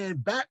to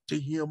hand back to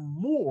him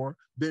more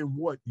than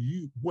what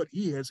he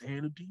has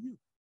handed to you.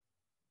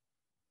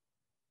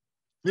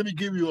 Let me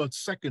give you a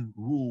second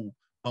rule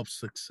of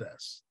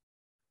success.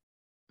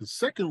 The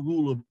second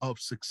rule of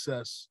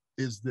success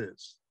is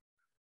this: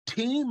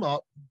 team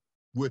up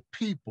with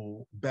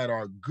people that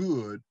are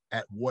good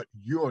at what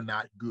you're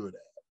not good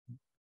at.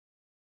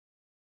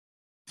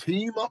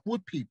 Team up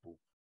with people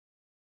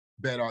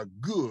that are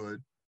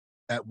good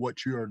at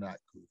what you're not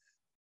good at.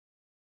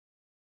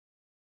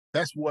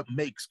 That's what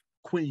makes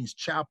Queen's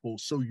Chapel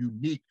so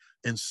unique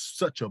and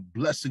such a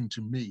blessing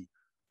to me,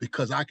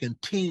 because I can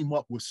team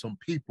up with some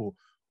people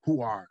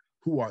who are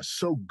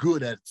so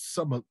good at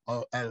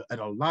at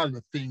a lot of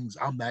the things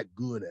I'm not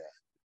good at.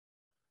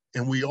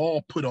 And we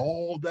all put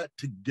all that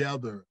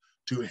together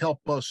to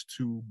help us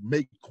to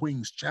make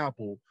Queen's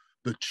Chapel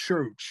the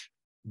church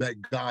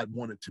that God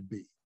wanted to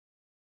be.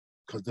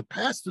 Because the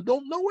pastor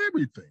don't know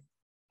everything.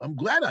 I'm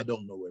glad I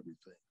don't know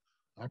everything.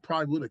 I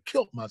probably would have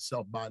killed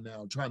myself by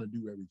now trying to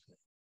do everything.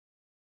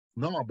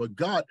 No, but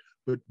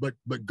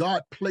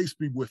God placed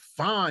me with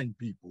fine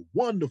people,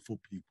 wonderful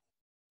people.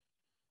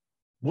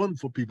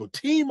 Wonderful people.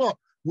 Team up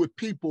with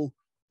people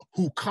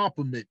who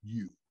compliment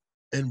you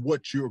and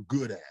what you're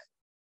good at.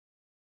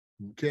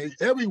 Okay,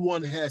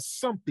 everyone has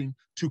something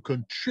to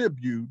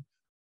contribute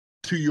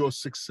to your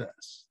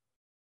success.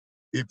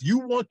 If you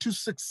want to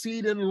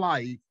succeed in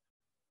life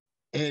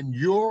and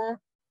you're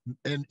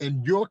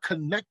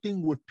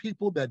connecting with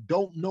people that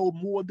don't know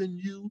more than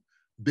you,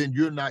 then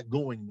you're not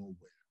going nowhere.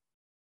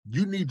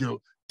 You need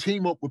to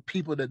team up with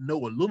people that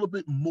know a little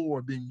bit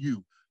more than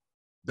you.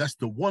 That's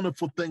the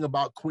wonderful thing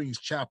about Queen's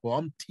Chapel.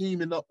 I'm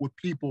teaming up with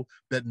people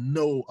that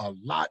know a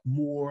lot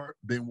more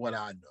than what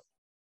I know.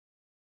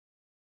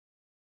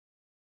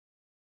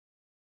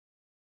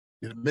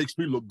 It makes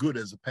me look good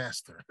as a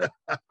pastor.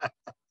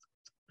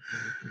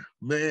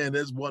 Man,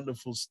 that's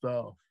wonderful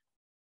stuff,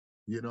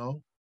 you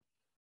know?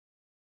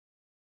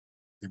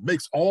 It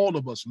makes all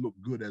of us look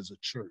good as a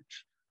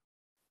church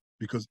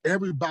because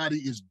everybody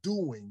is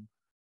doing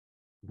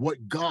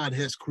what God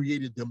has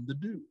created them to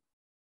do.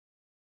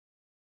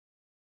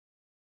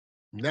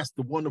 And that's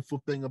the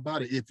wonderful thing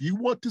about it. If you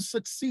want to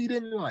succeed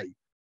in life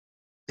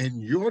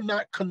and you're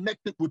not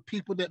connected with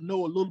people that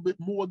know a little bit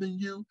more than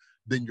you,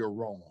 then you're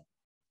wrong.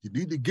 You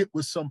need to get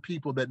with some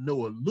people that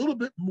know a little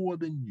bit more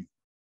than you.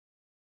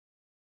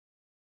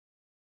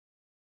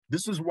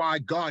 This is why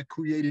God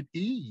created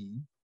Eve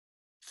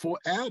for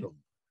Adam,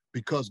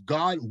 because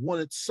God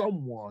wanted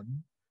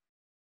someone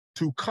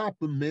to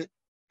complement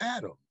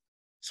Adam.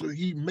 So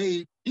he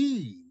made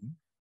Eve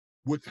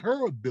with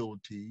her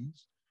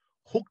abilities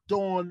hooked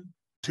on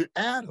to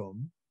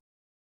Adam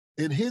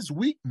and his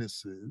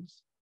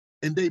weaknesses,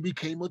 and they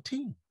became a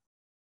team.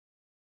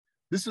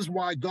 This is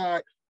why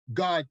God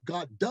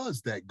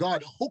does that.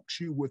 God hooks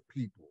you with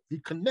people. He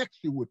connects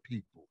you with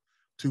people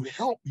to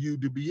help you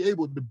to be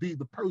able to be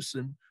the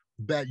person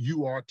that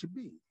you are to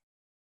be.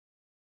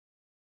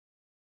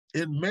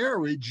 In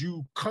marriage,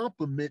 you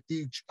complement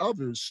each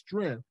other's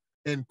strength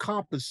and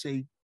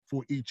compensate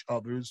for each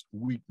other's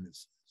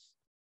weaknesses.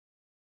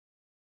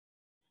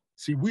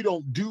 See, we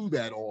don't do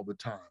that all the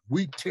time.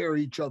 We tear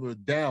each other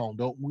down,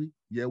 don't we?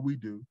 Yeah, we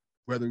do.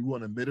 Whether we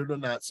want to admit it or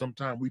not,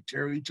 sometimes we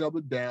tear each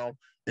other down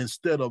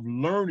instead of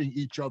learning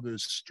each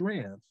other's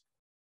strength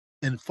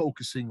and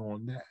focusing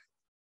on that.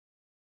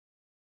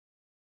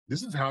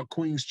 This is how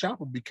Queen's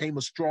Chapel became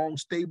a strong,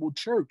 stable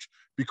church,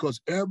 because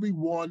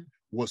everyone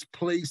was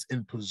placed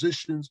in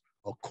positions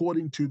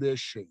according to their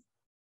shape.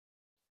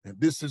 And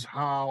this is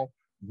how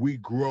we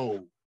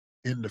grow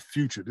in the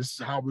future. This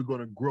is how we're going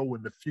to grow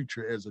in the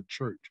future as a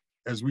church,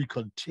 as we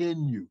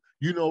continue.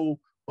 You know,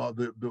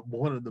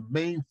 one of the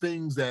main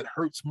things that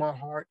hurts my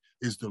heart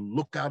is to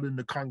look out in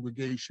the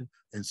congregation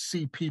and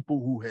see people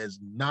who has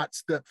not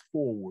stepped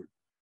forward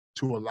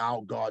to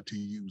allow God to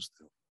use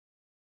them.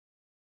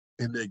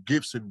 And their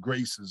gifts and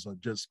graces are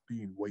just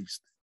being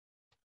wasted.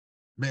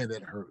 Man,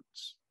 that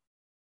hurts.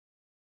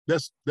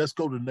 Let's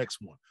go to the next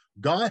one.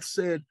 God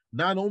said,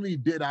 not only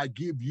did I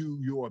give you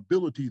your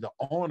ability to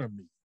honor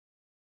me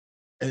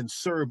and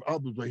serve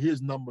others, but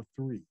here's number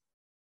 3.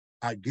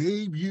 I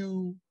gave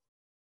you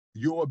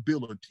your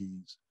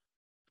abilities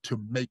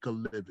to make a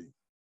living.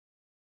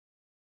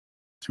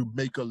 To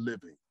make a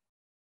living.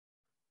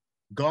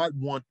 God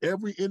wants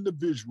every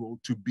individual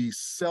to be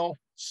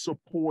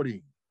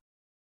self-supporting,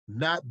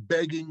 not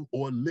begging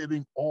or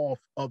living off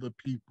other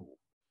people.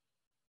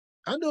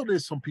 I know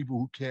there's some people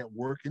who can't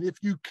work, and if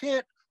you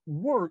can't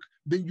work,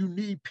 then you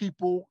need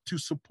people to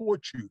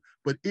support you.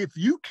 But if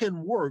you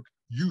can work,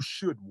 you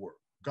should work.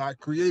 God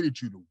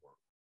created you to work.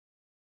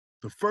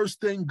 The first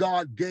thing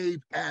God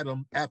gave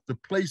Adam after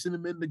placing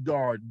him in the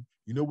garden,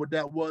 you know what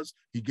that was?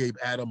 He gave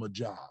Adam a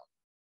job.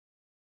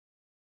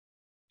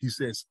 He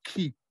says,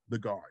 keep the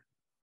garden,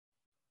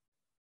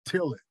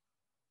 till it,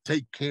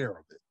 take care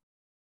of it.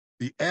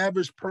 The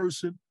average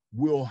person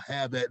will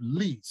have at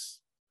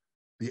least,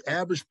 the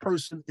average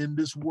person in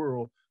this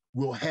world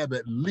will have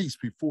at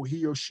least, before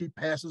he or she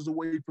passes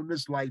away from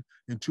this life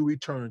into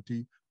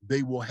eternity,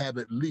 they will have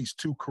at least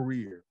 2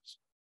 careers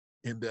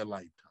in their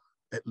lifetime,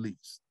 at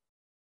least.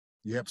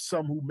 You have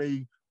some who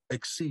may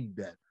exceed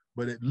that,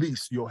 but at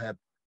least you'll have,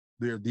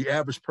 the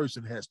average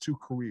person has 2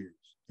 careers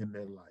in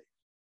their life.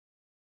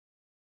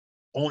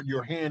 On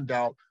your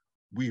handout,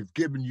 we've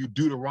given you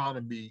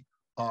Deuteronomy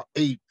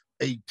 8:18.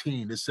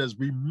 It says,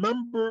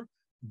 remember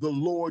the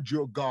Lord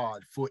your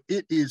God, for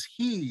it is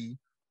he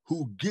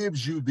who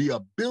gives you the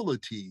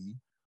ability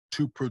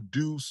to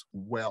produce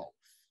wealth.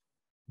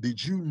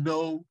 Did you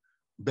know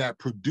that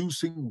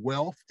producing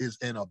wealth is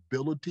an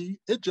ability?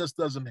 It just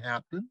doesn't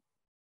happen.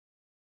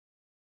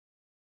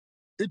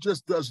 It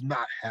just does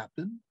not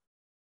happen.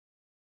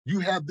 You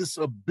have this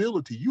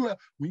ability.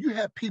 When you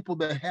have people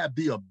that have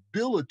the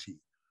ability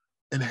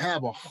and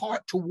have a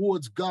heart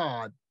towards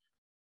God,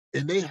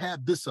 and they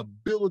have this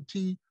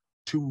ability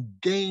to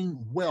gain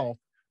wealth,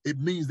 it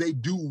means they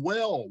do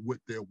well with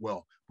their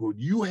wealth. But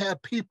you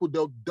have people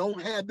that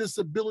don't have this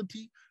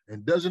ability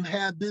and doesn't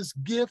have this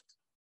gift.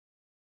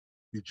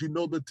 Did you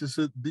know that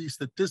the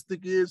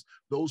statistic is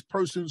those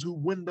persons who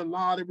win the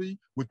lottery,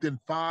 within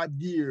 5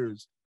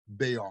 years,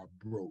 they are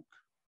broke.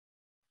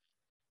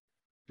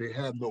 They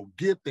have no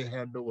gift, they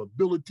have no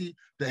ability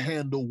to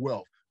handle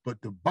wealth.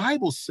 But the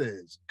Bible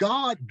says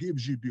God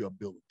gives you the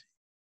ability.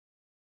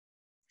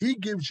 He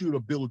gives you the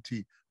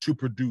ability to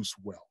produce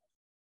wealth.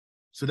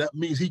 So that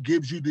means he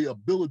gives you the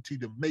ability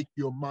to make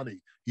your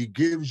money. He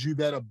gives you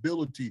that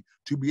ability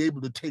to be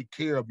able to take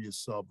care of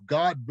yourself.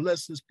 God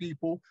blesses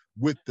people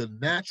with the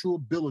natural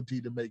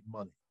ability to make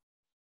money,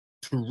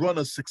 to run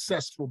a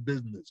successful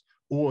business,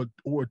 or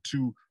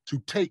to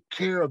take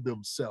care of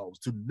themselves,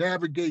 to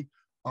navigate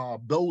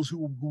those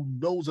who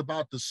knows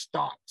about the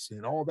stocks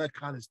and all that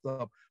kind of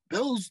stuff.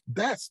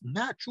 That's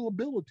natural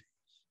ability.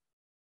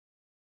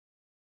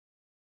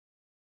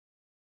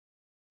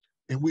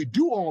 And we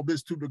do all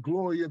this to the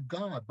glory of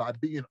God by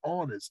being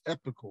honest,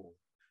 ethical,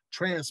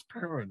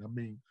 transparent. I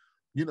mean,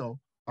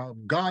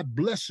 God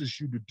blesses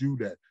you to do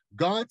that.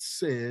 God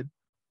said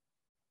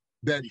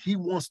that he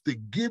wants to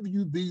give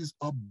you these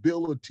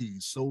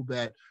abilities so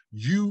that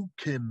you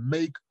can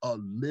make a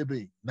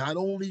living. Not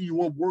only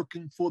you are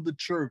working for the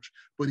church,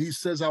 but he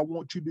says, I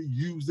want you to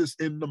use this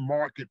in the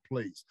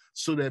marketplace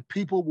so that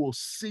people will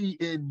see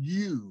in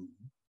you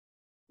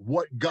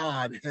what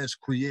God has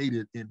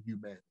created in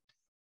humanity.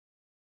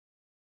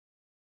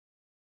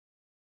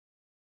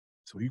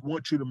 So he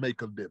wants you to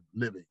make a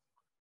living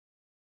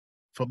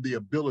from the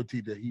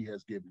ability that he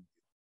has given you.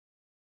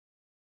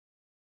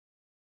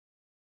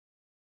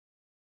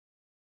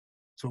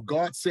 So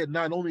God said,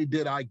 not only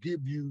did I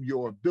give you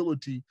your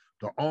ability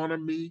to honor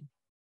me,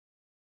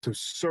 to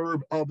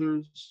serve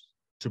others,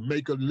 to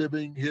make a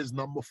living, here's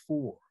number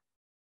 4.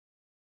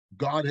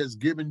 God has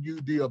given you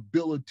the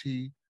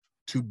ability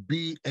to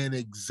be an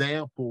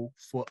example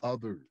for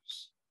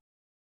others.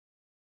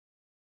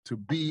 To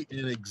be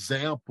an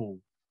example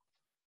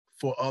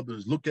for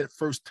others. Look at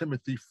 1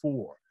 Timothy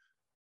 4.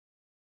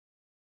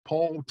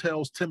 Paul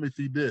tells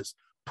Timothy this,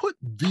 put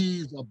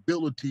these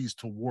abilities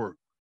to work.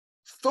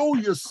 Throw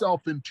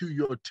yourself into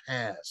your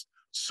task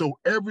so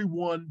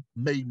everyone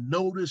may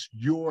notice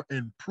your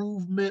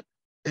improvement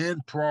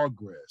and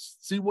progress.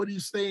 See what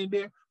he's saying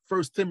there?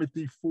 1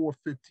 Timothy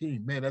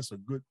 4:15. Man, that's a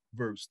good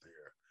verse there.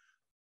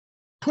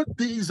 Put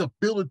these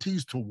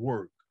abilities to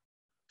work.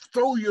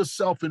 Throw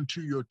yourself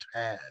into your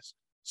task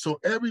so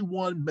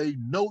everyone may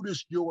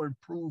notice your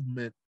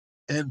improvement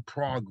and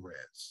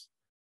progress.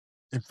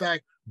 In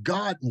fact,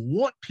 God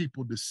wants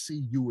people to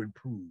see you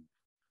improve.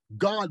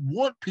 God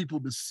wants people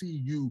to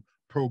see you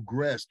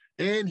progress.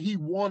 And he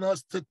wants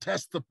us to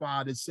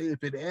testify to say,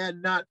 if it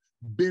had not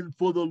been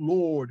for the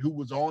Lord who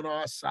was on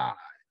our side,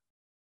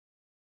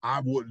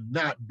 I would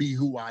not be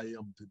who I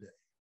am today.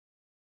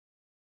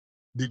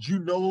 Did you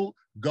know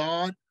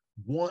God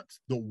wants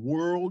the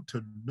world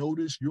to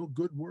notice your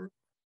good work?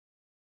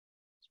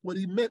 That's what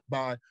he meant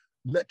by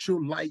let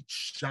your light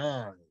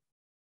shine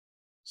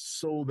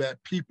so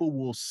that people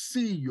will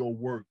see your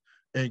work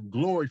and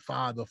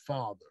glorify the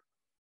Father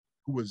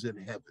who is in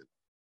heaven.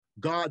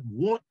 God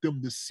wants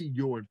them to see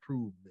your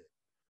improvement.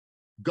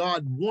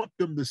 God wants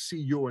them to see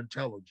your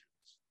intelligence.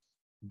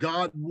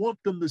 God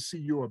wants them to see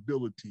your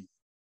ability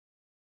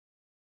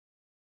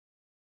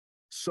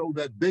so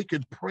that they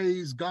can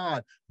praise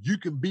God. You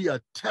can be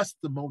a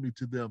testimony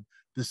to them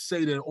to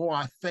say that, oh,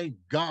 I thank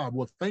God.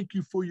 Well, thank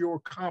you for your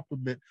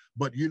compliment.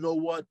 But you know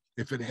what?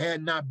 If it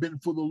had not been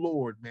for the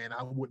Lord, man,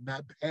 I would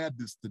not have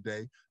this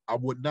today. I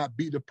would not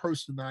be the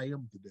person I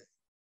am today.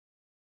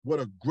 What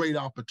a great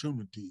opportunity. God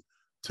has given you. So God said, not only did I give you your ability to honor me, to serve others, to make a living. He says, I want you to use this in the marketplace so that everyone may notice your improvement and progress. In fact, God wants people to see you improve. God wants people to see you progress. And he wants us to testify to say, if it had not been for the Lord, man, I would not be the person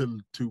I am today. What a great opportunity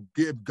to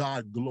give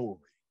God glory.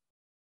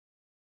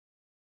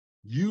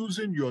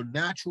 Using your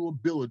natural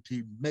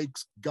ability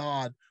makes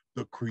God,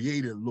 the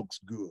creator, looks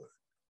good.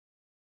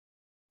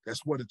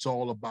 That's what it's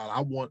all about.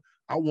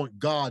 I want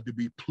God to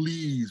be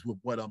pleased with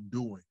what I'm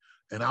doing,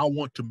 and I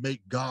want to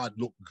make God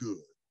look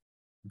good.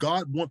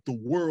 God wants the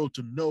world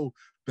to know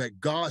that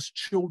God's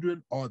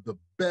children are the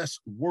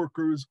best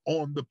workers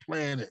on the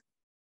planet.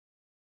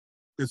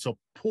 It's a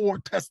poor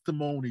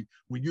testimony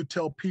when you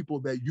tell people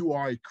that you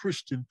are a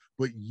Christian,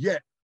 but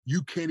yet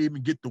you can't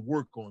even get to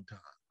work on time.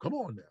 Come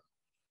on now.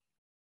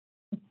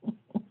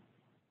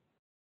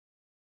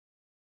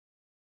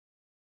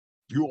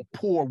 You're a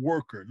poor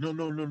worker. No.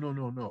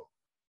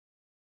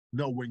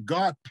 No, when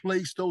God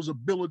placed those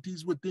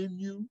abilities within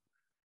you,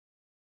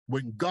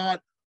 when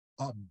God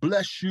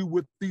bless you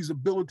with these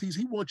abilities,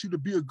 he wants you to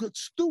be a good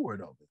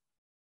steward of it.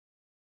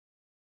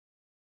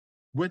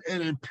 When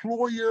an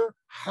employer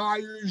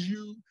hires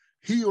you,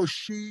 he or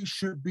she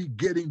should be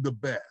getting the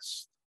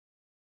best,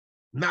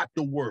 not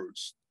the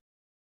worst,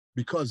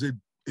 because it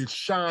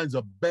shines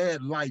a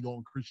bad light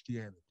on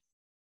Christianity.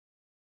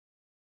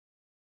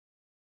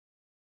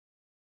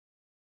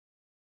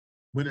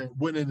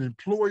 When an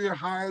employer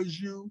hires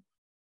you,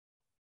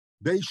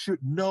 they should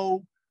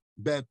know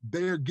that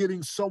they're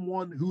getting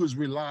someone who is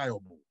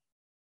reliable,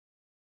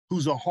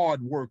 who's a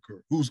hard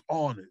worker, who's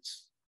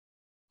honest,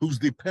 who's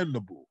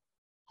dependable,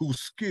 who's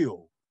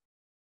skilled,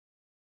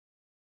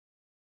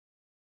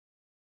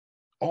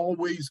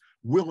 always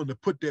willing to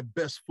put their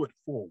best foot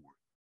forward.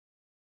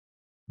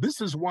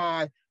 This is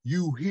why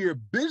you hear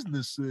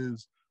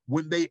businesses,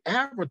 when they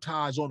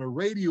advertise on a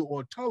radio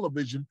or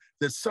television,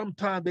 that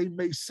sometimes they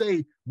may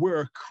say,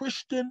 we're a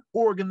Christian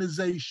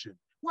organization.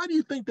 Why do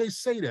you think they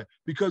say that?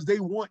 Because they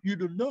want you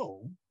to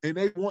know, and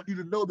they want you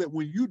to know that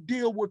when you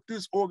deal with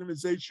this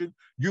organization,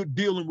 you're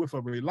dealing with a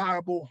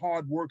reliable,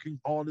 hardworking,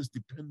 honest,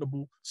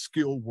 dependable,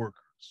 skilled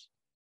workers.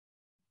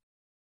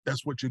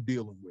 That's what you're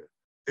dealing with.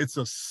 It's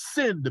a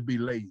sin to be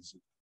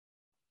lazy.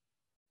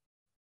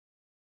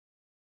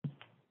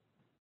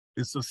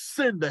 It's a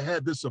sin to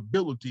have this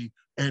ability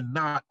and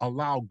not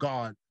allow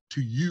God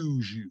to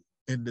use you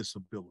in this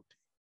ability.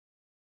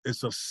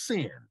 It's a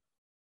sin.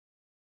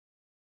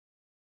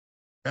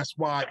 That's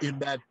why in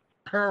that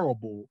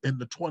parable in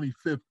the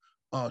 25th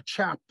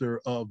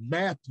chapter of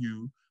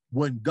Matthew,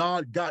 when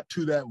God got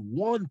to that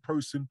one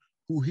person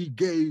who he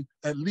gave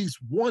at least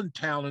one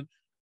talent,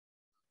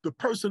 the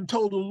person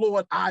told the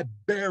Lord, I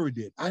buried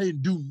it. I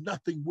didn't do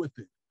nothing with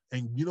it.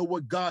 And you know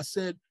what God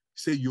said? He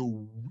said,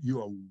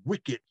 you're a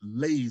wicked,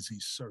 lazy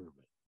servant.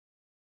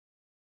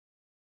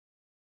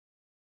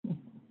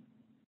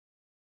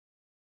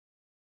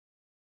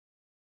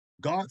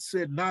 God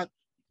said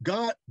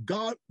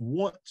God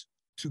wants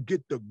to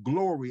get the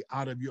glory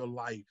out of your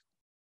life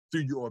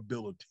through your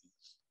abilities,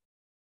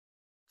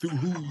 through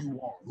who you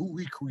are, who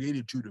he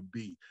created you to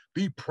be.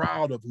 Be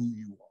proud of who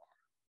you are.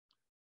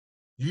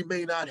 You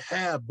may not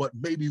have but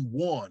maybe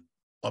one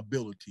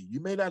ability. You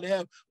may not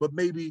have but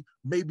maybe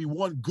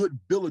one good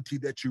ability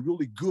that you're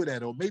really good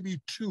at, or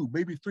maybe two,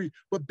 maybe three,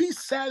 but be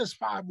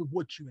satisfied with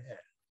what you have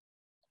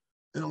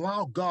and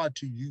allow God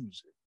to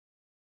use it.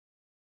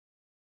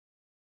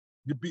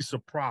 You'd be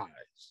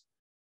surprised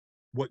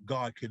what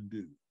God can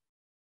do.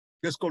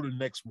 Let's go to the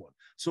next one.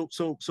 So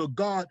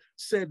God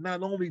said,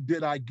 not only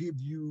did I give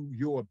you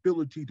your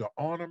ability to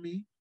honor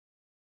me,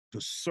 to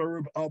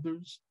serve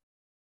others,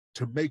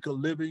 to make a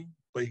living,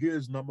 but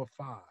here's number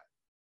 5.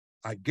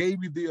 I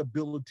gave you the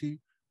ability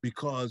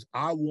because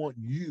I want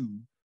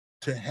you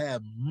to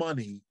have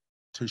money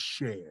to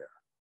share.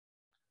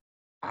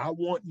 I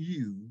want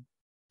you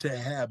to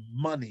have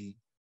money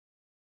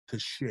to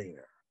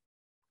share.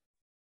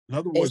 In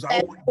other words, is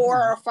that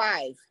 4 or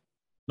 5?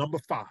 Number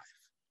 5.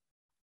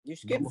 You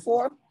skipped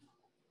 4?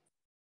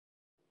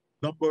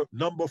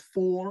 Number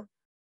 4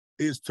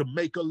 is to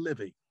make a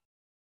living.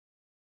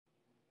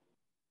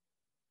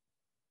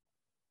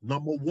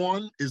 Number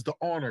 1 is to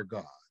honor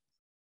God.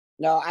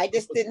 No, I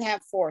just didn't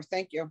have 4.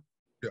 Thank you.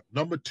 Yeah.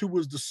 Number 2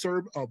 is to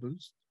serve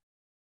others.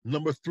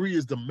 Number 3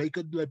 is to make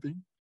a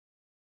living.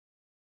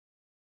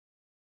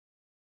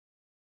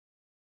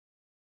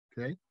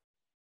 Okay.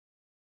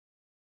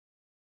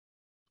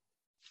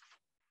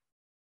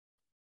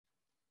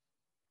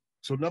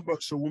 So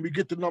when we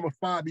get to number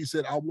 5, he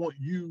said, I want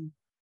you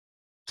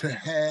to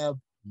have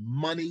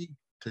money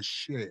to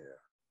share.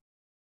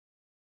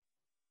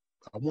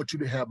 I want you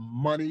to have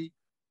money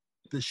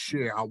to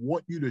share. I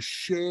want you to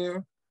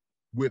share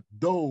with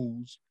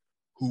those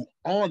who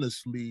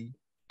honestly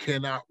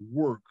cannot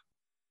work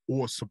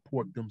or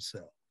support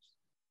themselves,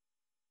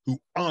 who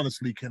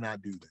honestly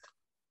cannot do that.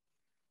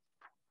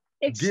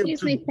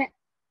 Excuse me,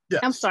 yes.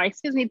 I'm sorry,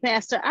 excuse me,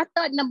 Pastor. I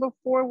thought number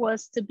 4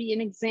 was to be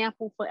an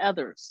example for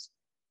others.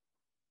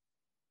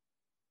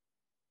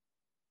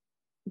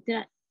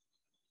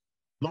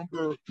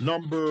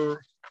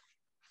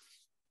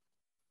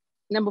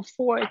 Number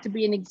 4 is to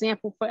be an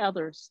example for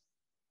others.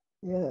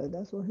 Yeah,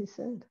 that's what he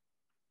said.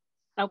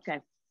 Okay.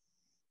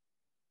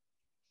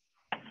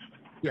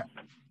 Yeah.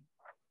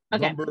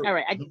 Okay. All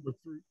right. Number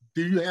 3.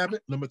 Do you have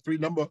it? Number 3.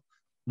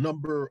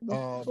 Number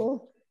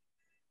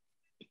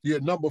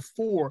number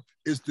 4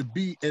 is to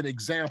be an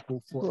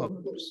example for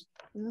others.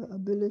 Yeah,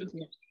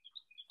 ability.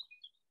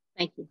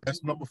 Thank you.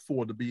 That's number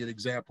 4, to be an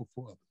example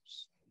for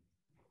others.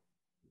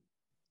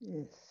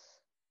 Yes.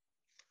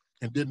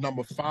 And then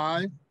number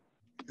 5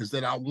 is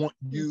that I want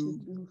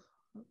you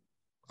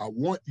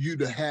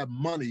to have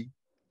money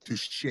to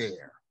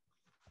share.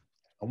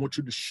 I want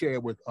you to share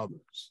with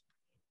others.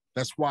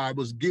 That's why I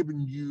was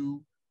giving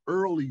you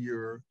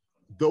earlier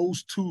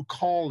those 2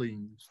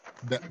 callings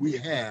that we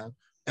have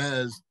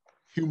as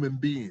human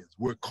beings.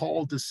 We're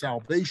called to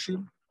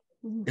salvation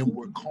and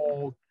we're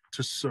called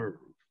to serve.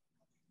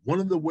 One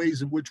of the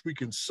ways in which we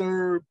can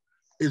serve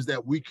is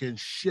that we can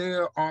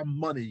share our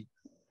money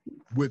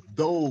with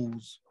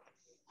those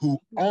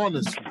who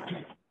honestly,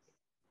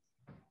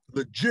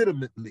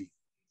 legitimately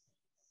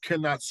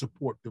cannot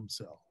support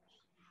themselves.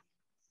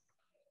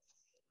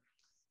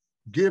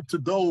 Give to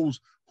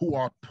those who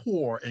are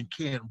poor and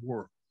can't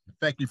work. In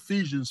fact,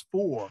 Ephesians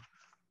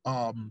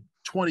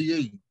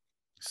 4:28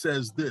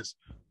 says this: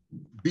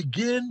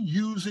 begin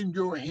using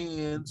your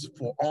hands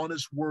for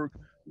honest work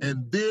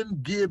and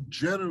then give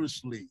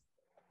generously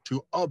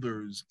to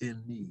others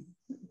in need.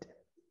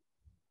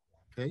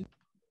 Okay?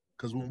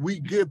 Because when we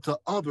give to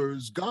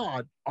others,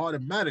 God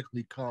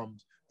automatically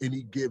comes and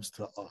he gives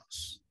to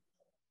us.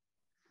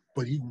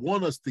 But he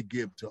wants us to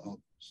give to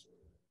others.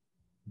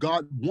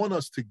 God wants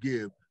us to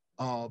give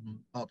up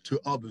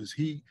to others.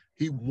 He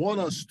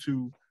wants us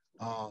to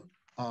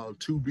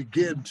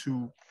begin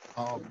to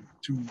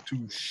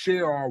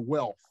share our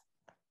wealth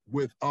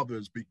with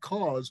others,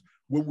 because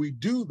when we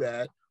do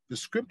that, the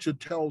scripture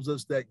tells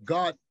us that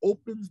God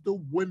opens the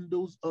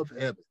windows of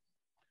heaven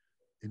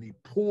and he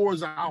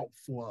pours out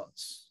for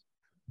us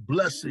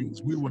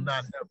blessings we will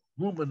not have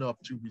room enough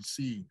to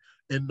receive.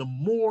 And the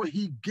more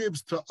he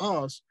gives to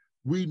us,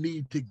 we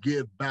need to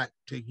give back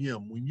to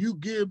him. When you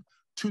give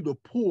to the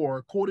poor,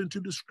 according to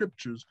the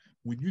scriptures,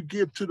 when you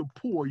give to the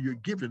poor, you're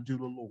giving to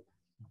the Lord.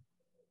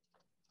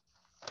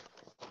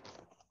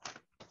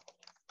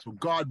 So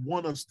God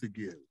wants us to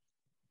give.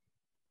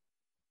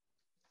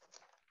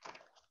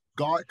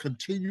 God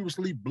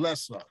continuously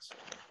bless us.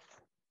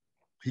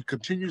 He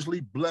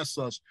continuously bless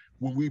us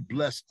when we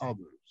bless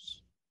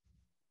others.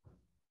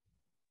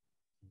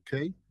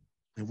 Okay?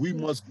 And we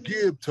must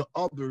give to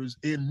others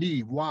in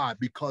need. Why?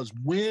 Because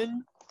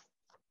when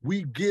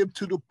we give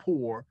to the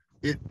poor,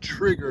 it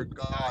triggers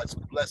God's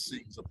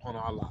blessings upon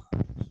our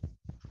lives.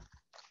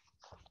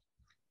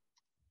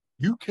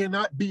 You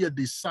cannot be a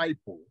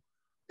disciple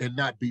and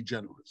not be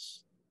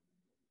generous.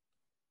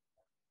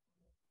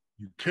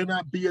 You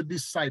cannot be a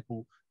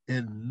disciple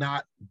and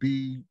not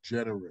be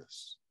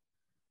generous.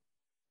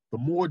 The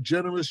more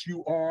generous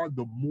you are,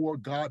 the more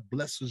God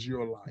blesses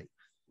your life.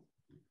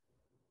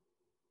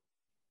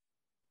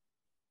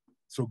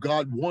 So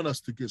God wants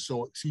us to give.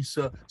 So he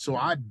said, so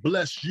I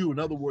bless you. In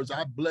other words,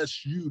 I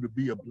bless you to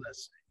be a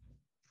blessing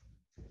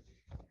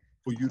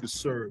for you to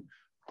serve.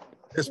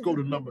 Let's go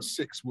to number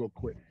 6 real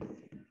quick.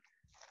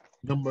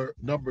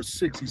 Number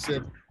 6, he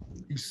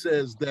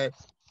says that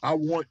I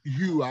want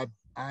you,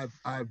 I've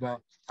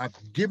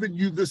given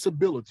you this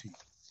ability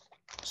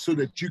so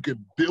that you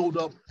can build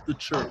up the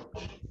church.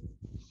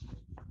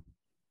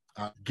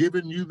 I've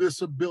given you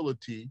this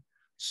ability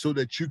so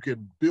that you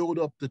can build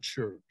up the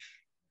church.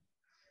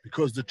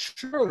 Because the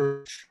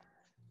church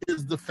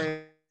is the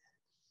family.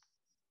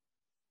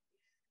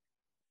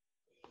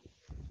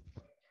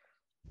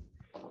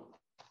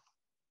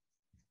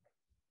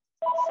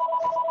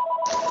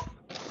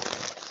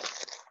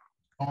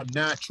 Our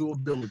natural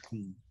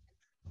ability.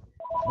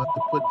 I'm about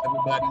to put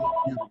everybody on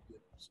mute again.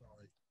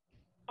 Sorry.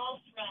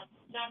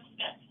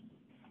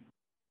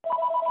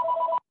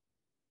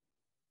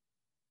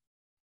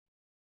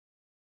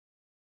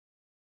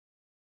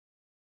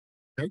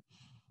 Okay.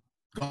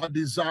 God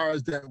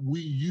desires that we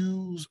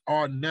use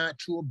our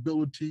natural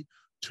ability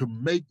to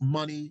make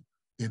money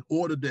in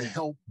order to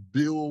help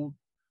build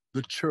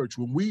the church.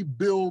 When we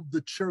build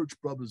the church,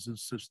 brothers and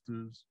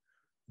sisters,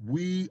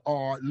 we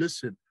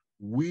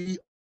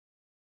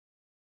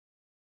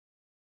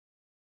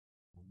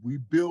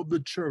build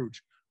the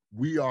church,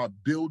 we are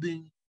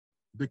building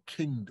the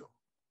kingdom.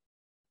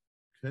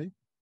 Okay?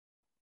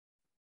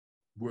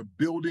 We're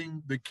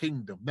building the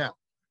kingdom. Now,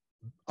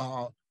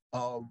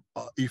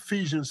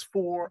 Ephesians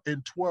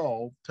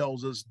 4:12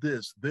 tells us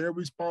this: their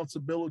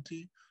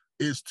responsibility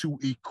is to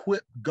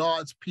equip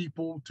God's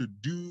people to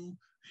do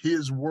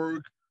his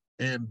work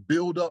and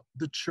build up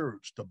the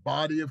church, the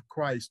body of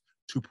Christ,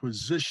 to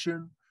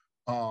position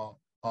of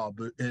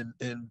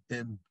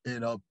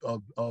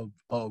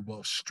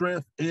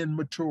strength and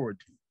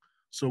maturity.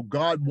 So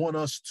God wants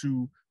us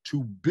to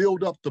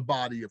build up the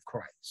body of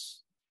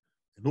Christ.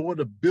 In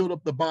order to build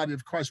up the body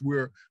of Christ,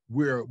 we're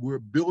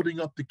building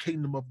up the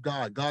kingdom of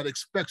God. God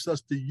expects us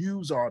to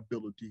use our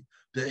ability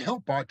to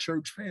help our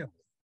church family.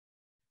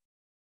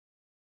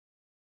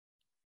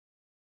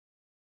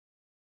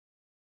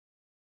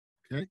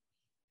 Okay?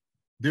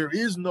 There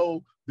is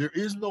no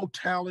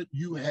talent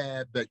you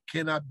have that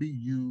cannot be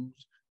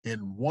used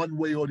in one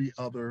way or the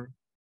other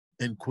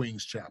in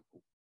Queen's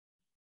Chapel.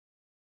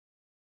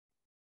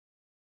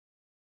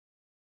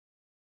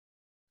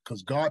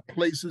 Because God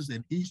places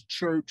in each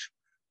church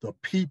the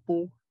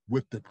people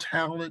with the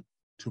talent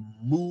to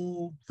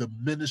move the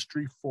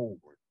ministry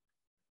forward,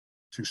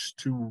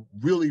 to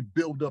really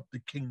build up the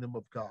kingdom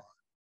of God.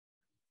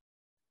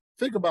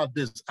 Think about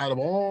this. Out of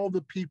all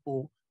the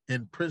people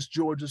in Prince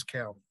George's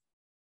County,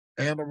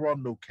 Anne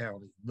Arundel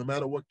County, no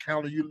matter what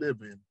county you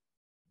live in,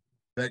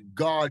 that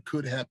God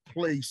could have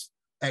placed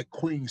at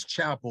Queen's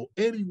Chapel,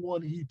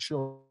 anyone he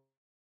chose.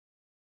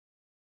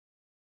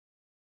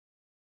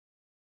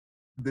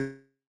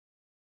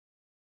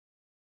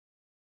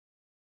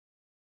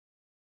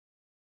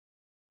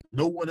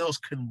 No one else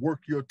can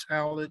work your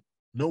talent.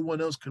 No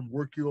one else can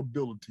work your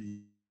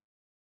abilities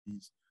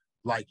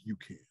like you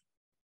can.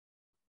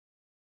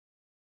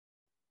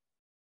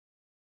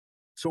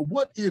 So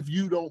what if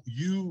you don't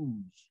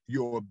use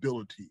your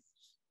abilities?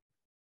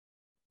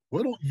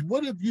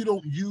 What if you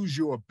don't use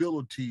your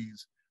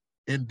abilities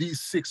in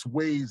these 6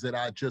 ways that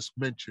I just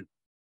mentioned?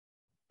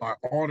 By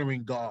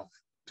honoring God,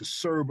 to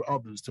serve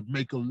others, to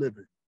make a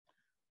living,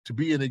 to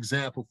be an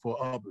example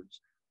for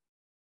others,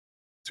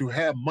 to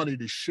have money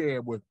to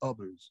share with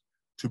others,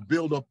 to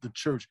build up the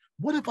church.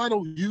 What if I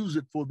don't use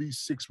it for these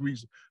 6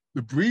 reasons?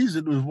 The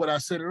reason was what I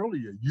said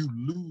earlier, you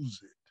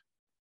lose it,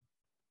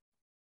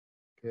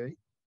 okay?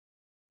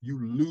 You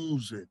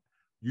lose it.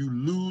 You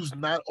lose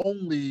not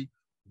only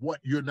what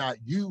you're not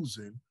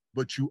using,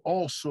 but you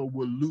also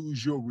will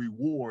lose your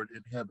reward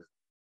in heaven,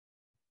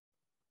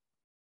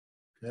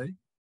 okay?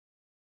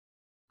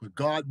 But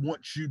God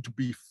wants you to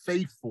be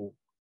faithful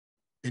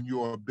in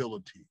your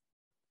ability,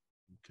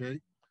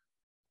 okay?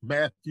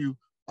 Matthew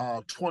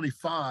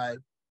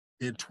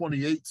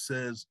 25:28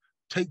 says,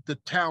 take the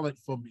talent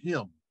from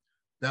him.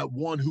 That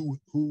one who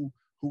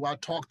I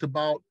talked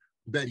about,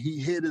 that he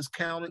hid his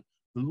talent,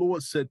 the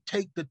Lord said,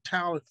 take the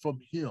talent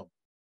from him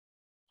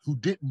who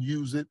didn't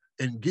use it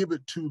and give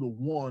it to the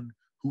one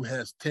who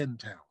has 10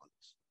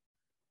 talents.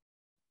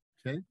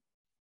 Okay?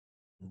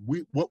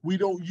 What we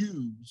don't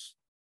use,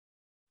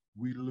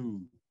 we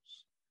lose.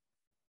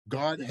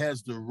 God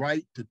has the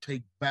right to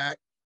take back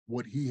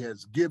what he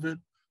has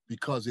given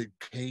because it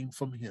came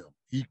from him.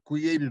 He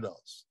created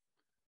us.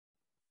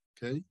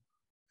 Okay?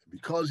 And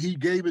because he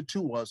gave it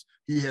to us,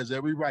 he has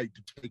every right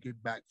to take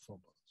it back from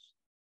us.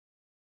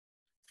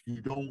 If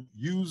you don't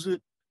use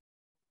it,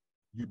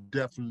 you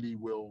definitely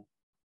will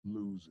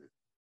lose it.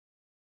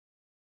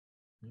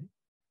 Okay?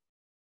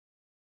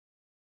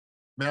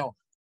 Now,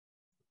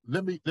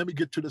 let me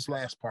get to this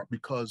last part,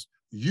 because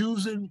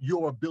using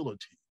your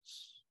abilities,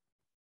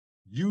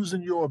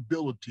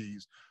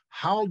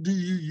 how do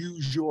you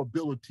use your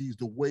abilities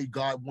the way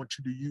God wants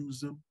you to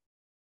use them?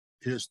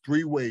 Here's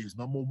 3 ways.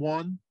 Number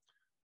 1,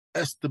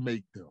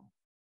 estimate them.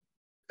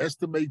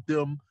 Estimate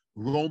them.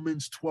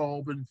 Romans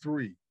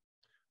 12:3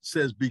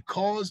 says,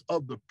 because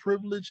of the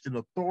privilege and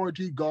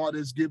authority God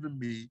has given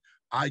me,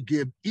 I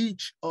give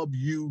each of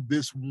you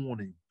this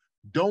warning.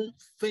 Don't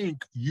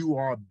think you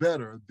are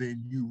better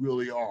than you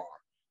really are.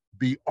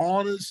 Be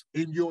honest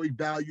in your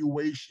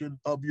evaluation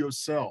of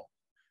yourself.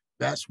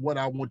 That's what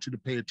I want you to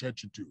pay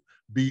attention to.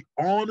 Be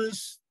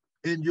honest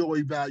in your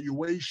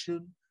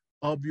evaluation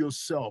of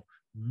yourself,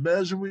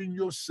 measuring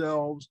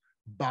yourselves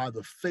by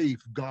the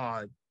faith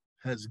God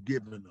has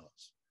given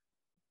us.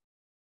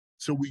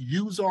 So we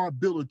use our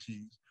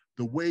abilities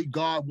the way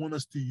God wants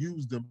us to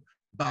use them,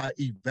 by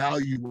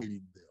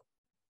evaluating them.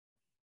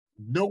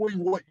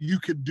 Knowing what you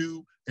can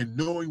do and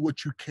knowing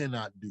what you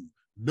cannot do.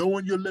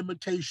 Knowing your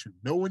limitation,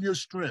 knowing your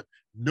strength,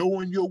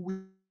 knowing your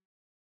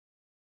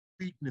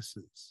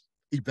weaknesses.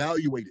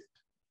 Evaluate it.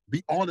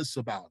 Be honest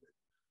about it.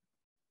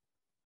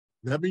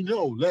 Let me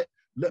know.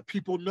 Let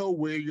people know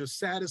where you're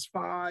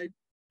satisfied,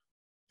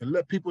 and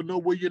let people know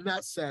where you're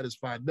not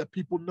satisfied. Let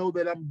people know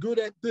that I'm good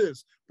at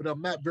this, but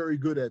I'm not very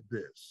good at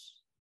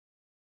this.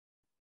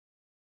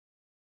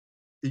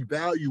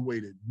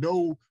 Evaluate it.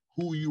 Know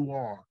who you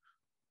are.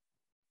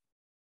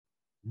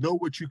 Know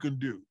what you can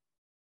do.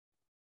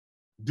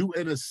 Do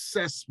an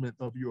assessment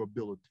of your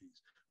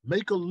abilities.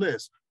 Make a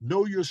list.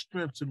 Know your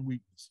strengths and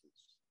weaknesses.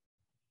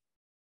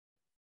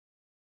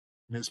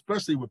 And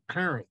especially with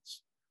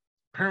parents.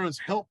 Parents,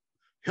 help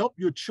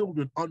your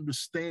children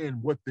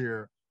understand what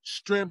their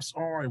strengths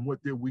are and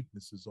what their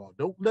weaknesses are.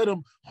 Don't let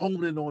them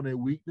hone in on their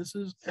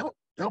weaknesses. Help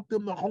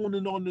them to hone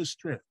in on their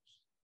strengths.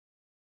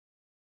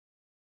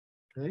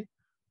 Okay?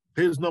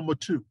 Here's number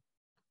 2.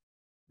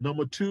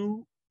 Number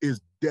 2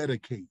 is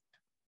dedicate.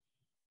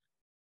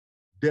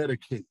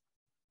 Dedicate.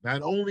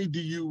 Not only do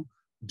you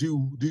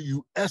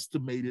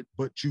estimate it,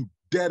 but you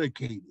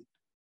dedicate it.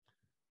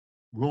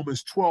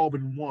 Romans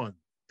 12:1.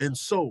 And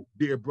so,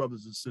 dear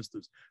brothers and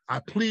sisters, I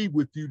plead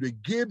with you to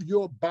give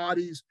your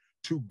bodies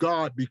to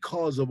God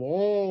because of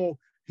all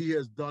he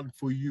has done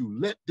for you.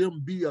 Let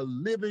them be a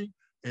living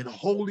and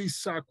holy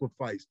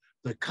sacrifice,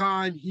 the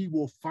kind he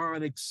will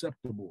find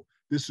acceptable.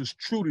 This is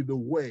truly the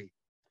way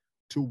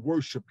to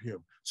worship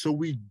him. So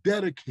we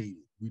dedicate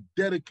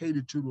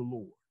it to the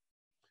Lord.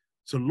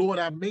 So Lord,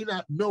 I may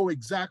not know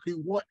exactly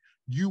what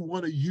you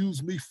want to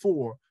use me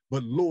for,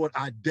 But Lord,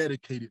 I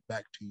dedicate it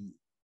back to you.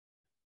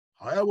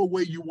 However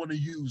way you want to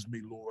use me,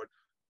 Lord,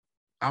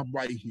 I'm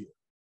right here.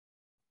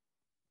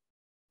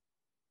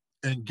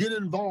 And get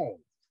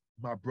involved,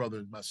 my brother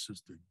and my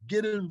sister.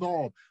 Get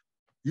involved.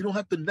 You don't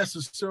have to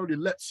necessarily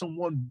let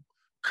someone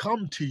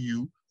come to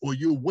you or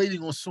you're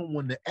waiting on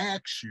someone to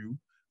ask you.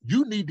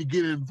 You need to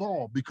get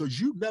involved because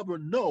you never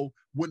know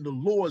when the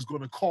Lord is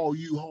going to call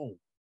you home.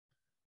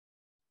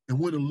 And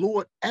when the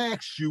Lord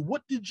asks you,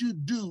 what did you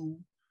do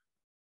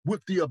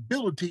with the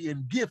ability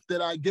and gift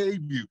that I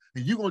gave you?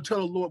 And you're going to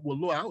tell the Lord, well,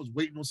 Lord, I was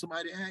waiting on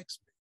somebody to ask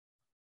me.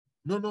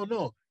 No, no,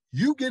 no.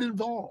 You get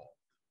involved.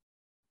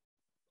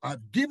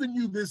 I've given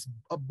you this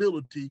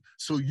ability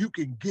so you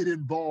can get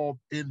involved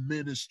in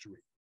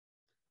ministry.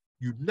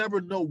 You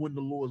never know when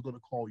the Lord is going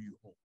to call you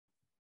home.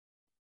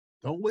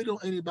 Don't wait on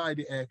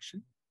anybody to ask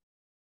you.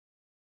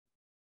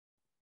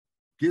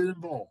 Get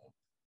involved.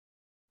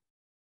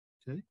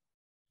 Okay?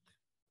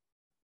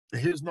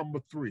 And here's number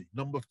 3.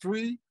 Number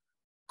 3,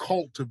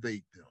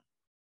 cultivate them.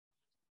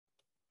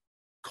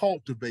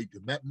 Cultivate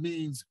them. That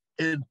means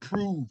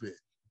improve it,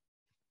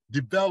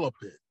 develop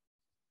it,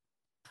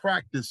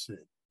 practice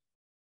it.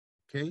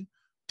 Okay?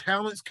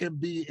 Talents can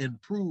be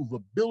improved.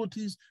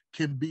 Abilities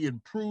can be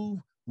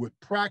improved with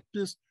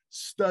practice,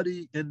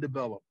 study, and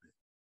development.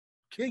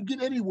 Can't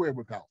get anywhere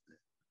without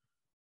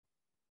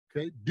that.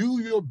 Okay? Do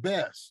your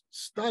best.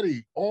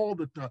 Study all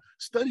the time.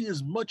 Study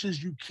as much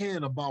as you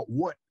can about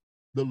what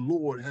the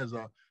Lord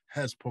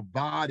has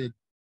provided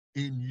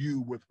in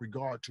you with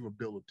regard to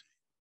ability.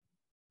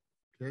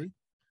 Okay?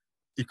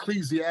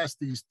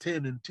 Ecclesiastes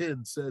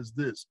 10:10 says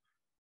this: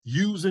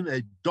 using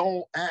a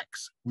dull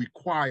axe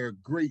requires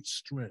great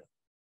strength.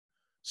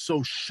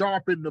 So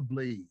sharpen the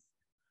blade.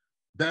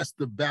 That's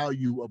the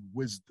value of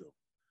wisdom.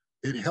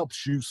 It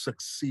helps you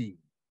succeed.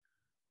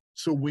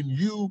 So when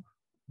you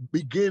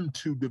begin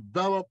to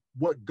develop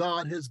what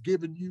God has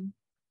given you,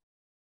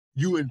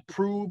 you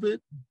improve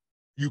it,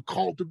 you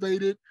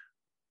cultivate it,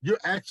 you're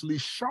actually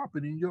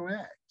sharpening your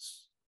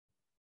axe.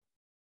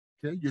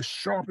 Okay, you're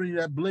sharpening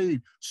that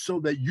blade so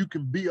that you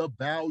can be of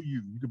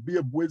value, you can be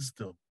of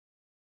wisdom,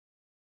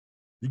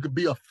 you can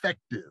be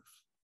effective.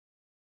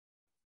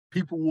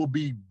 People will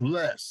be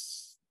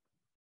blessed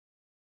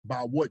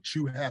by what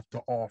you have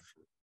to offer.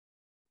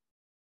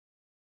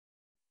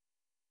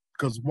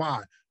 Because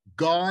why?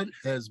 God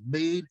has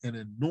made an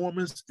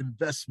enormous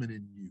investment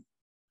in you.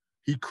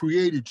 He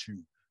created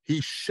you.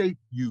 He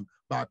shaped you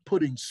by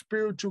putting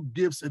spiritual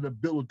gifts and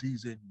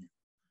abilities in you.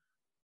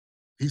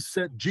 He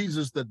sent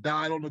Jesus that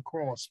died on the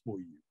cross for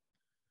you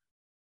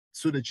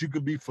so that you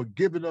can be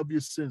forgiven of your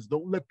sins.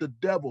 Don't let the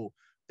devil,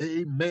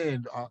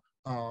 amen,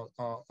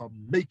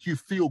 make you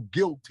feel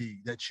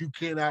guilty that you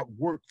cannot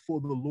work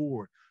for the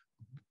Lord.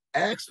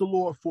 Ask the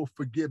Lord for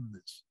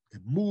forgiveness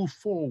and move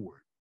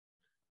forward.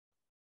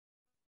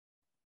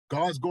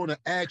 God's going to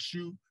ask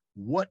you,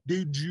 what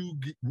did you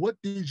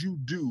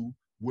do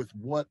with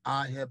what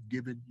I have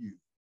given you?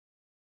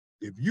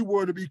 If you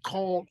were to be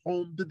called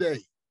home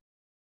today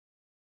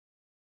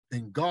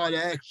and God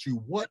asks you,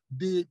 what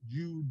did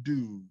you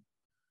do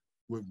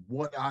with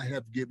what I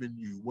have given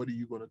you? What are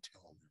you going to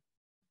tell him?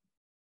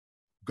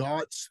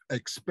 God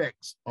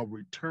expects a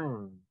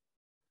return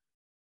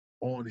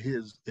on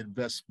his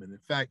investment. In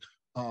fact,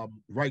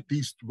 write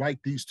these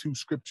 2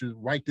 scriptures,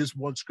 write this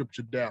one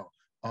scripture down.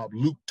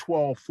 Luke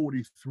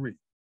 12:43.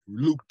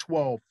 Luke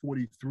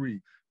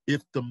 12:43.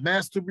 If the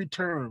master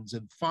returns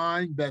and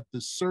find that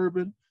the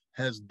servant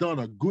has done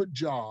a good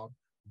job,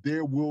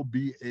 there will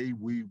be a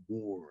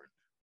reward.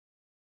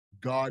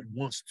 God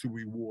wants to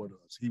reward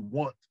us.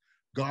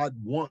 God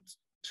wants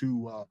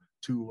to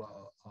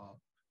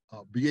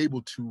be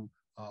able to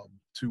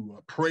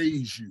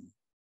praise you.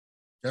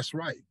 That's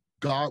right.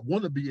 God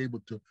wants to be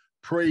able to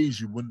praise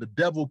you. When the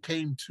devil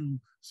came to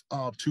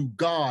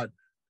God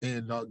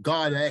and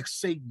God asked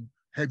Satan,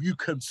 have you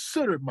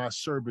considered my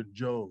servant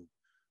Job?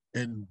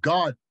 And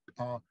God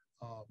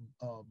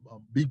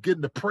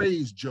began to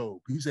praise Job.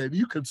 He said, have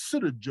you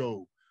considered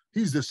Job?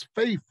 He's this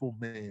faithful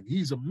man.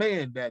 He's a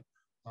man that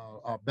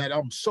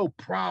I'm so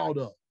proud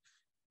of.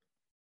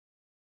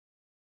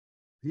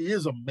 He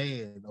is a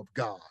man of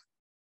God.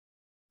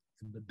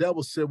 And the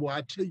devil said, well,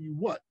 I tell you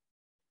what,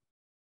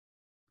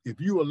 if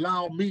you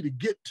allow me to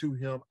get to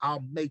him,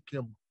 I'll make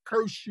him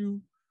curse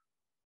you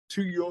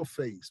to your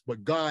face.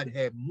 But God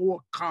had more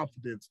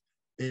confidence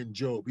in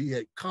Job. He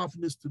had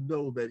confidence to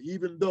know that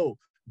even though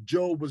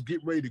Job was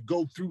getting ready to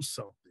go through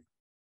something,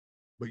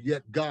 but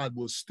yet God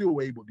was still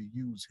able to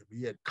use him.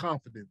 He had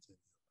confidence in him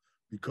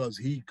because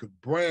he could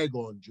brag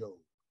on Job.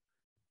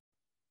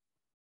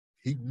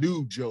 He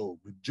knew Job,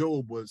 and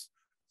Job was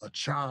a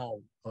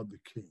child of the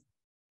king.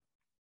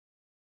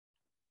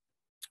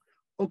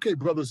 Okay,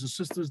 brothers and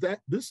sisters,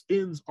 this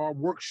ends our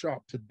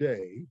workshop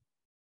today.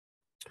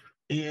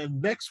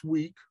 And next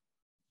week,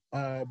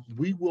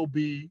 we will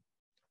be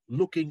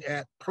looking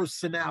at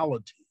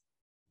personality,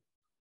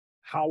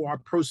 how our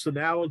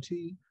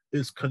personality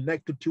is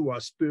connected to our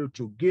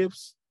spiritual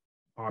gifts,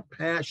 our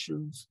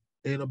passions,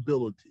 and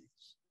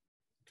abilities.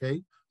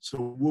 Okay,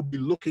 so we'll be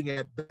looking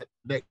at that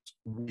next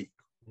week.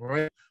 All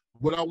right.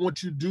 What I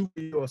want you to do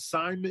for your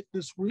assignment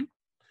this week,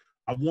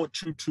 I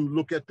want you to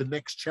look at the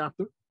next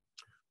chapter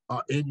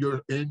in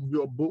your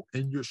book,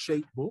 in your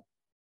S.H.A.P.E book.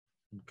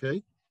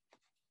 Okay.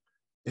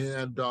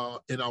 And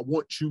I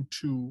want you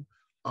to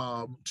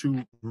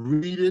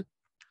read it.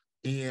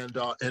 And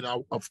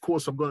of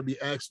course, I'm going to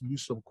be asking you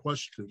some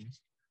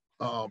questions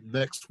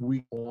next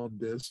week on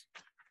this.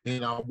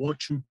 And I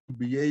want you to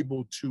be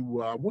able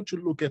to, I want you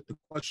to look at the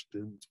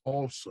questions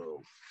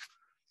also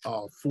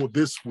for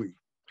this week,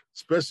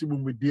 especially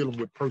when we're dealing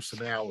with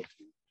personality.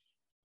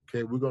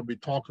 Okay, we're going to be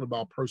talking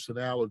about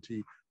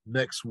personality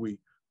next week.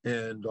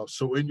 And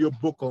so in your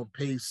book on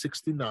page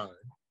 69,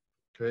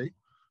 okay,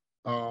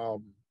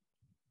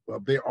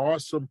 there are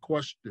some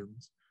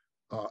questions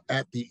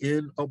at the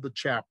end of the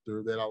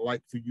chapter that I'd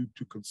like for you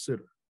to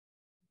consider.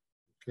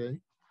 Okay,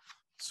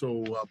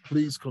 so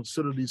please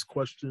consider these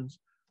questions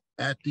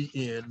at the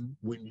end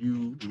when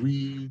you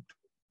read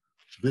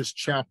this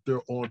chapter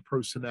on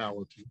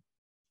personality.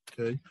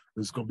 Okay,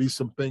 there's going to be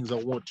some things I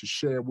want to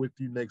share with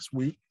you next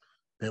week,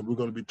 and we're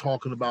going to be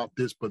talking about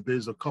this, but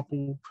there's a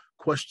couple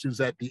questions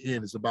at the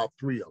end. It's about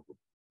 3 of them.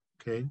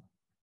 Okay.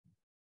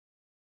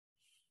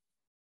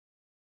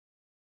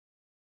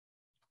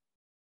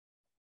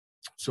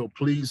 So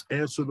please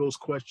answer those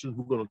questions.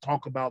 We're going to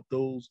talk about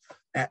those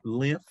at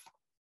length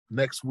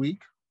next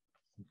week.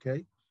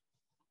 Okay.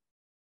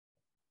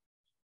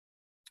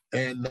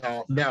 And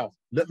now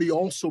let me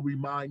also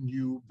remind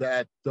you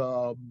that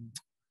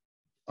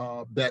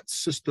that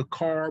Sister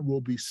Carr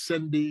will be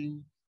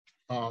sending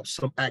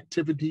some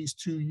activities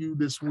to you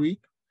this week.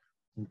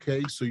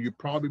 Okay, so you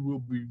probably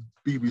will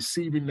be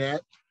receiving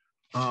that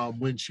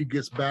when she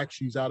gets back.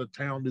 She's out of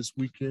town this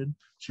weekend.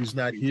 She's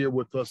not here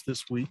with us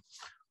this week.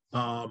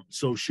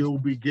 So she'll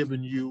be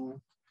giving you,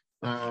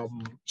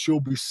 she'll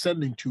be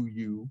sending to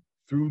you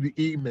through the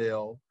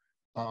email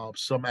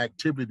some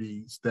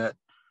activities that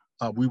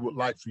we would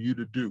like for you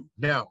to do.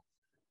 Now,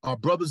 our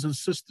brothers and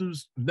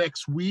sisters,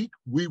 next week,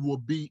 we will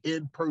be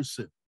in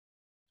person.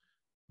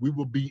 We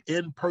will be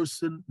in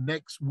person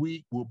next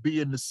week. We'll be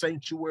in the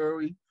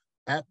sanctuary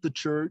at the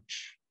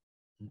church,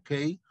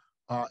 okay?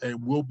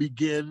 And we'll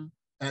begin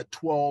at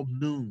 12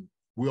 noon.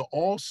 We'll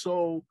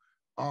also,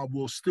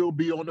 we'll still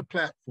be on the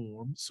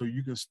platform, so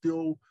you can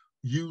still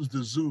use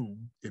the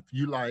Zoom if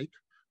you like,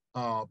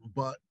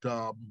 but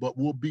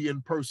we'll be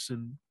in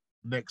person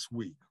next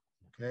week,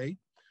 okay?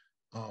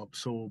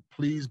 So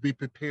please be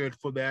prepared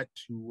for that,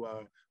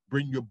 to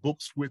bring your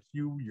books with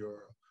you,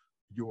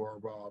 your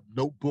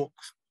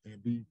notebooks,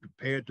 and be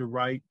prepared to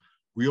write.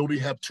 We only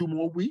have 2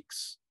 more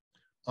weeks,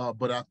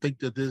 but I think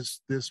that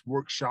these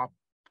workshops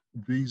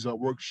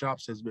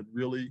has been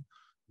really,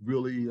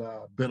 really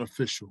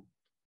beneficial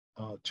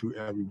to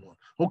everyone.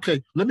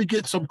 Okay, let me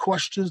get some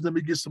questions. Let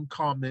me get some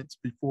comments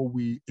before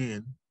we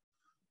end.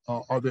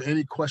 Are there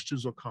any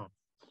questions or comments?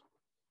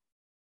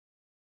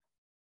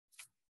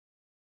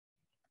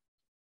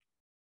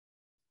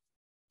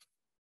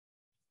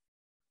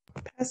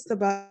 Pastor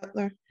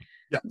Butler,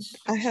 Yes.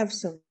 I have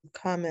some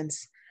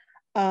comments.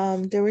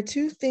 There were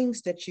 2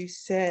 things that you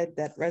said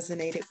that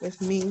resonated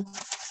with me.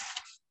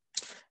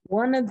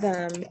 One of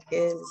them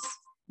is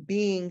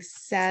being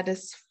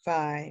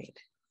satisfied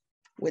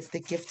with the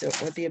gift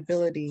or the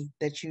ability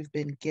that you've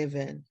been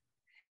given.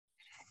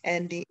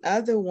 And the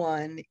other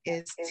one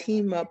is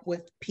team up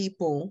with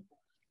people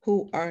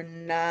who are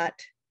not,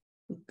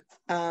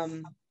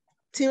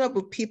 team up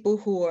with people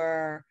who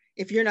are,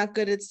 if you're not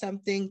good at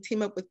something,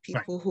 team up with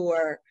people who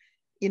are,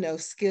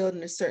 skilled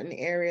in a certain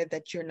area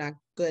that you're not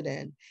good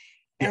in.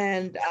 Yeah.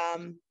 And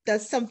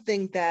that's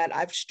something that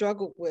I've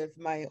struggled with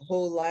my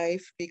whole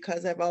life,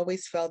 because I've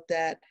always felt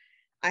that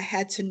I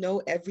had to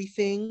know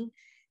everything.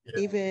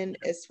 Yeah. Even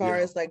as far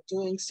as like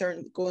going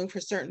for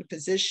certain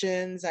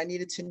positions, I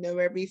needed to know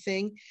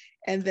everything.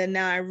 And then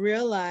now I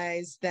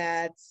realize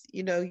that,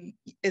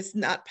 it's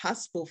not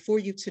possible for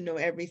you to know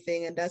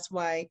everything. And that's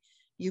why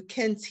you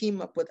can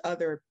team up with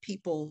other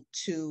people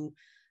to,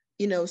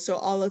 so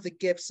all of the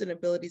gifts and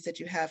abilities that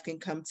you have can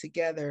come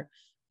together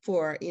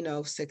for,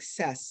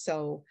 success.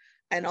 So,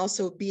 and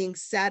also being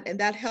and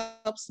that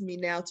helps me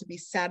now to be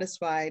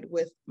satisfied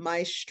with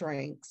my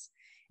strengths.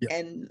 Yeah.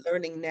 And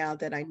learning now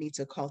that I need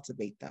to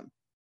cultivate them.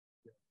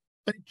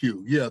 Thank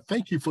you. Yeah,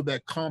 thank you for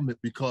that comment,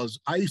 because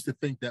I used to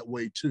think that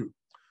way too.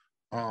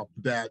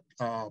 That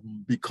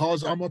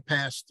because I'm a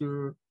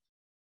pastor,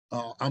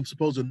 I'm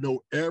supposed to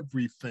know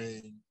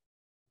everything,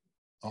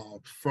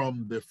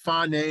 from the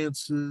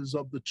finances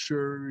of the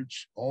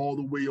church all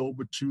the way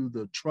over to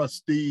the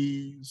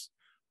trustees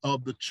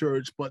of the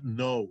church. But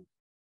no,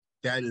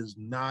 that is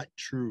not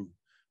true.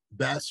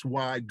 That's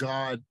why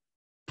God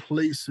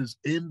places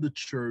in the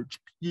church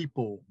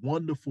people,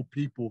 wonderful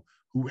people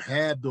who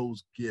have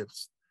those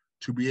gifts,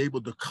 to be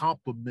able to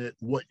complement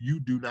what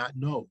you do not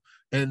know.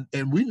 And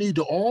we need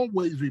to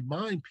always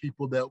remind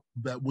people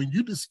that when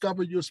you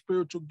discover your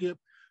spiritual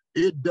gift,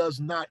 it does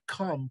not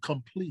come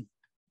complete.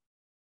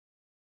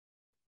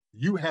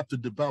 You have to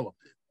develop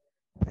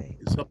it.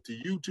 It's up to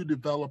you to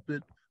develop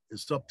it.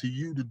 It's up to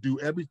you to do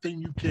everything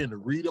you can to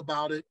read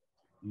about it,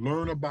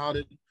 learn about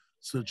it,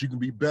 so that you can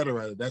be better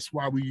at it. That's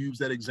why we use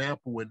that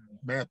example in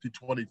Matthew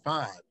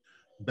 25,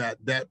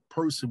 that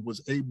person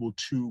was able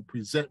to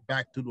present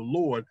back to the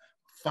Lord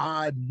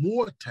 5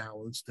 more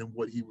talents than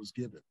what he was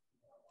given,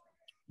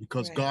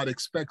 because God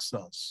expects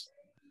us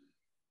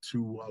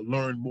to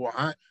learn more.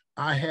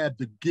 I had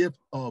the gift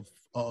of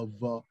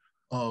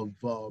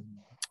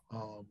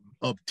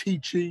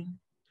teaching,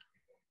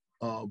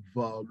 of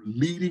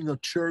leading a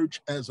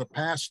church as a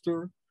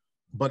pastor,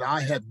 but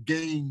I have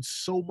gained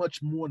so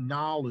much more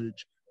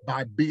knowledge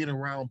by being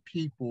around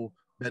people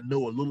that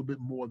know a little bit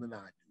more than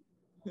I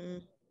do.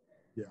 Mm-hmm.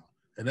 Yeah,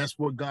 and that's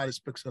what God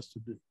expects us to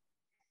do.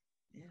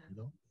 Yeah. You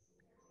know.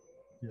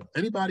 Yeah.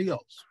 Anybody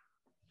else?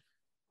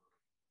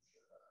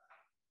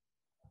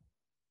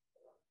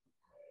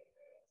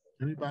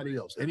 Anybody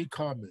else? Any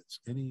comments?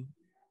 Any?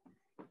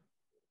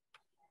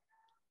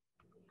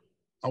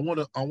 I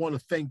want to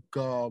thank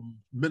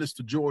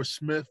Minister George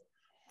Smith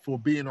for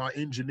being our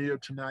engineer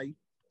tonight.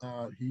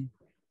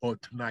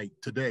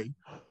 Today.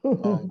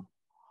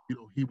 You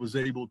know, he was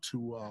able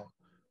to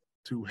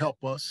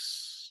help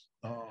us.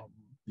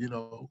 You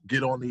know,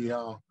 get on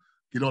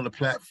the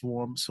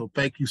platform. So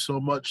thank you so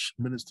much,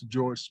 Minister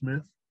George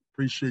Smith.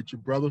 Appreciate you,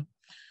 brother.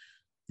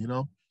 You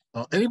know,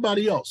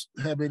 anybody else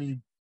have any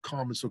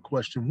comments or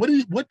questions?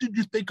 What did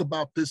you think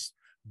about this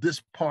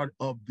part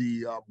of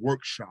the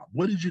workshop?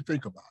 What did you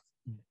think about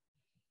it?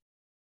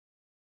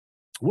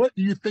 What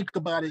do you think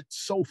about it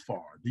so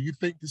far? Do you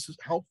think this is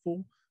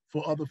helpful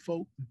for other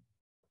folk?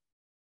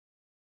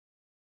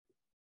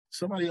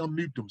 Somebody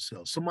unmute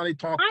themselves. Somebody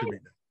talk to me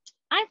now.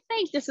 I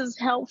think this is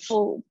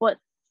helpful, but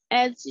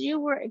as you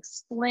were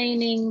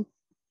explaining,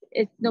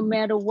 it no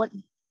matter what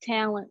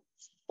talents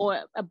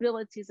or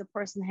abilities a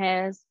person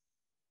has,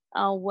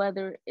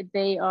 whether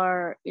they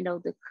are, you know,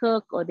 the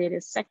cook or they're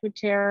the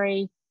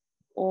secretary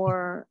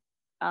or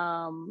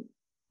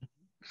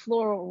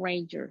floral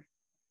ranger,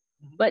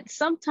 but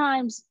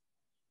sometimes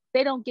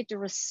they don't get the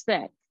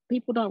respect.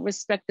 People don't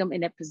respect them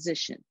in that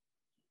position.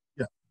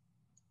 Yeah.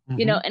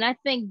 You know, and I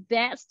think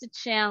that's the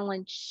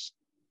challenge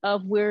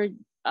of where,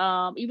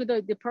 even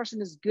though the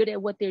person is good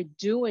at what they're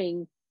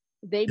doing,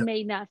 they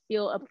may not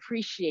feel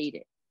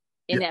appreciated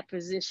in that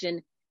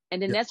position.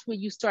 And then that's where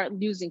you start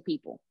losing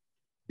people.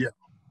 Yeah.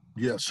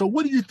 Yeah. So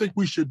what do you think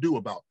we should do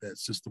about that,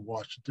 Sister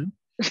Washington?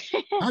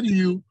 How do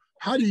you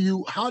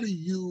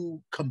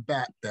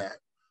combat that?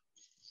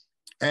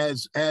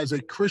 As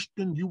a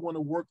Christian, you want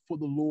to work for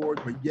the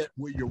Lord, but yet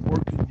where you're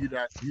working,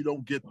 you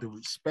don't get the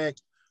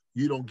respect.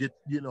 You don't get,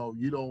 you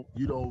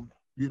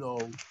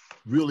don't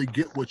really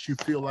get what you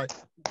feel like.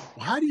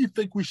 How do you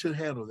think we should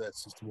handle that,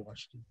 Sister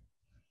Washington?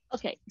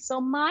 Okay,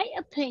 so my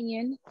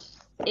opinion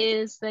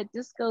is that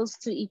this goes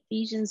to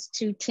Ephesians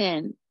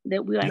 2:10,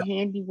 that we are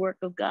handiwork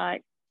of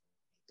God,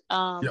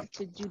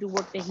 to do the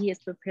work that He has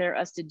prepared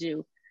us to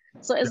do.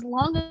 So as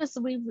long as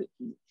we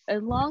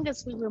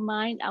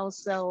remind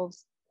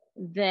ourselves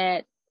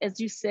that, as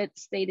you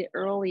stated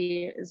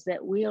earlier, is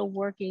that we are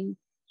working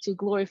to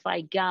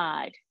glorify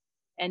God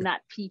and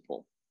not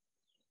people,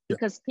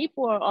 because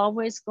people are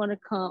always going to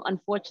come,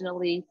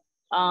 unfortunately,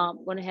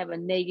 going to have a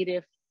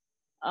negative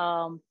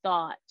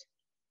thought,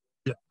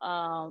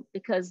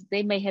 because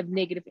they may have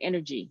negative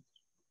energy.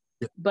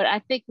 But I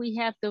think we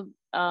have to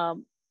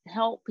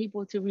help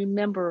people to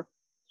remember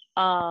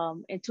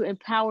and to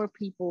empower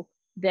people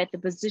that the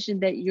position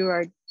that you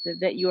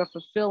are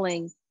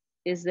fulfilling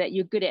is that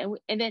you're good at,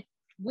 and that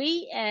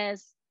we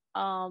as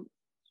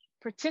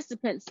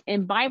participants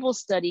in Bible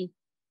study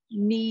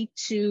need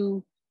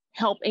to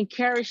help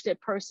encourage that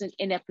person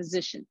in that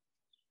position.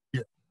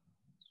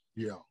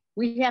 Yeah.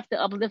 We have to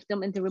uplift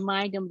them and to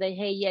remind them that,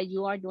 hey,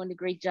 you are doing a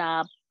great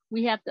job.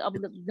 We have to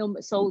uplift them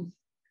so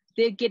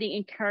they're getting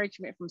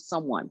encouragement from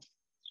someone,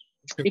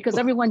 because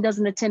everyone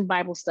doesn't attend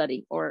Bible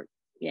study or.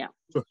 Yeah.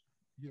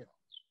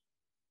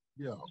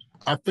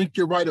 I think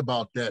you're right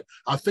about that.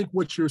 I think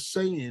what you're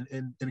saying,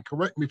 and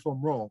correct me if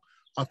I'm wrong,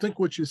 I think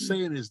what you're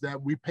saying is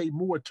that we pay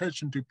more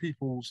attention to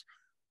people's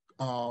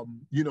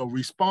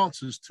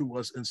responses to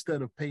us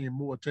instead of paying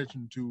more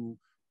attention to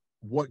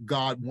what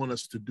God wants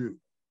us to do.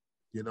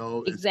 You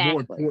know, It's more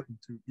important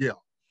to,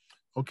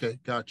 Okay,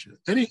 gotcha.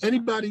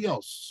 Anybody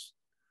else?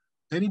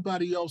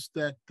 Anybody else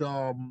that,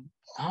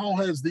 how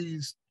has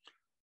these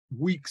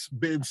weeks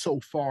been so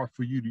far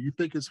for you? Do you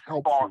think it's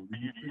helpful?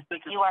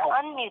 You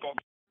are unmuted.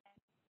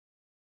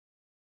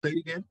 Say it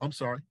again. I'm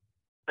sorry.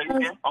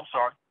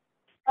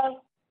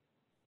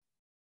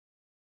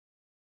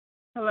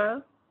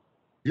 Hello?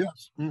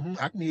 Yes,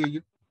 I can hear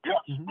you.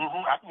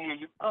 I can hear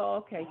you. Oh,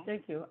 okay.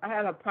 Thank you. I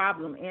had a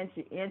problem.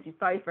 Angie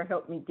Pfeiffer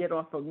helped me get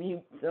off of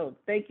mute. So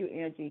thank you,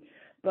 Angie.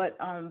 But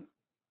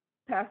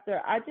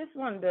Pastor, I just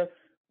wanted to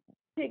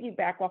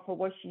piggyback off of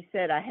what she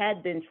said. I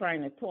had been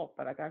trying to talk,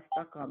 but I got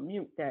stuck on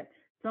mute, that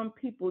some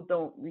people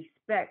don't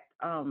respect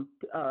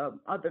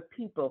other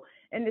people.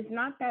 And it's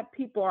not that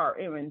people are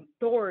in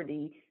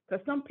authority,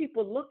 because some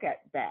people look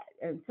at that.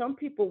 And some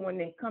people, when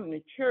they come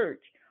to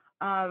church,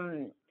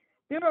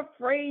 they're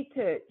afraid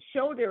to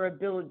show their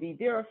ability.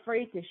 They're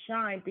afraid to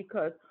shine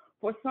because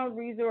for some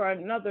reason or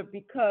another,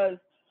 because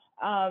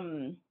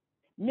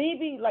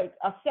maybe like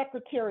a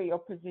secretarial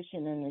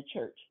position in the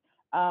church.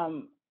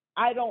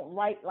 I don't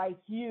write like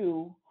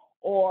you,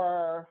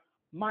 or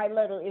my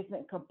letter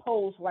isn't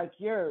composed like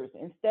yours.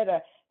 Instead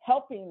of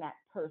helping that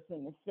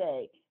person to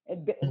say,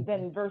 and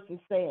then versus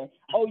saying,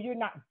 oh, you're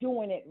not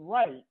doing it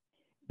right.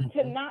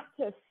 To not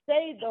to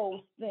say those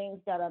things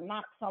that'll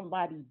knock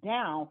somebody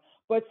down,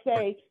 but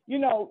say, you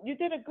know, you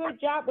did a good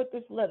job with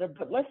this letter,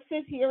 but let's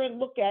sit here and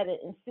look at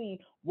it and see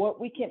what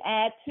we can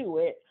add to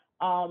it,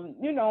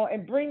 you know,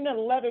 and bring the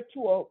letter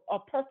to a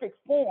perfect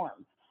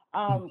form.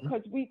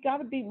 Because we got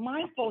to be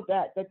mindful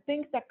that the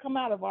things that come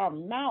out of our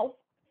mouth,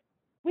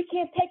 we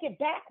can't take it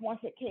back once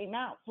it came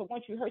out. So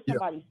once you hurt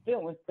somebody's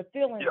feelings, the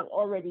feeling is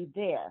already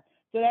there.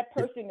 So that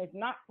person is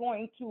not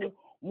going to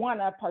want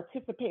to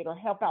participate or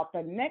help out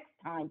the next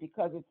time,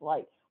 because it's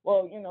like,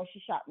 well, you know,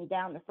 she shot me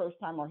down the first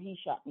time, or he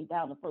shot me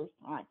down the first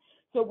time.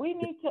 So we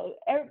need to,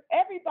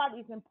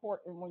 everybody's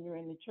important when you're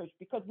in the church,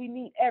 because we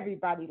need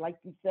everybody, like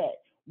you said.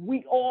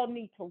 We all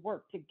need to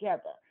work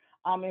together.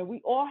 And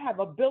we all have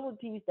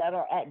abilities that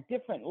are at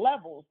different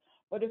levels.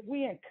 But if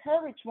we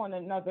encourage one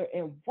another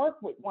and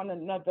work with one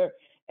another,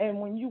 and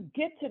when you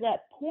get to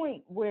that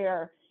point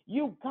where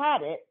you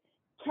got it,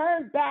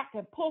 turn back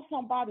and pull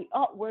somebody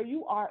up where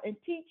you are and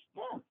teach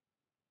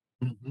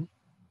them.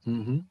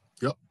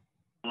 Yep.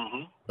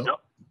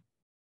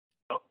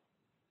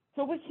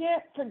 So we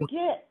can't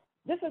forget,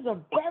 this is a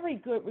very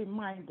good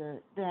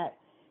reminder that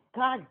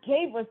God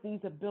gave us these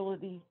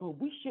abilities, but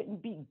we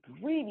shouldn't be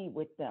greedy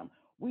with them.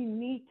 We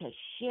need to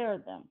share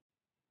them.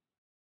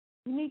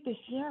 We need to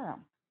share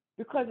them.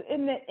 Because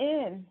in the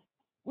end,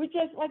 we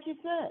just, like you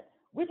said,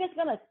 we're just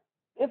going to,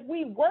 if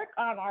we work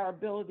on our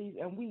abilities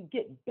and we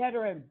get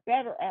better and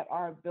better at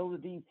our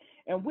abilities,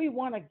 and we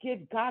want to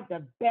give God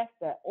the best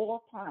at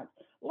all times,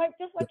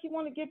 just like you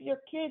want to give your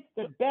kids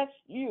the best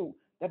you,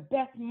 the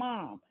best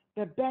mom,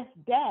 the best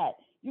dad,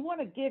 you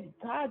want to give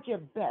God your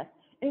best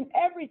in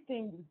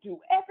everything you do,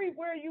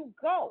 everywhere you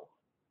go.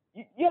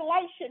 Your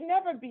light should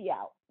never be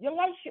out. Your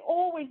light should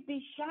always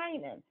be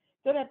shining,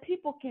 so that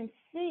people can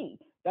see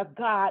the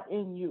God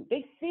in you.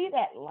 They see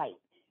that light.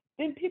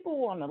 Then people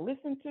want to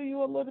listen to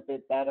you a little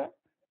bit better.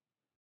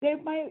 They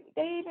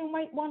even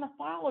might want to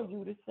follow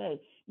you to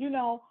say, you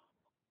know,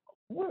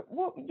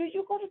 do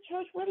you go to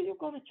church? Where do you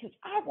go to church?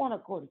 I want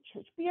to go to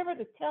church. Be able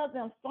to tell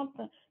them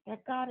something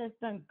that God has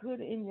done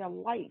good in your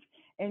life,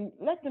 and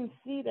let them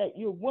see that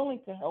you're willing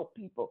to help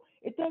people.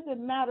 It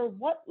doesn't matter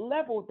what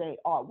level they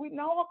are. We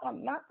know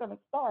I'm not going to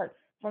start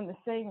from the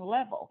same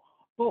level,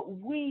 but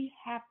we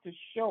have to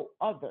show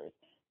others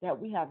that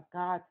we have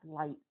God's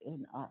light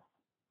in us.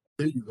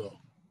 There you go.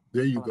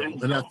 There you go.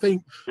 And I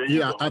think,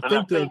 I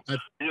think that,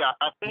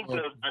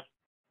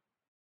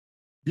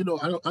 you know,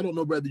 I don't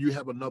know whether you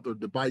have another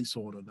device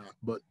on or not,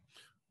 but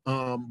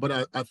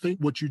I think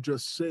what you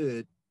just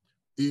said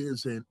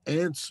is an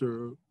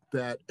answer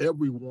that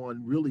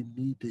everyone really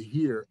need to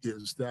hear,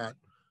 is that,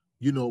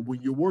 you know,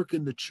 when you work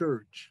in the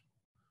church,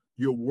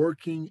 you're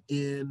working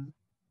in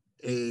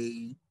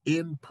a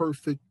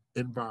imperfect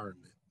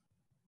environment.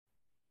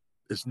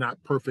 It's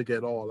not perfect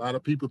at all. A lot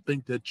of people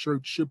think that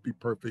church should be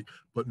perfect,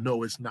 but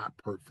no, it's not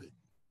perfect.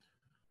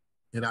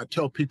 And I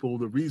tell people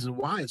the reason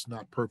why it's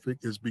not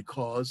perfect is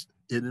because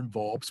it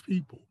involves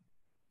people.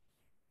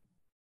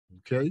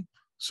 Okay?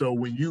 So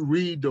when you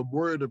read the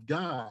Word of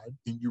God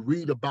and you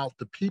read about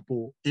the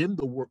people in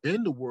the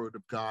Word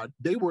of God,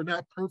 they were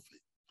not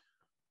perfect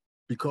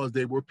because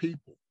they were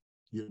people,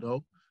 you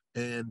know?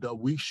 And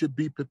we should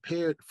be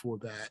prepared for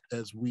that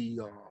as we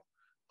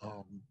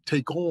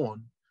take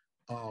on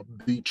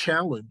the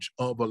challenge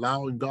of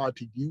allowing God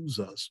to use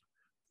us.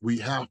 We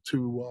have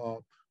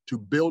to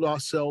build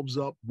ourselves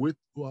up with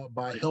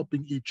by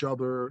helping each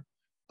other,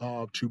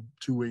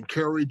 to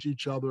encourage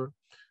each other,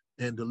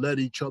 and to let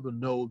each other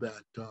know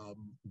that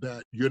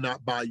that you're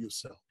not by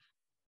yourself.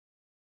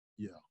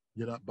 Yeah,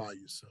 you're not by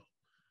yourself.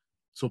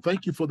 So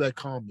thank you for that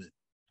comment.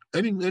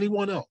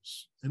 Anyone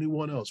else?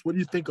 Anyone else? What do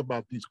you think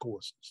about these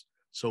courses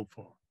so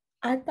far?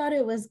 I thought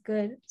it was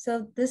good.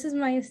 So this is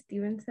Maya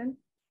Stevenson.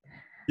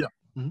 Yeah.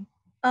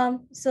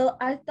 So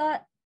I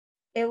thought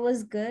it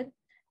was good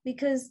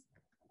because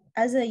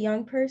as a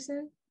young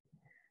person,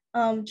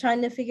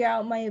 trying to figure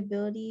out my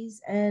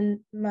abilities and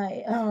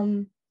my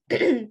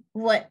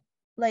what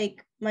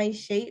like my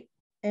shape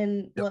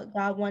and what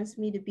God wants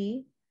me to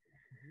be.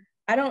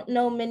 I don't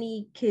know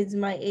many kids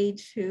my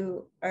age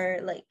who are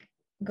like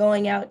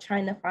going out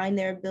trying to find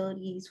their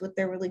abilities, what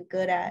they're really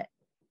good at,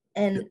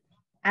 and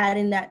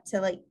adding that to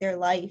like their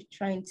life,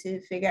 trying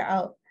to figure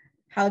out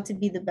how to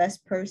be the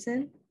best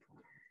person.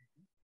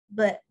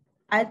 But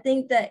I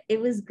think that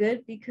it was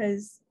good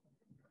because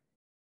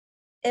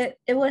it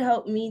would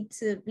help me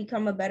to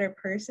become a better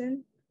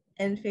person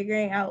and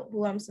figuring out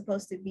who I'm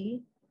supposed to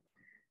be.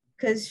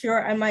 Because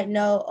sure, I might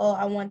know, oh,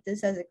 I want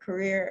this as a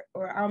career,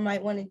 or I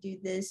might want to do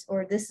this,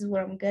 or this is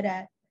what I'm good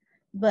at.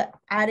 But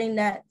adding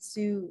that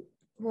to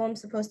who I'm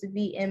supposed to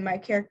be and my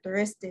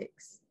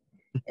characteristics,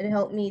 it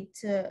helped me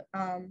to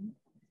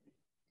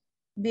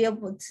be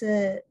able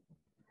to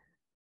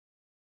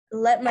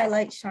let my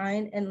light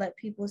shine and let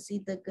people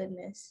see the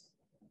goodness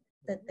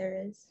that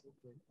there is.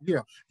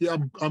 Yeah.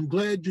 I'm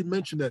glad you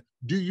mentioned that.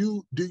 Do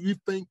you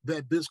think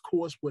that this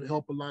course would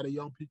help a lot of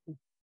young people?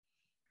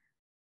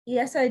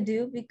 Yes, I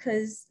do,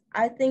 because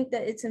I think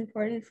that it's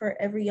important for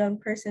every young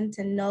person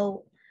to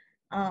know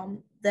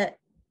that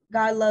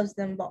God loves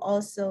them, but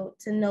also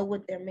to know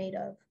what they're made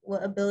of,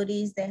 what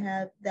abilities they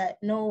have, that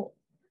no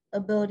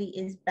ability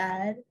is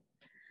bad,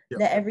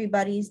 that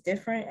everybody's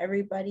different,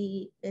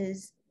 everybody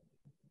is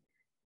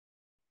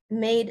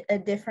made a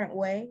different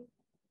way,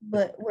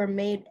 but we're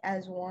made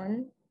as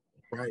one.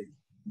 Right.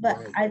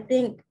 But I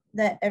think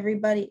that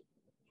everybody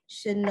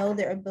should know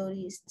their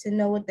abilities, to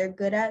know what they're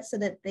good at, so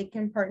that they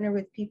can partner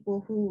with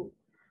people who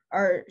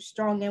are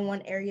strong in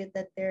one area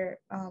that they're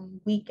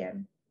weak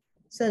in,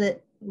 so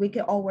that we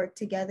can all work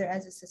together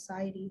as a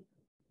society.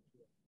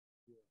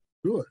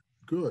 Good.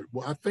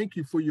 Well, I thank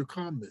you for your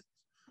comment.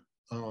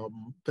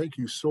 Thank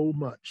you so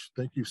much.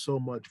 Thank you so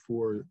much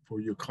for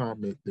your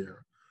comment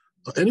there.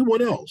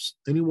 Anyone else?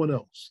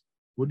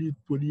 What do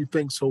you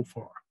think so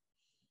far?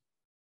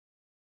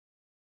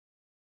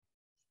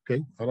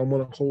 Okay, I don't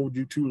want to hold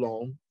you too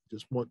long.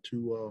 Just want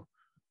to,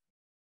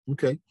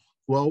 okay.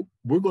 Well,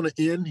 we're going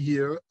to end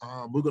here.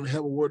 We're going to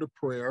have a word of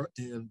prayer.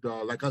 And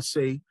like I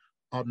say,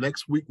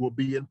 next week we'll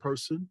be in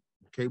person.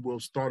 Okay, we'll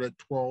start at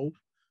 12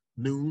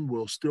 noon.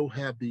 We'll still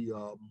have the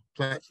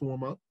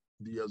platform up,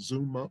 the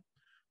Zoom up.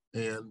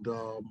 And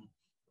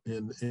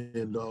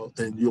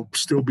you'll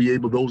still be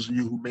able, those of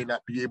you who may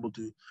not be able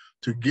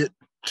to get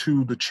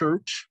to the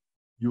church,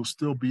 you'll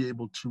still be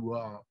able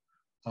to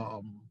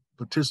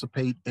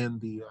participate in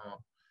the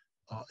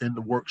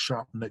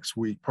workshop next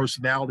week.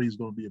 Personality is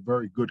going to be a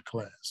very good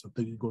class. I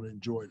think you're going to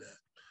enjoy that.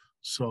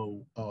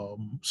 So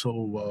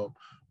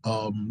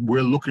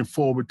we're looking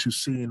forward to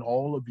seeing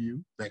all of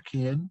you that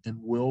can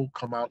and will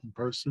come out in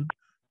person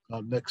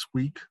next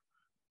week.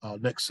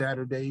 Next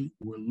Saturday,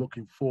 we're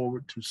looking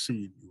forward to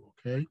seeing you,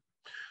 okay?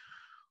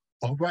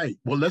 All right,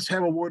 well, let's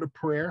have a word of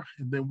prayer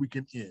and then we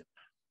can end,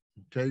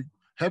 okay?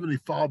 Heavenly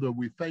Father,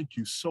 we thank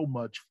you so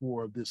much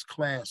for this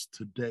class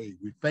today.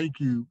 We thank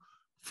you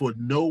for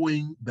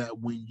knowing that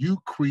when you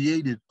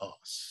created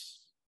us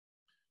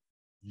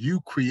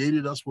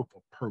with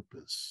a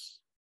purpose.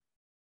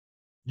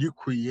 You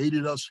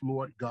created us,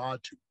 Lord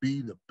God, to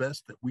be the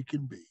best that we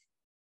can be.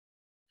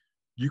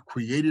 You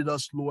created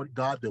us, Lord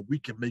God, that we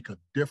can make a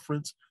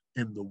difference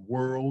in the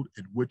world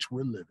in which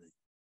we're living.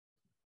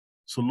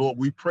 So, Lord,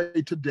 we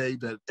pray today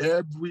that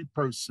every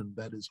person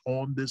that is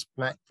on this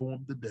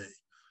platform today,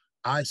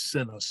 I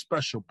send a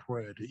special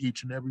prayer to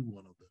each and every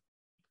one of them,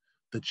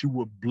 that you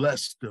will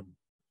bless them,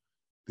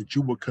 that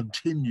you will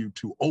continue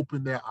to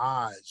open their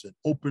eyes and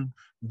open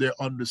their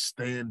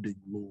understanding,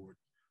 Lord,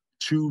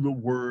 to the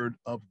word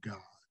of God.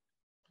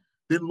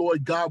 Then,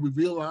 Lord God, we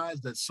realize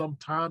that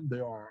sometimes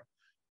there are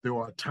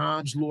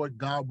times, Lord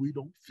God, we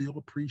don't feel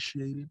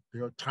appreciated.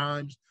 There are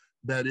times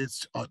that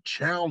it's a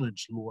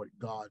challenge, Lord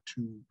God,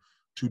 to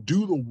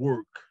do the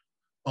work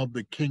of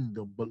the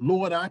kingdom. But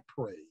Lord, I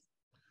pray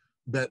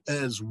that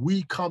as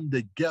we come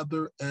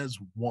together as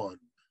one,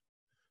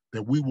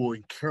 that we will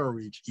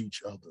encourage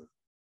each other,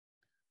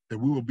 that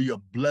we will be a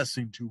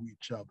blessing to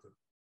each other,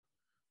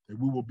 that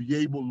we will be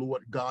able,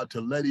 Lord God,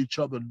 to let each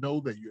other know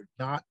that you're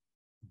not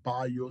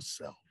by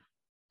yourself.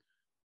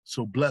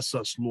 So bless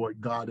us, Lord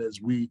God, as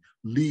we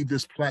leave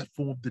this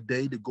platform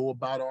today to go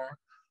about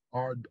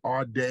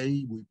our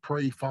day. We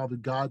pray, Father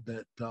God,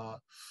 that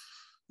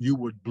you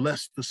would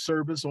bless the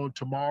service on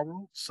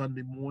tomorrow,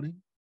 Sunday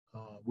morning,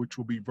 which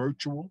will be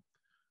virtual.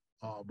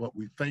 But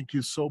we thank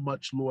you so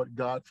much, Lord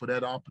God, for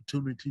that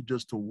opportunity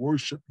just to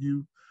worship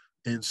you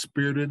in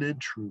spirit and in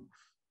truth.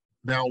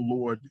 Now,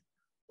 Lord,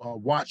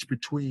 watch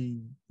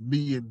between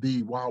me and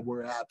thee while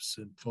we're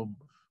absent from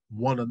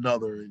one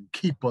another, and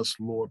keep us,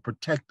 Lord.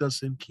 Protect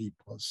us and keep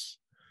us.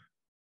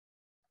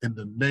 In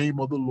the name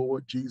of the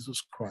Lord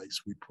Jesus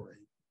Christ, we pray.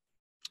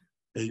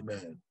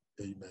 Amen.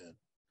 Amen.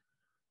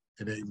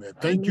 And amen.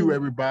 Thank you,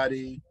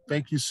 everybody.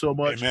 Thank you so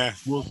much. Amen.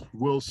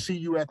 We'll see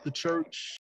you at the church.